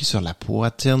s'accroupit sur la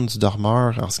poitrine du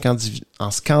dormeur.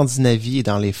 En Scandinavie et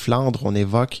dans les Flandres, on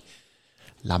évoque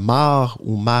la mare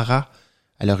ou mara,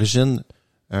 à l'origine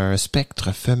un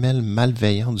spectre femelle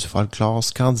malveillant du folklore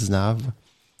scandinave.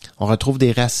 On retrouve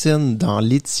des racines dans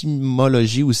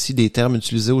l'étymologie aussi des termes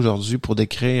utilisés aujourd'hui pour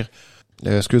décrire,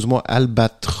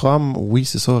 albatrom, oui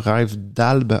c'est ça, rêve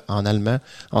d'albe en allemand.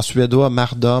 En suédois,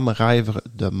 mardom, rêve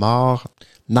de mort.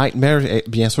 Nightmare,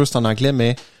 bien sûr c'est en anglais,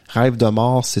 mais rêve de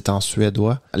mort, c'est en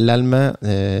suédois. L'allemand,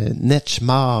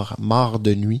 Netchmar, mort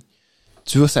de nuit.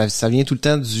 Tu vois, ça vient tout le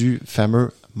temps du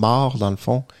fameux mort, dans le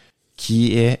fond,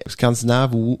 qui est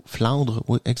scandinave ou Flandre,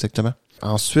 oui, exactement.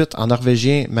 Ensuite, en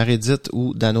norvégien, maredit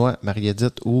ou danois,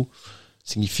 mariedit, ou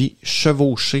signifie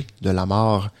chevaucher de la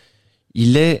mort.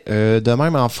 Il est de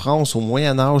même en France au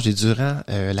Moyen-Âge et durant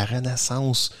la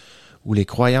Renaissance, où les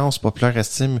croyances populaires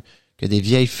estiment que des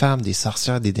vieilles femmes, des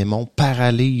sorcières, des démons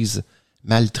paralysent,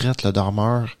 maltraitent le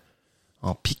dormeur.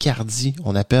 En Picardie,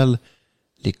 on appelle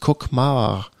les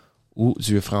cauchemars, ou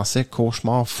du français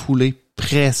cauchemar foulé,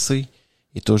 pressé,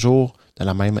 et toujours de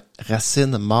la même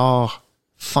racine mort,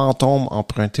 fantôme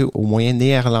emprunté au moyen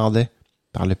néerlandais.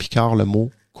 Par le Picard, le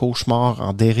mot cauchemar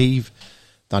en dérive.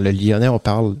 Dans le lyonnais, on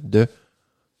parle de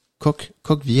coq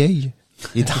vieille.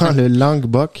 Et dans le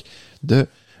languedoc, de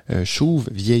chouve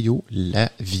vieillot,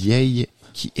 la vieille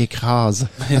qui écrase.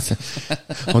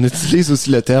 On utilise aussi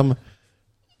le terme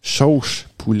chauche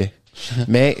poulet.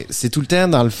 Mais c'est tout le temps,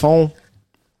 dans le fond,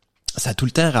 ça a tout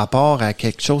le temps rapport à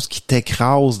quelque chose qui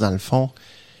t'écrase, dans le fond.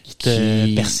 Qui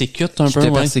te persécute un peu. Qui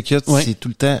te persécute, c'est tout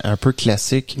le temps un peu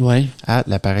classique à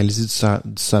la paralysie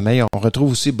du sommeil. On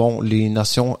retrouve aussi, les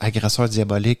notions agresseurs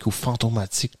diaboliques ou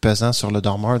fantomatiques pesant sur le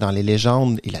dormeur dans les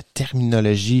légendes et la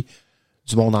terminologie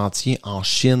du monde entier. En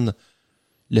Chine,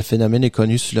 le phénomène est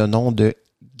connu sous le nom de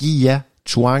Guia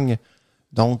Chuang,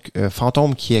 donc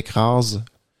fantôme qui écrase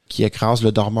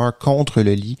le dormeur contre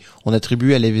le lit. On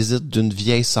attribue à la visite d'une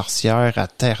vieille sorcière à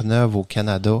Terre-Neuve au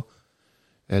Canada.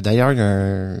 D'ailleurs,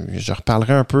 je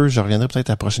reparlerai un peu, je reviendrai peut-être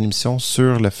à la prochaine émission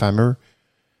sur le fameux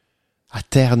à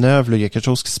Terre-Neuve, là, il y a quelque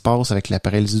chose qui se passe avec la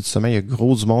paralysie du sommeil, il y a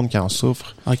gros du monde qui en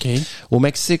souffre. OK. Au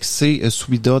Mexique, c'est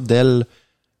Subida del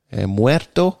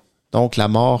Muerto, donc la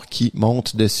mort qui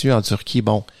monte dessus. En Turquie,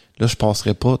 là, je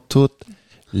passerai pas tout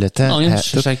le temps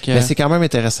mais c'est quand même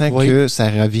intéressant que ça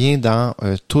revient dans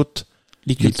toutes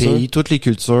les pays, toutes les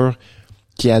cultures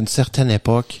qui, à une certaine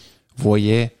époque,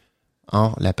 voyaient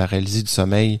en la paralysie du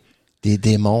sommeil des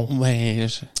démons.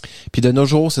 Puis de nos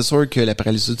jours, c'est sûr que la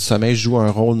paralysie du sommeil joue un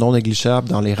rôle non négligeable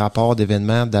dans les rapports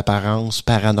d'événements d'apparence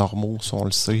paranormaux, si on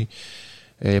le sait.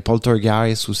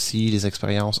 Poltergeist aussi, les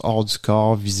expériences hors du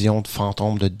corps, visions de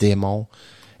fantômes, de démons,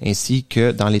 ainsi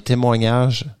que dans les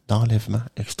témoignages d'enlèvements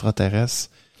extraterrestres.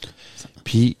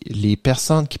 Puis les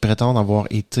personnes qui prétendent avoir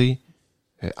été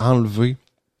enlevées,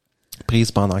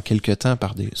 prises pendant quelque temps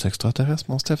par des extraterrestres,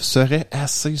 mon Steph, seraient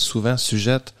assez souvent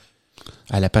sujettes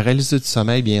à la paralysie du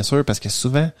sommeil, bien sûr, parce que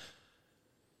souvent,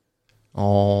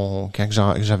 quand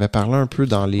j'avais parlé un peu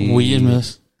dans les...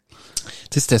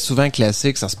 Tu sais, c'était souvent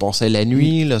classique, ça se passait la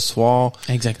nuit, le soir.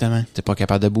 Exactement. T'es pas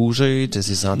capable de bouger, t'as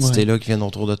ces entités-là qui viennent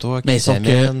autour de toi, qui sauf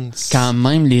t'amènent. Que quand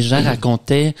même, les gens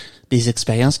racontaient des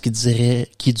expériences qui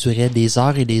duraient des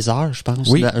heures et des heures, je pense.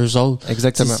 Oui, eux autres.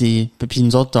 Exactement. Puis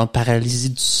nous autres, en paralysie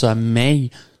du sommeil,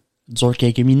 dure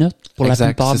quelques minutes pour la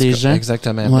plupart des gens.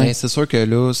 Exactement. Mais c'est sûr que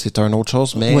là, c'est une autre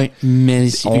chose, mais... Oui, mais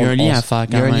il y a un lien à faire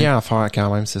quand même. Il y a un lien à faire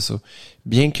quand même, c'est ça.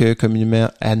 Bien que communément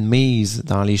admise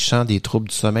dans les champs des troubles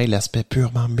du sommeil, l'aspect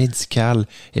purement médical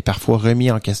est parfois remis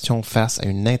en question face à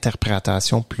une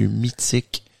interprétation plus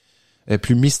mystique,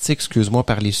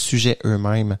 par les sujets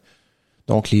eux-mêmes.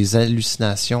 Donc les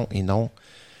hallucinations et non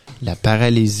la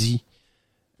paralysie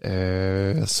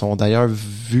sont d'ailleurs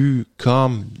vues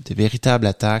comme des véritables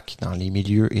attaques dans les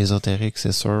milieux ésotériques,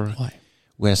 c'est sûr,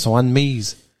 où elles sont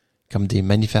admises comme des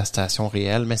manifestations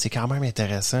réelles, mais c'est quand même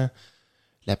intéressant.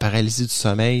 La paralysie du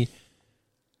sommeil,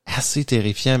 assez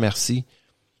terrifiant, merci.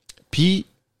 Puis,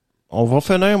 on va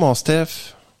finir, mon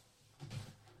Steph,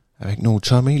 avec nos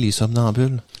chummies, les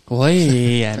somnambules.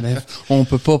 Oui, on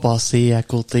peut pas passer à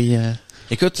côté...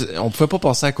 Écoute, on pouvait pas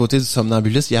passer à côté du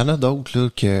somnambulisme. Il y en a d'autres,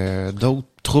 là, d'autres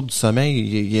troubles du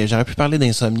sommeil. J'aurais pu parler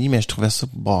d'insomnie, mais je trouvais ça,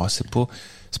 c'est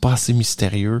pas assez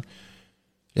mystérieux.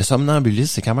 Le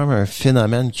somnambulisme, c'est quand même un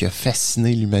phénomène qui a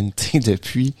fasciné l'humanité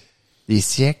depuis des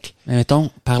siècles. Mais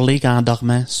mettons, parler en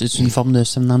dormant, c'est une forme de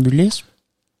somnambulisme?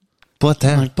 Pas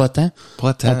tant. Pas tant.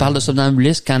 On parle de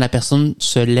somnambulisme quand la personne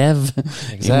se lève.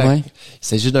 Exact. Il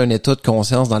s'agit d'un état de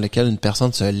conscience dans lequel une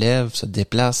personne se lève, se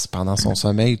déplace pendant son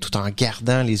sommeil tout en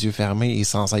gardant les yeux fermés et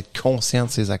sans être conscient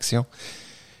de ses actions.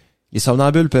 Les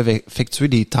somnambules peuvent effectuer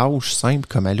des tâches simples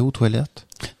comme aller aux toilettes,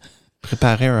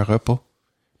 préparer un repas.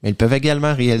 Mais ils peuvent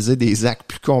également réaliser des actes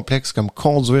plus complexes comme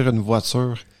conduire une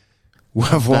voiture ou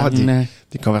avoir des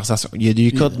conversations. Il y a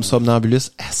des cas de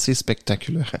somnambulisme assez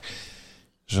spectaculaires.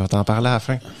 Je vais t'en parler à la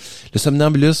fin. Le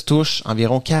somnambulisme touche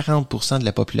environ 40% de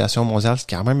la population mondiale, c'est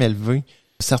quand même élevé.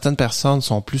 Certaines personnes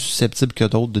sont plus susceptibles que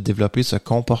d'autres de développer ce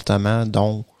comportement,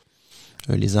 dont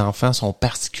les enfants sont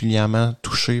particulièrement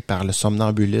touchés par le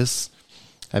somnambulisme,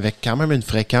 avec quand même une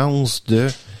fréquence de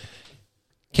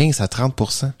 15 à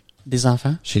 30%. Des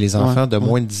enfants? Chez les enfants de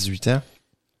moins de 18 ans.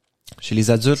 Chez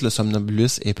les adultes, le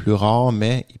somnambulisme est plus rare,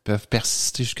 mais ils peuvent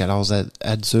persister jusqu'à l'âge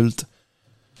adulte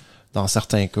dans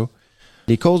certains cas.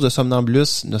 Les causes de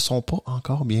somnambulisme ne sont pas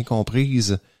encore bien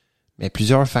comprises, mais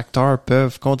plusieurs facteurs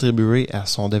peuvent contribuer à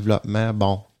son développement.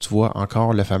 Bon, tu vois,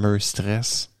 encore le fameux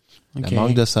stress, le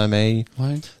manque de sommeil,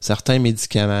 certains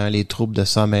médicaments, les troubles de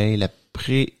sommeil, la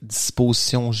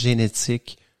prédisposition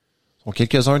génétique sont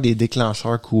quelques-uns des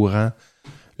déclencheurs courants.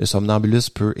 Le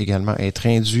somnambulisme peut également être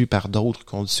induit par d'autres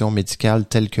conditions médicales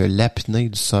telles que l'apnée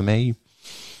du sommeil.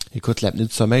 Écoute, l'apnée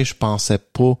du sommeil, je pensais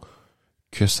pas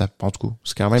que ça... En tout cas,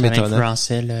 c'est quand même étonnant.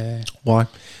 Influençait le... Ouais.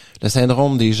 Le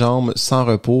syndrome des jambes sans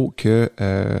repos que,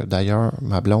 d'ailleurs,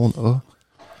 ma blonde a.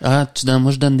 Ah,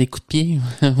 moi, je donne des coups de pied.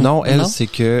 Non, elle, c'est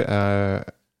que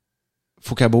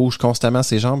faut qu'elle bouge constamment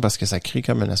ses jambes parce que ça crée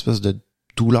comme une espèce de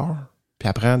douleur. Puis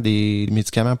elle prend des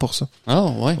médicaments pour ça.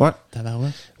 Oh, ouais. Ouais.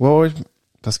 Tabarouette. Ouais.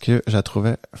 Parce que je la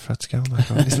trouvais fatigante.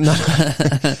 Non.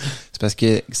 C'est parce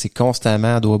que c'est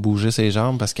constamment, elle doit bouger ses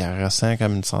jambes parce qu'elle ressent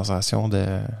comme une sensation de...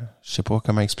 Je sais pas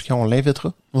comment expliquer, on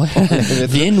l'invitera. Ouais.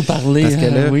 Viens nous parler. Parce que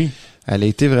là, oui. elle a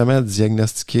été vraiment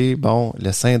diagnostiquée,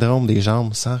 le syndrome des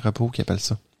jambes sans repos, qu'ils appellent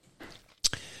ça.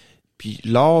 Puis,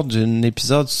 lors d'un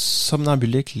épisode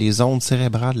somnambulique, les ondes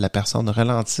cérébrales de la personne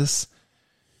ralentissent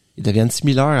et deviennent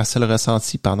similaires à celles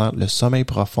ressenties pendant le sommeil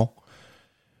profond.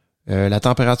 La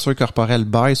température corporelle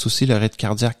baisse aussi, le rythme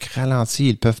cardiaque ralentit.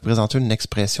 Ils peuvent présenter une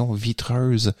expression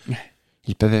vitreuse.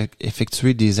 Ils peuvent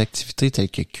effectuer des activités telles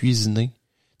que cuisiner,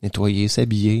 nettoyer,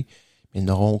 s'habiller, mais ils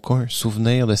n'auront aucun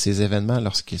souvenir de ces événements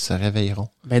lorsqu'ils se réveilleront.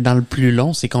 Ben, dans le plus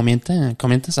long, c'est combien de temps?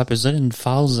 Combien de temps ça peut durer une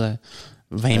phase?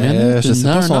 20 minutes? Je sais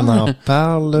pas si on en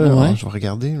parle. Ouais. Je vais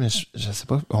regarder, mais je sais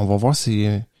pas. On va voir si...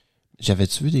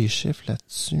 J'avais-tu vu des chiffres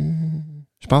là-dessus?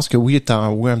 Je pense que oui,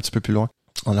 un petit peu plus loin.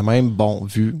 On a même,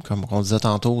 vu, comme on disait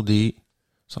tantôt, des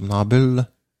somnambules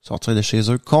sortir de chez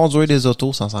eux, conduire des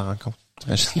autos sans s'en rendre compte.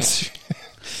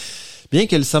 Bien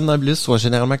que le somnambulisme soit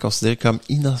généralement considéré comme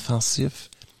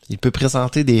inoffensif, il peut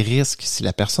présenter des risques si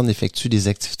la personne effectue des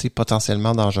activités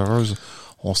potentiellement dangereuses.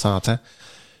 On s'entend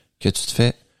que tu te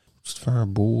fais un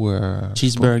beau...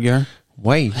 cheeseburger.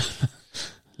 Oui.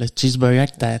 Le cheeseburger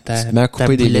que t'as tu te mets à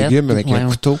couper des légumes avec un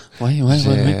couteau. Oui.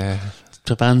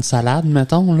 Tu prépares une salade,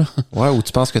 mettons, là. Ouais, ou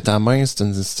tu penses que ta main, c'est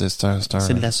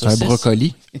un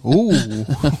brocoli. Ouh!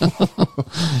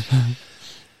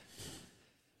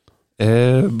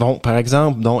 Par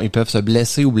exemple, ils peuvent se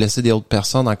blesser ou blesser des autres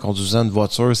personnes en conduisant une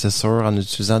voiture, c'est sûr, en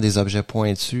utilisant des objets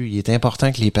pointus. Il est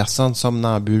important que les personnes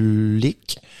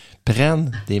somnambuliques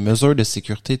prennent des mesures de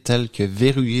sécurité telles que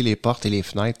verrouiller les portes et les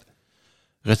fenêtres,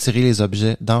 retirer les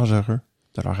objets dangereux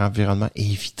de leur environnement et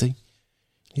éviter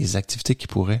les activités qui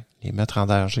pourraient les mettre en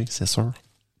danger, c'est sûr.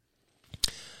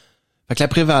 Fait que la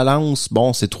prévalence,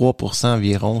 c'est 3%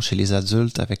 environ chez les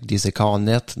adultes avec des écarts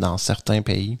nets dans certains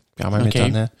pays. Quand même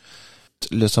étonnant.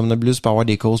 Le somnambulisme peut avoir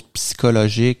des causes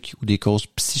psychologiques ou des causes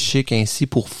psychiques. Ainsi,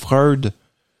 pour Freud,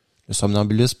 le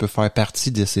somnambulisme peut faire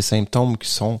partie de ces symptômes qui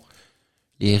sont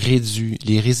les résidus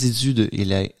et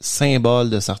les symboles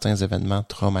de certains événements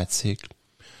traumatiques.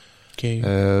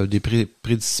 Des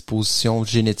prédispositions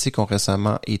génétiques ont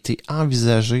récemment été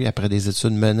envisagées après des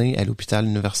études menées à l'hôpital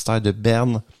universitaire de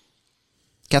Berne.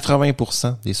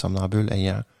 80% des somnambules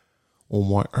ayant au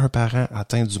moins un parent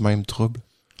atteint du même trouble.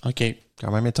 OK.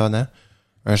 Quand même étonnant.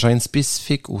 Un gène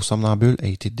spécifique aux somnambules a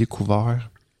été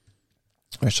découvert.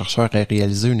 Un chercheur a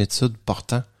réalisé une étude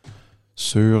portant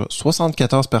sur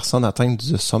 74 personnes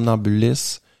atteintes de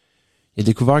somnambulisme. Il a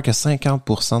découvert que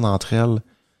 50% d'entre elles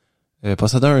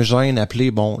possédait un gène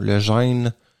appelé, le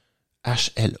gène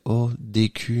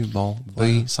HLA-DQ,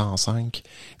 B105,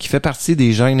 qui fait partie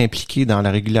des gènes impliqués dans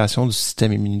la régulation du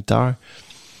système immunitaire.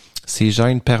 Ces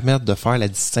gènes permettent de faire la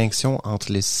distinction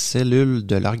entre les cellules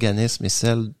de l'organisme et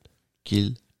celles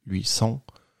qui lui sont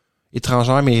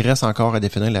étrangères, mais il reste encore à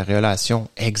définir la relation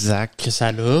exacte que ça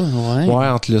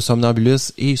a, entre le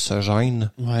somnambulisme et ce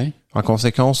gène. Ouais. En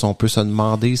conséquence, on peut se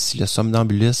demander si le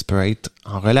somnambulisme peut être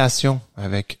en relation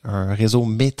avec un réseau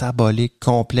métabolique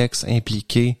complexe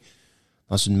impliqué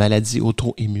dans une maladie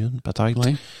auto-immune, peut-être.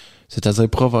 Ouais. C'est-à-dire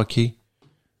provoqué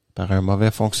par un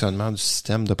mauvais fonctionnement du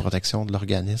système de protection de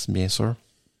l'organisme, bien sûr.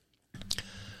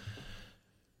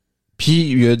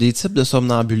 Puis, il y a des types de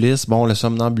somnambulisme. Le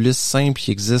somnambulisme simple,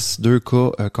 il existe 2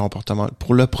 cas comportementaux.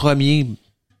 Pour le premier,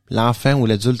 l'enfant ou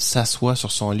l'adulte s'assoit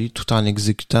sur son lit tout en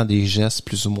exécutant des gestes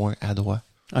plus ou moins adroits.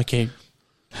 OK.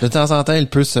 De temps en temps, il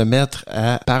peut se mettre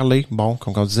à parler. Comme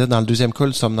on disait, dans le deuxième cas,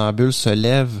 le somnambule se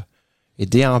lève et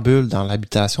déambule dans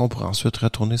l'habitation pour ensuite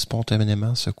retourner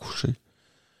spontanément se coucher.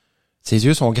 Ses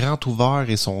yeux sont grands ouverts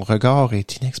et son regard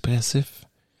est inexpressif.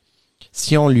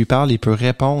 Si on lui parle, il peut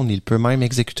répondre, il peut même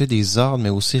exécuter des ordres, mais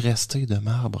aussi rester de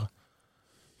marbre.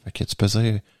 Fait que tu peux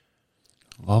dire,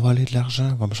 va voler de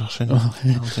l'argent, va me chercher une...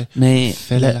 Mais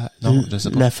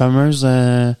la fameuse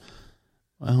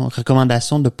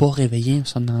recommandation de pas réveiller un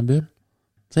somnambule,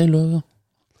 tu sais, là...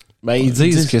 ils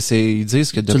disent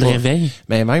que de tu pas... le réveilles?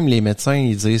 Mais même les médecins,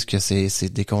 ils disent que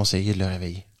c'est déconseillé de le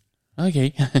réveiller. OK.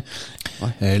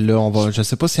 Ouais. Là, je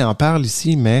sais pas si on parle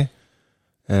ici, mais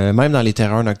même dans les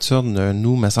terreurs nocturnes,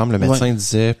 nous, me semble, le médecin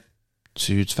disait,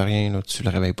 tu fais rien, là, tu le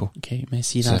réveilles pas. OK, mais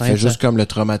s'il ça fait juste comme le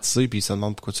traumatiser, puis il se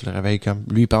demande pourquoi tu le réveilles comme...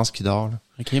 Lui, il pense qu'il dort, là.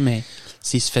 OK, mais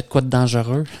s'il se fait de quoi de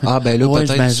dangereux? Ah, là,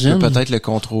 peut-être, tu peux peut-être le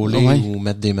contrôler Ouais. ou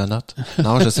mettre des menottes.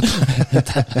 Non, je sais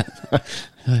pas.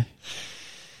 Ouais.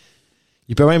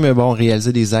 Il peut même,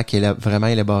 réaliser des actes vraiment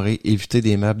élaborés, éviter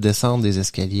des meubles, descendre des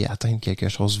escaliers, atteindre quelque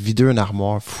chose, vider une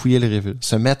armoire, fouiller le révul,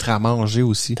 se mettre à manger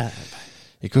aussi.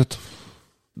 Écoute,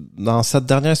 dans cette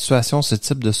dernière situation, ce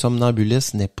type de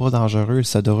somnambulisme n'est pas dangereux. Il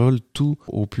se déroule tout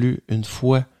au plus une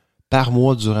fois par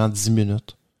mois durant 10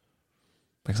 minutes.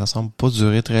 Fait que ça semble pas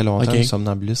durer très longtemps, le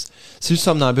somnambulisme. Si le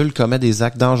somnambule commet des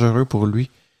actes dangereux pour lui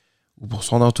ou pour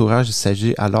son entourage, il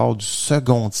s'agit alors du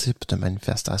second type de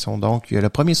manifestation. Donc, il y a le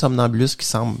premier somnambuliste qui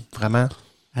semble vraiment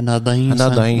anodin,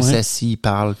 il s'assit, il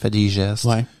parle, fait des gestes.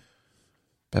 Ouais.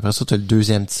 Puis après ça, tu as le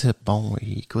deuxième type. Bon,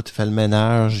 il fait le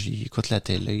ménage, il écoute la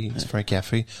télé, il se fait un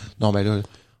café. Non, ben là,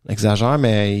 on exagère,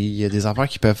 mais il y a des affaires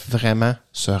qui peuvent vraiment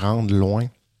se rendre loin.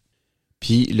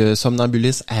 Puis le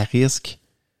somnambulisme à risque,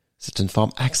 c'est une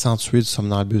forme accentuée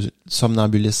du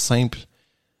somnambulisme simple.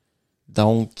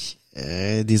 Donc,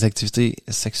 des activités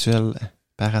sexuelles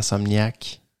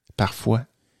parasomniaques, parfois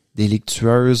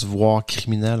délictueuses, voire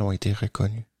criminelles, ont été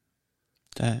reconnues.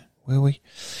 Oui.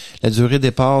 La durée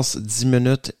dépasse 10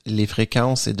 minutes, les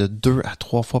fréquences est de 2 à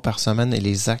 3 fois par semaine et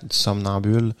les actes du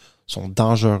somnambule sont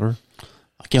dangereux.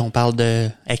 OK, on parle de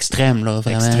extrême, là,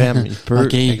 vraiment. Extrême. Il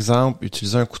peut, exemple,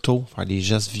 utiliser un couteau, faire des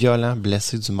gestes violents,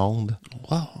 blesser du monde.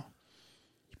 Wow.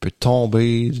 Il peut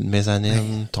tomber d'une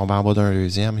mezzanine, tomber en bas d'un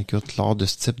deuxième. Écoute, lors de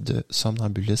ce type de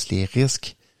somnambulisme, les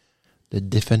risques de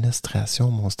défenestration,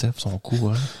 mon Steph, sont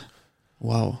courants.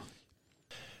 Wow.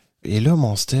 Et là,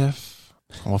 mon Steph,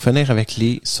 on va finir avec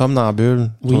les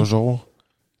somnambules, toujours,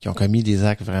 qui ont commis des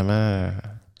actes vraiment... Là,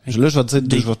 je vais te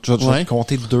dire, je vais te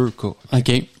compter 2 cas.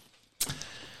 OK.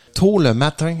 Tôt le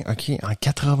matin, en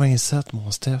 87,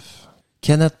 mon Steph,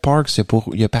 Kenneth Parks,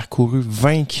 il a parcouru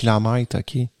 20 kilomètres,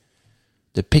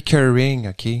 de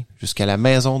Pickering, jusqu'à la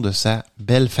maison de sa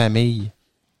belle famille.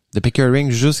 De Pickering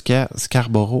jusqu'à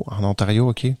Scarborough, en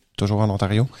Ontario, toujours en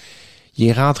Ontario. Il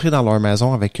est rentré dans leur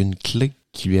maison avec une clé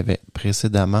qui lui avait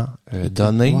précédemment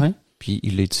donné, puis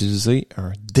il a utilisé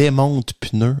un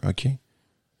démonte-pneu,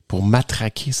 pour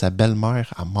matraquer sa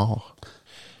belle-mère à mort.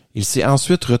 Il s'est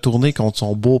ensuite retourné contre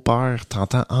son beau-père,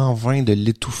 tentant en vain de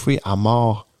l'étouffer à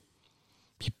mort.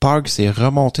 Puis Park s'est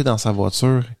remonté dans sa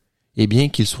voiture, et bien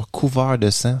qu'il soit couvert de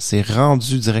sang, s'est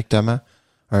rendu directement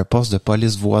à un poste de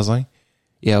police voisin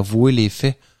et a avoué les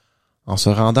faits en se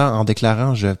rendant en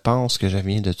déclarant « Je pense que je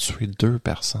viens de tuer 2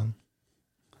 personnes ».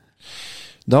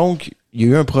 Donc, il y a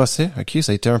eu un procès,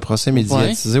 ça a été un procès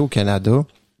médiatisé au Canada.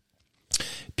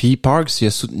 Puis Parks, il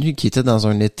a soutenu qu'il était dans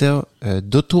un état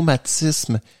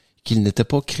d'automatisme, qu'il n'était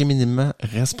pas criminellement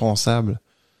responsable.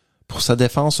 Pour sa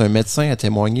défense, un médecin a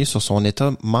témoigné sur son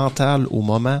état mental au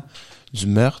moment du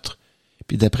meurtre.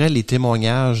 Puis d'après les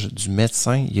témoignages du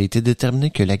médecin, il a été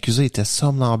déterminé que l'accusé était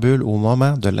somnambule au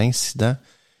moment de l'incident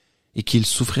et qu'il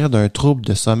souffrait d'un trouble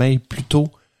de sommeil plutôt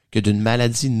que d'une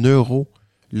maladie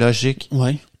neurologique,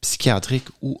 psychiatrique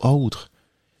ou autre.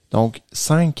 Donc,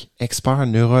 5 experts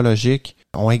neurologiques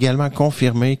ont également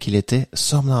confirmé qu'il était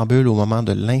somnambule au moment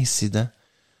de l'incident.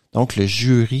 Donc, le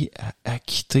jury a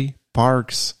acquitté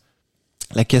Parks.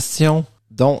 La question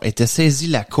dont était saisie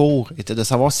la Cour était de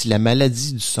savoir si la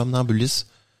maladie du somnambulisme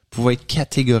pouvait être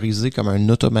catégorisée comme un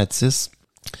automatisme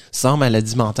sans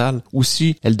maladie mentale ou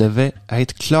si elle devait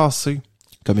être classée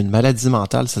comme une maladie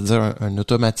mentale, c'est-à-dire un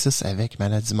automatisme avec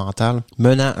maladie mentale,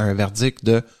 menant à un verdict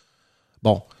de,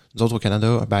 bon, nous autres au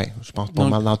Canada, je pense pas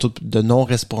mal dans tout, de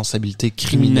non-responsabilité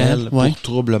criminelle pour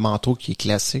troubles mentaux qui est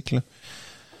classique, là.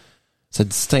 Cette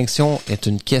distinction est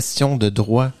une question de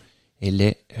droit. Elle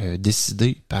est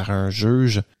décidée par un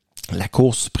juge. La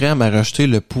Cour suprême a rejeté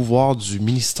le pouvoir du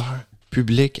ministère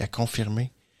public à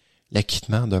confirmer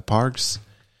l'acquittement de Parks.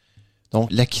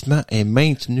 Donc, l'acquittement est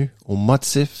maintenu au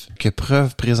motif que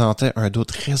preuve présentait un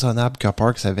doute raisonnable que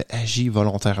Parks avait agi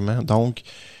volontairement. Donc,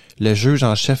 le juge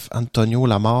en chef Antonio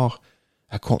Lamar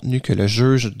a contenu que le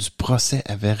juge du procès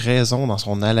avait raison dans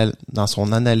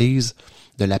son analyse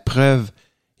de la preuve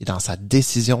et dans sa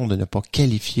décision de ne pas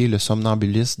qualifier le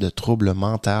somnambulisme de trouble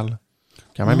mental.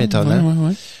 Quand même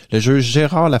étonnant. Le juge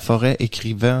Gérard Laforêt,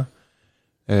 écrivant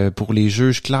pour les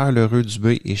juges Claire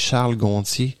Lheureux-Dubé et Charles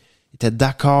Gontier, était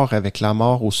d'accord avec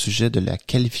Lamar au sujet de la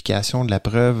qualification de la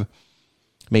preuve,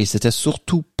 mais il s'était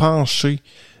surtout penché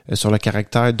sur le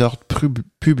caractère d'ordre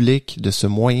public de ce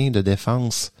moyen de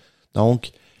défense.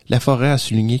 Donc, Laforêt a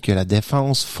souligné que la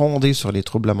défense fondée sur les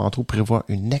troubles mentaux prévoit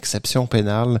une exception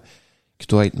pénale qui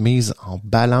doit être mise en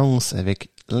balance avec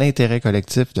l'intérêt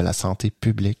collectif de la santé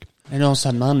publique. Et là, on se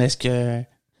demande, est-ce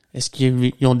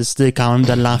qu'ils ont décidé quand même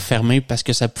de l'enfermer parce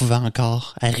que ça pouvait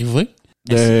encore arriver?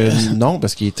 Non,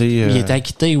 parce qu'il était... il était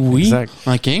acquitté, oui. Exact.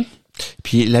 OK.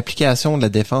 Puis l'application de la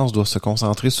défense doit se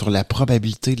concentrer sur la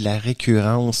probabilité de la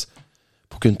récurrence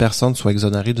pour qu'une personne soit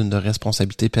exonérée d'une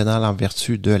responsabilité pénale en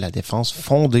vertu de la défense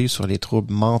fondée sur les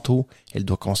troubles mentaux, elle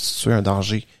doit constituer un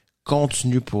danger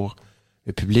continu pour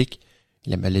le public.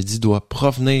 La maladie doit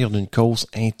provenir d'une cause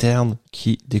interne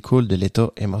qui découle de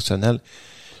l'état émotionnel.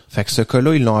 Fait que ce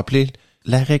cas-là, ils l'ont appelé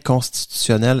l'arrêt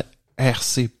constitutionnel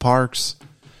R.C. Parks,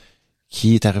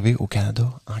 qui est arrivé au Canada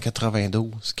en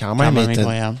 92. Quand même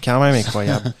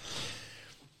incroyable.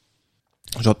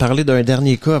 Je vais te parler d'un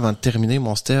dernier cas avant de terminer,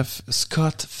 mon Steph.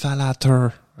 Scott Fallater,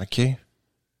 OK?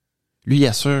 Lui, il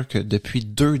assure que depuis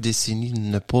 2 décennies,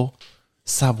 ne pas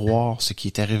savoir ce qui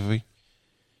est arrivé.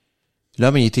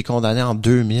 L'homme a été condamné en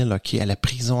 2000, OK, à la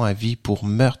prison à vie pour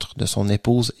meurtre de son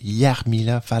épouse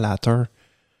Yarmila Fallater,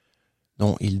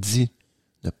 dont il dit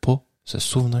ne pas se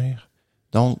souvenir.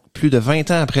 Donc, plus de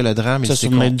 20 ans après le drame, il s'est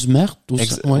souvenir du meurtre?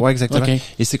 Ouais, exactement. Okay.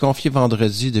 Il s'est confié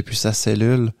vendredi depuis sa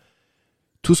cellule.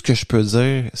 Tout ce que je peux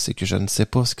dire, c'est que je ne sais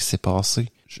pas ce qui s'est passé.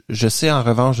 Je sais en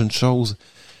revanche une chose,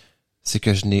 c'est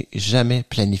que je n'ai jamais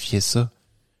planifié ça.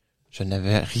 Je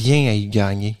n'avais rien à y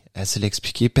gagner, à se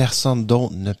l'expliquer. Personne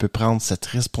d'autre ne peut prendre cette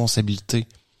responsabilité.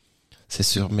 C'est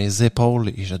sur mes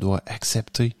épaules et je dois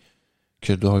accepter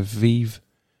que je dois vivre,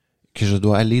 que je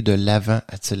dois aller de l'avant,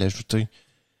 a-t-il ajouté.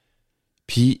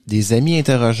 Puis, des amis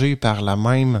interrogés par la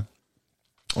même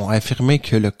ont affirmé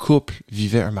que le couple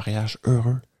vivait un mariage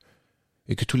heureux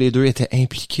et que tous les deux étaient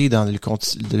impliqués dans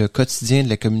le quotidien de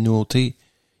la communauté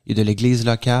et de l'église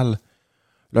locale.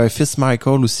 Leur fils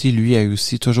Michael aussi, lui, a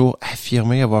aussi toujours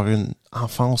affirmé avoir une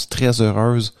enfance très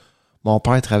heureuse. Mon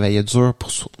père travaillait dur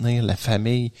pour soutenir la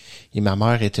famille et ma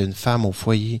mère était une femme au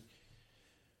foyer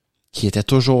qui était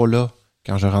toujours là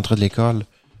quand je rentrais de l'école.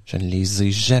 Je ne les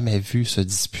ai jamais vus se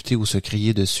disputer ou se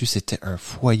crier dessus. C'était un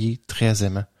foyer très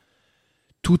aimant.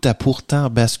 Tout a pourtant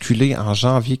basculé en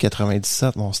janvier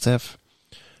 97, mon Steph.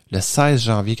 Le 16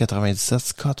 janvier 97,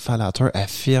 Scott Fallater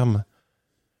affirme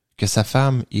que sa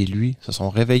femme et lui se sont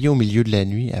réveillés au milieu de la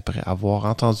nuit après avoir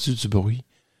entendu du bruit.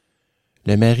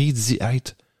 Le mari dit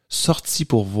être sorti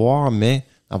pour voir, mais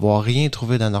n'avoir rien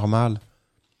trouvé d'anormal.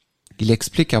 Il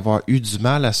explique avoir eu du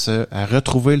mal à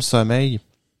retrouver le sommeil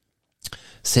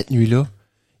cette nuit-là.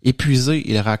 Épuisé,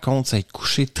 il raconte s'être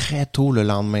couché très tôt le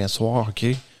lendemain soir, OK?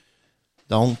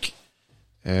 Donc,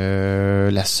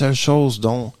 la seule chose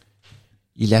dont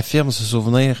il affirme se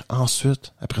souvenir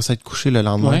ensuite, après s'être couché le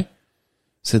lendemain,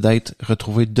 c'est d'être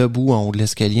retrouvé debout en haut de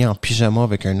l'escalier en pyjama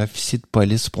avec un officier de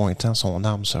police pointant son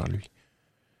arme sur lui.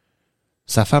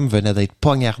 Sa femme venait d'être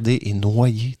poignardée et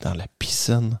noyée dans la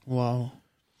piscine. Wow.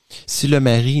 Si le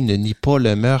mari ne nie pas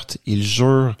le meurtre, il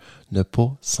jure ne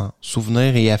pas s'en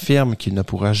souvenir et affirme qu'il ne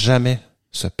pourra jamais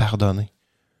se pardonner.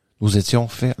 Nous étions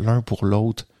faits l'un pour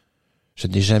l'autre. Je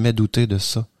n'ai jamais douté de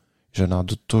ça. Je n'en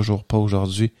doute toujours pas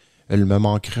aujourd'hui. Elle me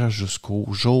manquera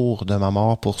jusqu'au jour de ma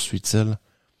mort, poursuit-il.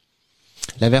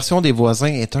 La version des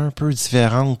voisins est un peu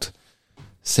différente.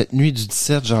 Cette nuit du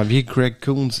 17 janvier, Greg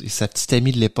Coons et sa petite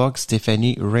amie de l'époque,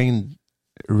 Stephanie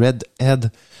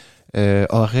Redhead,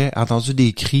 auraient entendu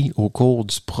des cris au cours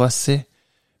du procès.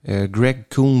 Greg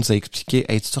Coons a expliqué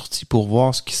être sorti pour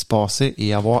voir ce qui se passait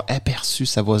et avoir aperçu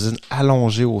sa voisine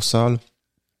allongée au sol.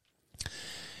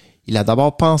 Il a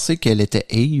d'abord pensé qu'elle était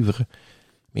ivre,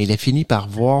 mais il a fini par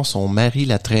voir son mari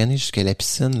la traîner jusqu'à la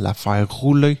piscine, la faire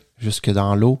rouler jusque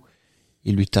dans l'eau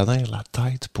et lui tenir la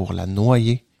tête pour la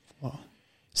noyer. Wow.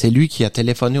 C'est lui qui a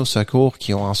téléphoné aux secours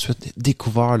qui ont ensuite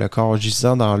découvert le corps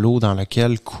gisant dans l'eau dans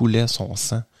laquelle coulait son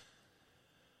sang.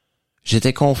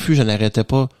 J'étais confus, je n'arrêtais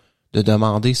pas de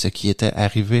demander ce qui était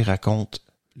arrivé, raconte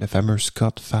le fameux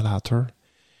Scott Fallater.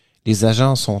 Les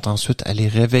agents sont ensuite allés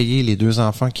réveiller les 2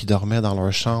 enfants qui dormaient dans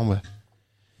leur chambre.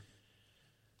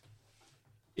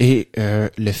 Et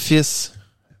le fils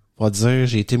va dire,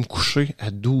 j'ai été me coucher à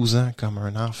 12 ans comme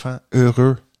un enfant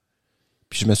heureux.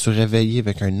 Puis je me suis réveillé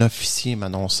avec un officier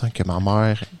m'annonçant que ma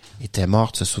mère était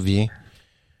morte, se souvient.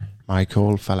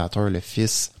 Michael Fallater, le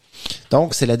fils.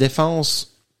 Donc, c'est la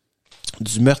défense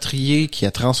du meurtrier qui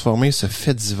a transformé ce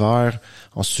fait divers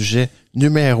en sujet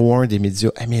numéro 1 des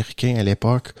médias américains à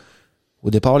l'époque. Au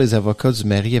départ, les avocats du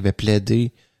mari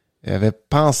avaient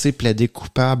pensé plaider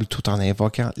coupable tout en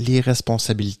invoquant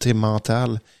l'irresponsabilité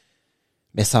mentale.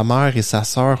 Mais sa mère et sa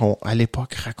sœur ont à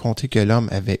l'époque raconté que l'homme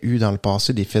avait eu dans le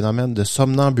passé des phénomènes de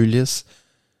somnambulisme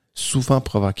souvent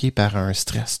provoqués par un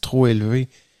stress trop élevé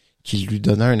qui lui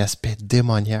donnait un aspect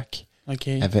démoniaque,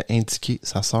 avait indiqué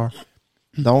sa sœur.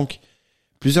 Donc,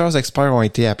 plusieurs experts ont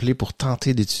été appelés pour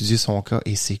tenter d'étudier son cas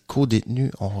et ses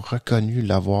co-détenus ont reconnu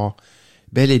l'avoir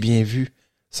bel et bien vu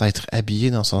s'être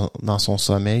habillé dans son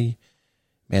sommeil.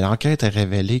 Mais l'enquête a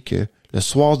révélé que le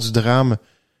soir du drame,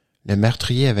 le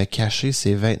meurtrier avait caché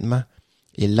ses vêtements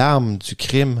et l'arme du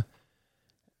crime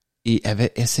et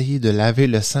avait essayé de laver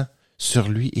le sang sur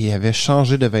lui et avait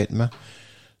changé de vêtements.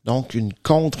 Donc, une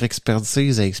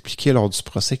contre-expertise a expliqué lors du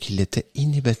procès qu'il était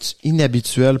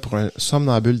inhabituel pour un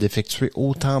somnambule d'effectuer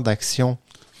autant d'actions.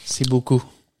 C'est beaucoup.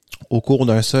 Au cours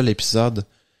d'un seul épisode.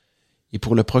 Et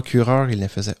pour le procureur, il ne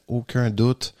faisait aucun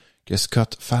doute que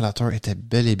Scott Falater était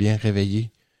bel et bien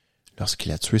réveillé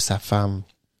lorsqu'il a tué sa femme.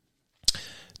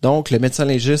 Donc, le médecin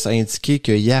légiste a indiqué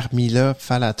que Yarmila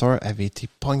Falater avait été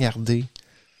poignardée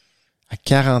à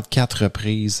 44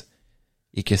 reprises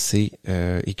et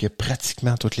que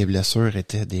pratiquement toutes les blessures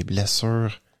étaient des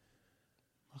blessures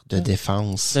de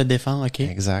défense. De défense, OK.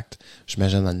 Exact.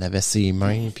 J'imagine qu'elle avait ses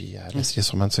mains puis elle essayait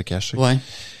sûrement de se cacher. Ouais.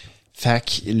 Fait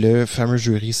que le fameux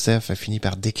jury Steph a fini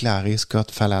par déclarer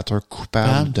Scott Falater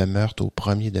coupable de meurtre au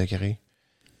premier degré.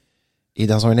 Et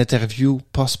dans une interview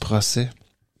post-procès,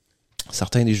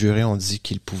 certains des jurés ont dit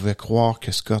qu'ils pouvaient croire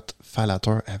que Scott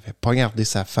Falater avait poignardé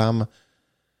sa femme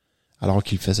alors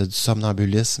qu'il faisait du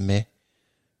somnambulisme, mais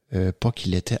pas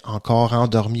qu'il était encore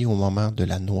endormi au moment de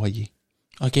la noyer.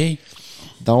 OK.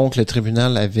 Donc, le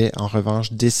tribunal avait en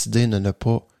revanche décidé de ne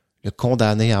pas le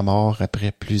condamner à mort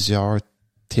après plusieurs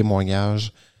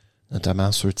témoignages,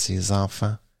 notamment ceux de ses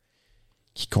enfants,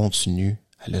 qui continuent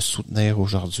à le soutenir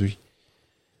aujourd'hui.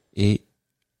 Et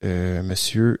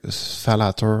Monsieur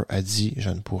Falater a dit « Je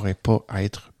ne pourrais pas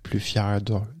être plus fier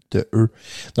de eux. »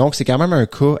 Donc, c'est quand même un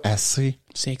cas assez...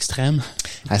 C'est extrême.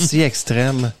 Assez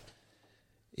extrême.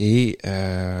 Et,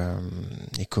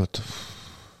 écoute...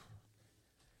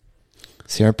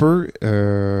 C'est un peu...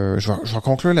 je vais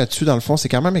conclure là-dessus. Dans le fond, c'est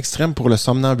quand même extrême pour le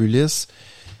somnambulisme,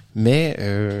 mais...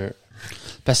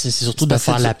 parce que c'est surtout de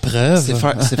faire la preuve.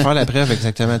 C'est faire la preuve,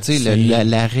 exactement. Tu sais,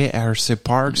 l'arrêt RC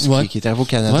Parks qui est arrivé au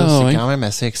Canada, c'est quand même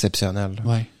assez exceptionnel.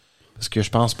 Ouais. Parce que je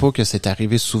pense pas que c'est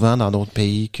arrivé souvent dans d'autres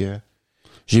pays que...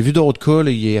 J'ai vu d'autres cas,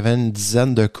 là, il y avait une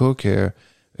dizaine de cas que...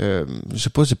 je sais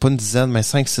pas, j'ai pas une dizaine, mais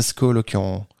 5-6 cas là, qui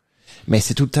ont... Mais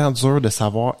c'est tout le temps dur de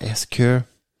savoir est-ce que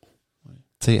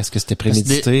c'était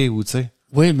prémédité ou tu sais.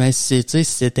 Oui, mais si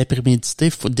c'était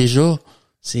prémédité, déjà,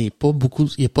 c'est pas beaucoup,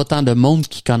 il y a pas tant de monde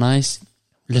qui connaissent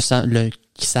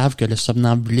qui savent que le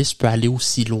somnambulisme peut aller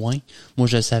aussi loin. Moi,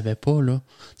 je le savais pas, là.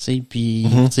 Tu sais, puis,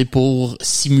 pour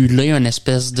simuler une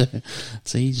espèce de,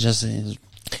 je sais.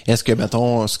 Est-ce que,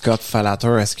 mettons, Scott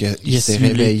Falater, est-ce qu'il s'est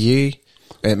réveillé?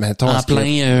 Mettons, en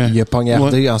plein, il a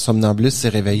poignardé en somnambulisme, s'est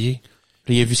réveillé?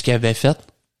 Puis il a vu ce qu'il avait fait.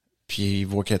 Puis il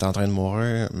voit qu'il est en train de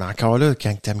mourir. Mais encore là,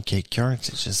 quand t'aimes quelqu'un,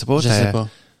 je sais pas.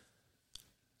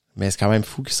 Mais c'est quand même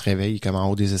fou qu'il se réveille comme en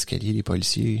haut des escaliers, les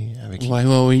policiers.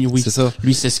 Oui. C'est ça.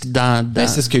 Lui, c'est ce que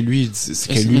c'est ce que lui dit, ce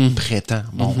que lui prétend.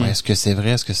 Bon, est-ce que c'est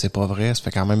vrai, est-ce que c'est pas vrai? Ça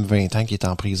fait quand même 20 ans qu'il est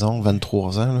en prison,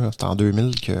 23 ans, là. C'est en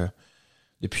 2000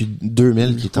 depuis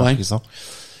 2000 qu'il est en prison.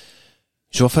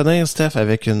 Je vais finir, Steph,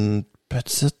 avec une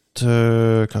petite,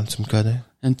 comme tu me connais.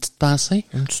 Une petite pensée?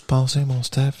 Une petite pensée, mon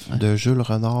Steph, de Jules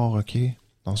Renard, OK,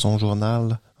 dans son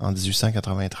journal en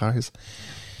 1893.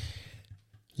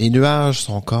 Les nuages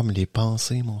sont comme les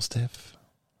pensées, mon Steph,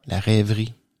 la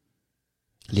rêverie,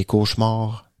 les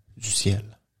cauchemars du ciel.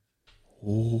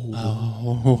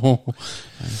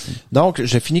 Donc,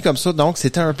 je finis comme ça. Donc,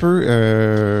 c'était un peu...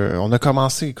 on a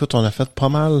commencé, écoute, on a fait pas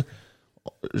mal...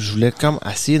 Je voulais comme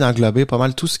essayer d'englober pas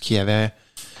mal tout ce qui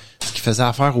faisait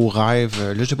affaire aux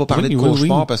rêves. Là, j'ai pas parlé de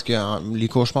cauchemars parce que les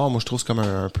cauchemars, moi, je trouve c'est comme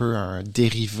un peu un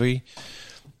dérivé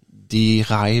des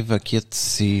rêves.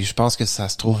 Je pense que ça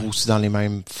se trouve aussi dans les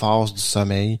mêmes phases du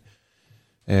sommeil.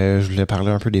 Je voulais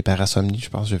parler un peu des parasomnies. Je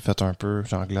pense que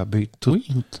j'ai englobé tout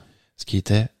ce qui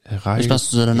était rêve. Je pense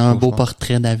que tu as donné un beau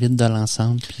portrait, David, de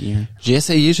l'ensemble. Puis, J'ai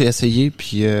essayé,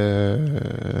 puis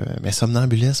mais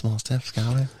somnambulisme, mon Steph, c'est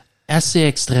quand même... assez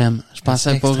extrême. Je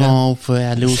pensais pas qu'on pouvait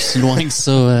aller aussi loin que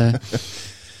ça.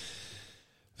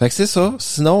 Fait que c'est ça.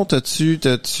 Sinon, t'as-tu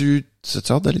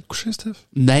hâte d'aller te coucher, Steph?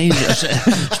 Ben,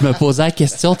 je me posais la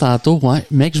question tantôt,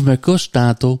 Mec, je me couche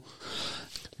tantôt.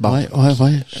 Bon. Ouais.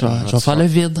 Je vais faire le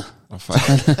vide.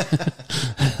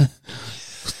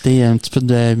 Écouter un petit peu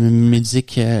de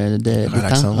musique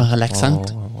de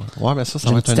relaxante. Ouais, mais ça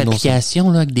va être une petite application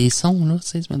là, avec des sons, là, tu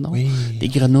sais, maintenant. Oui. Des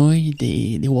grenouilles,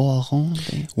 des warons.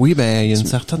 Oui, ben, il y a une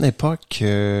certaine époque...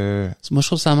 Moi, je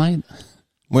trouve ça m'aide.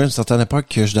 Moi, il y a une certaine époque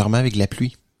que je dormais avec la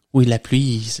pluie. Oui, la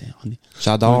pluie,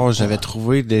 j'adore, j'avais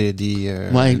trouvé des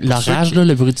l'orage, là,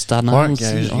 le bruit du tonnerre aussi.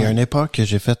 Il y a une époque que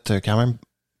j'ai fait quand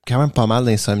même pas mal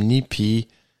d'insomnie, puis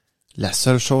la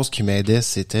seule chose qui m'aidait,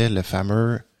 c'était le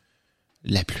fameux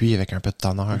la pluie avec un peu de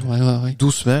tonnerre. Ouais.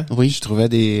 Doucement. Oui. Je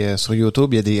trouvais sur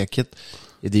YouTube, il y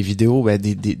a des vidéos,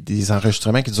 des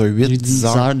enregistrements qui durent 8-10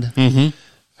 heures. Mm-hmm.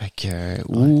 Fait que,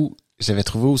 ou j'avais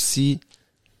trouvé aussi,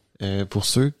 pour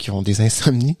ceux qui ont des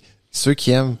insomnies, ceux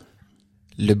qui aiment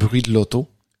le bruit de l'auto.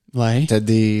 Ouais. T'as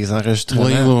des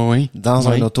enregistrements Oui. dans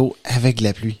un auto avec de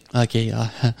la pluie. OK.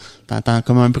 T'entends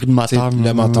comme un bruit de moteur. T'sais,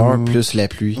 le moteur plus la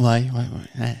pluie. Ouais.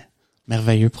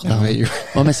 Merveilleux pour dormir. Merveilleux.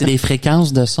 Ouais, mais c'est des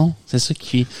fréquences de son. C'est ça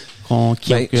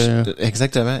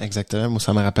Exactement. Moi,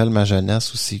 ça me rappelle ma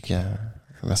jeunesse aussi, quand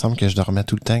il me semble que je dormais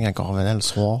tout le temps quand on revenait le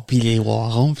soir. Puis les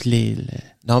warons, puis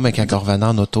Non, mais quand on revenait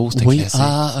en auto, c'était classique.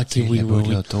 Ah, OK, T'sais, oui.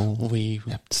 L'auto, Oui.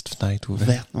 la petite fenêtre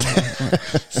ouverte. Ouais.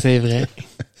 C'est vrai.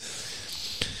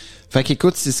 Fait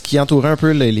qu'écoute, c'est ce qui entourait un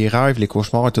peu les rêves, les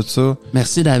cauchemars et tout ça.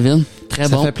 Merci, David. Très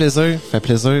bon. Ça fait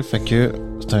plaisir. Fait que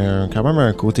c'est quand même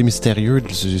un côté mystérieux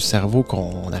du cerveau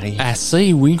qu'on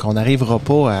n'arrivera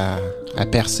pas à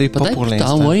percer, peut-être pas pour plus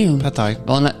l'instant. Tard, oui. Peut-être.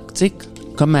 Tu sais,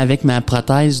 comme avec ma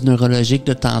prothèse neurologique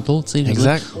de tantôt, tu sais.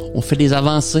 Exact. On fait des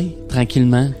avancées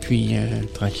tranquillement, puis...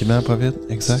 Tranquillement, pas vite.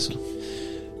 Exact.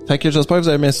 Fait que j'espère que vous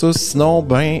avez aimé ça. Sinon,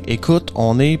 écoute,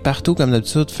 on est partout comme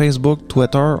d'habitude. Facebook,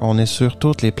 Twitter, on est sur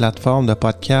toutes les plateformes de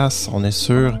podcasts. On est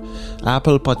sur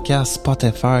Apple Podcasts,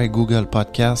 Spotify, Google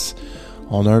Podcasts.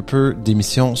 On a un peu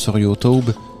d'émissions sur YouTube.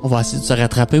 On va essayer de se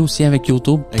rattraper aussi avec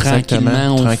YouTube.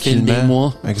 Tranquillement, on file des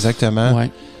mois. Exactement.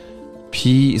 Ouais.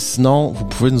 Puis sinon, vous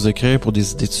pouvez nous écrire pour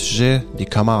des idées de sujets, des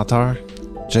commentaires.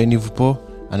 Gênez-vous pas.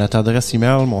 À notre adresse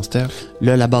email, mon Steph.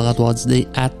 Le laboratoire d'idées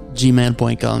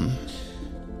 @gmail.com.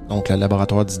 Donc, le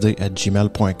laboratoire d'idées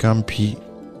 @gmail.com. Puis,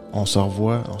 on se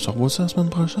revoit ça la semaine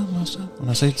prochaine, mon Steph.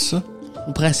 On essaye tout ça.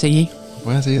 On pourrait essayer.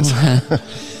 Ça.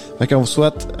 Fait qu'on vous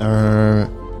souhaite un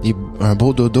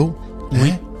beau dodo.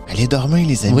 Oui. Hein? Allez dormir,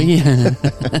 les amis. Oui.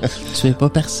 Tu es pas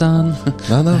personne.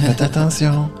 Non, faites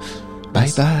attention. Bye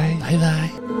bye. Bye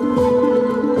bye.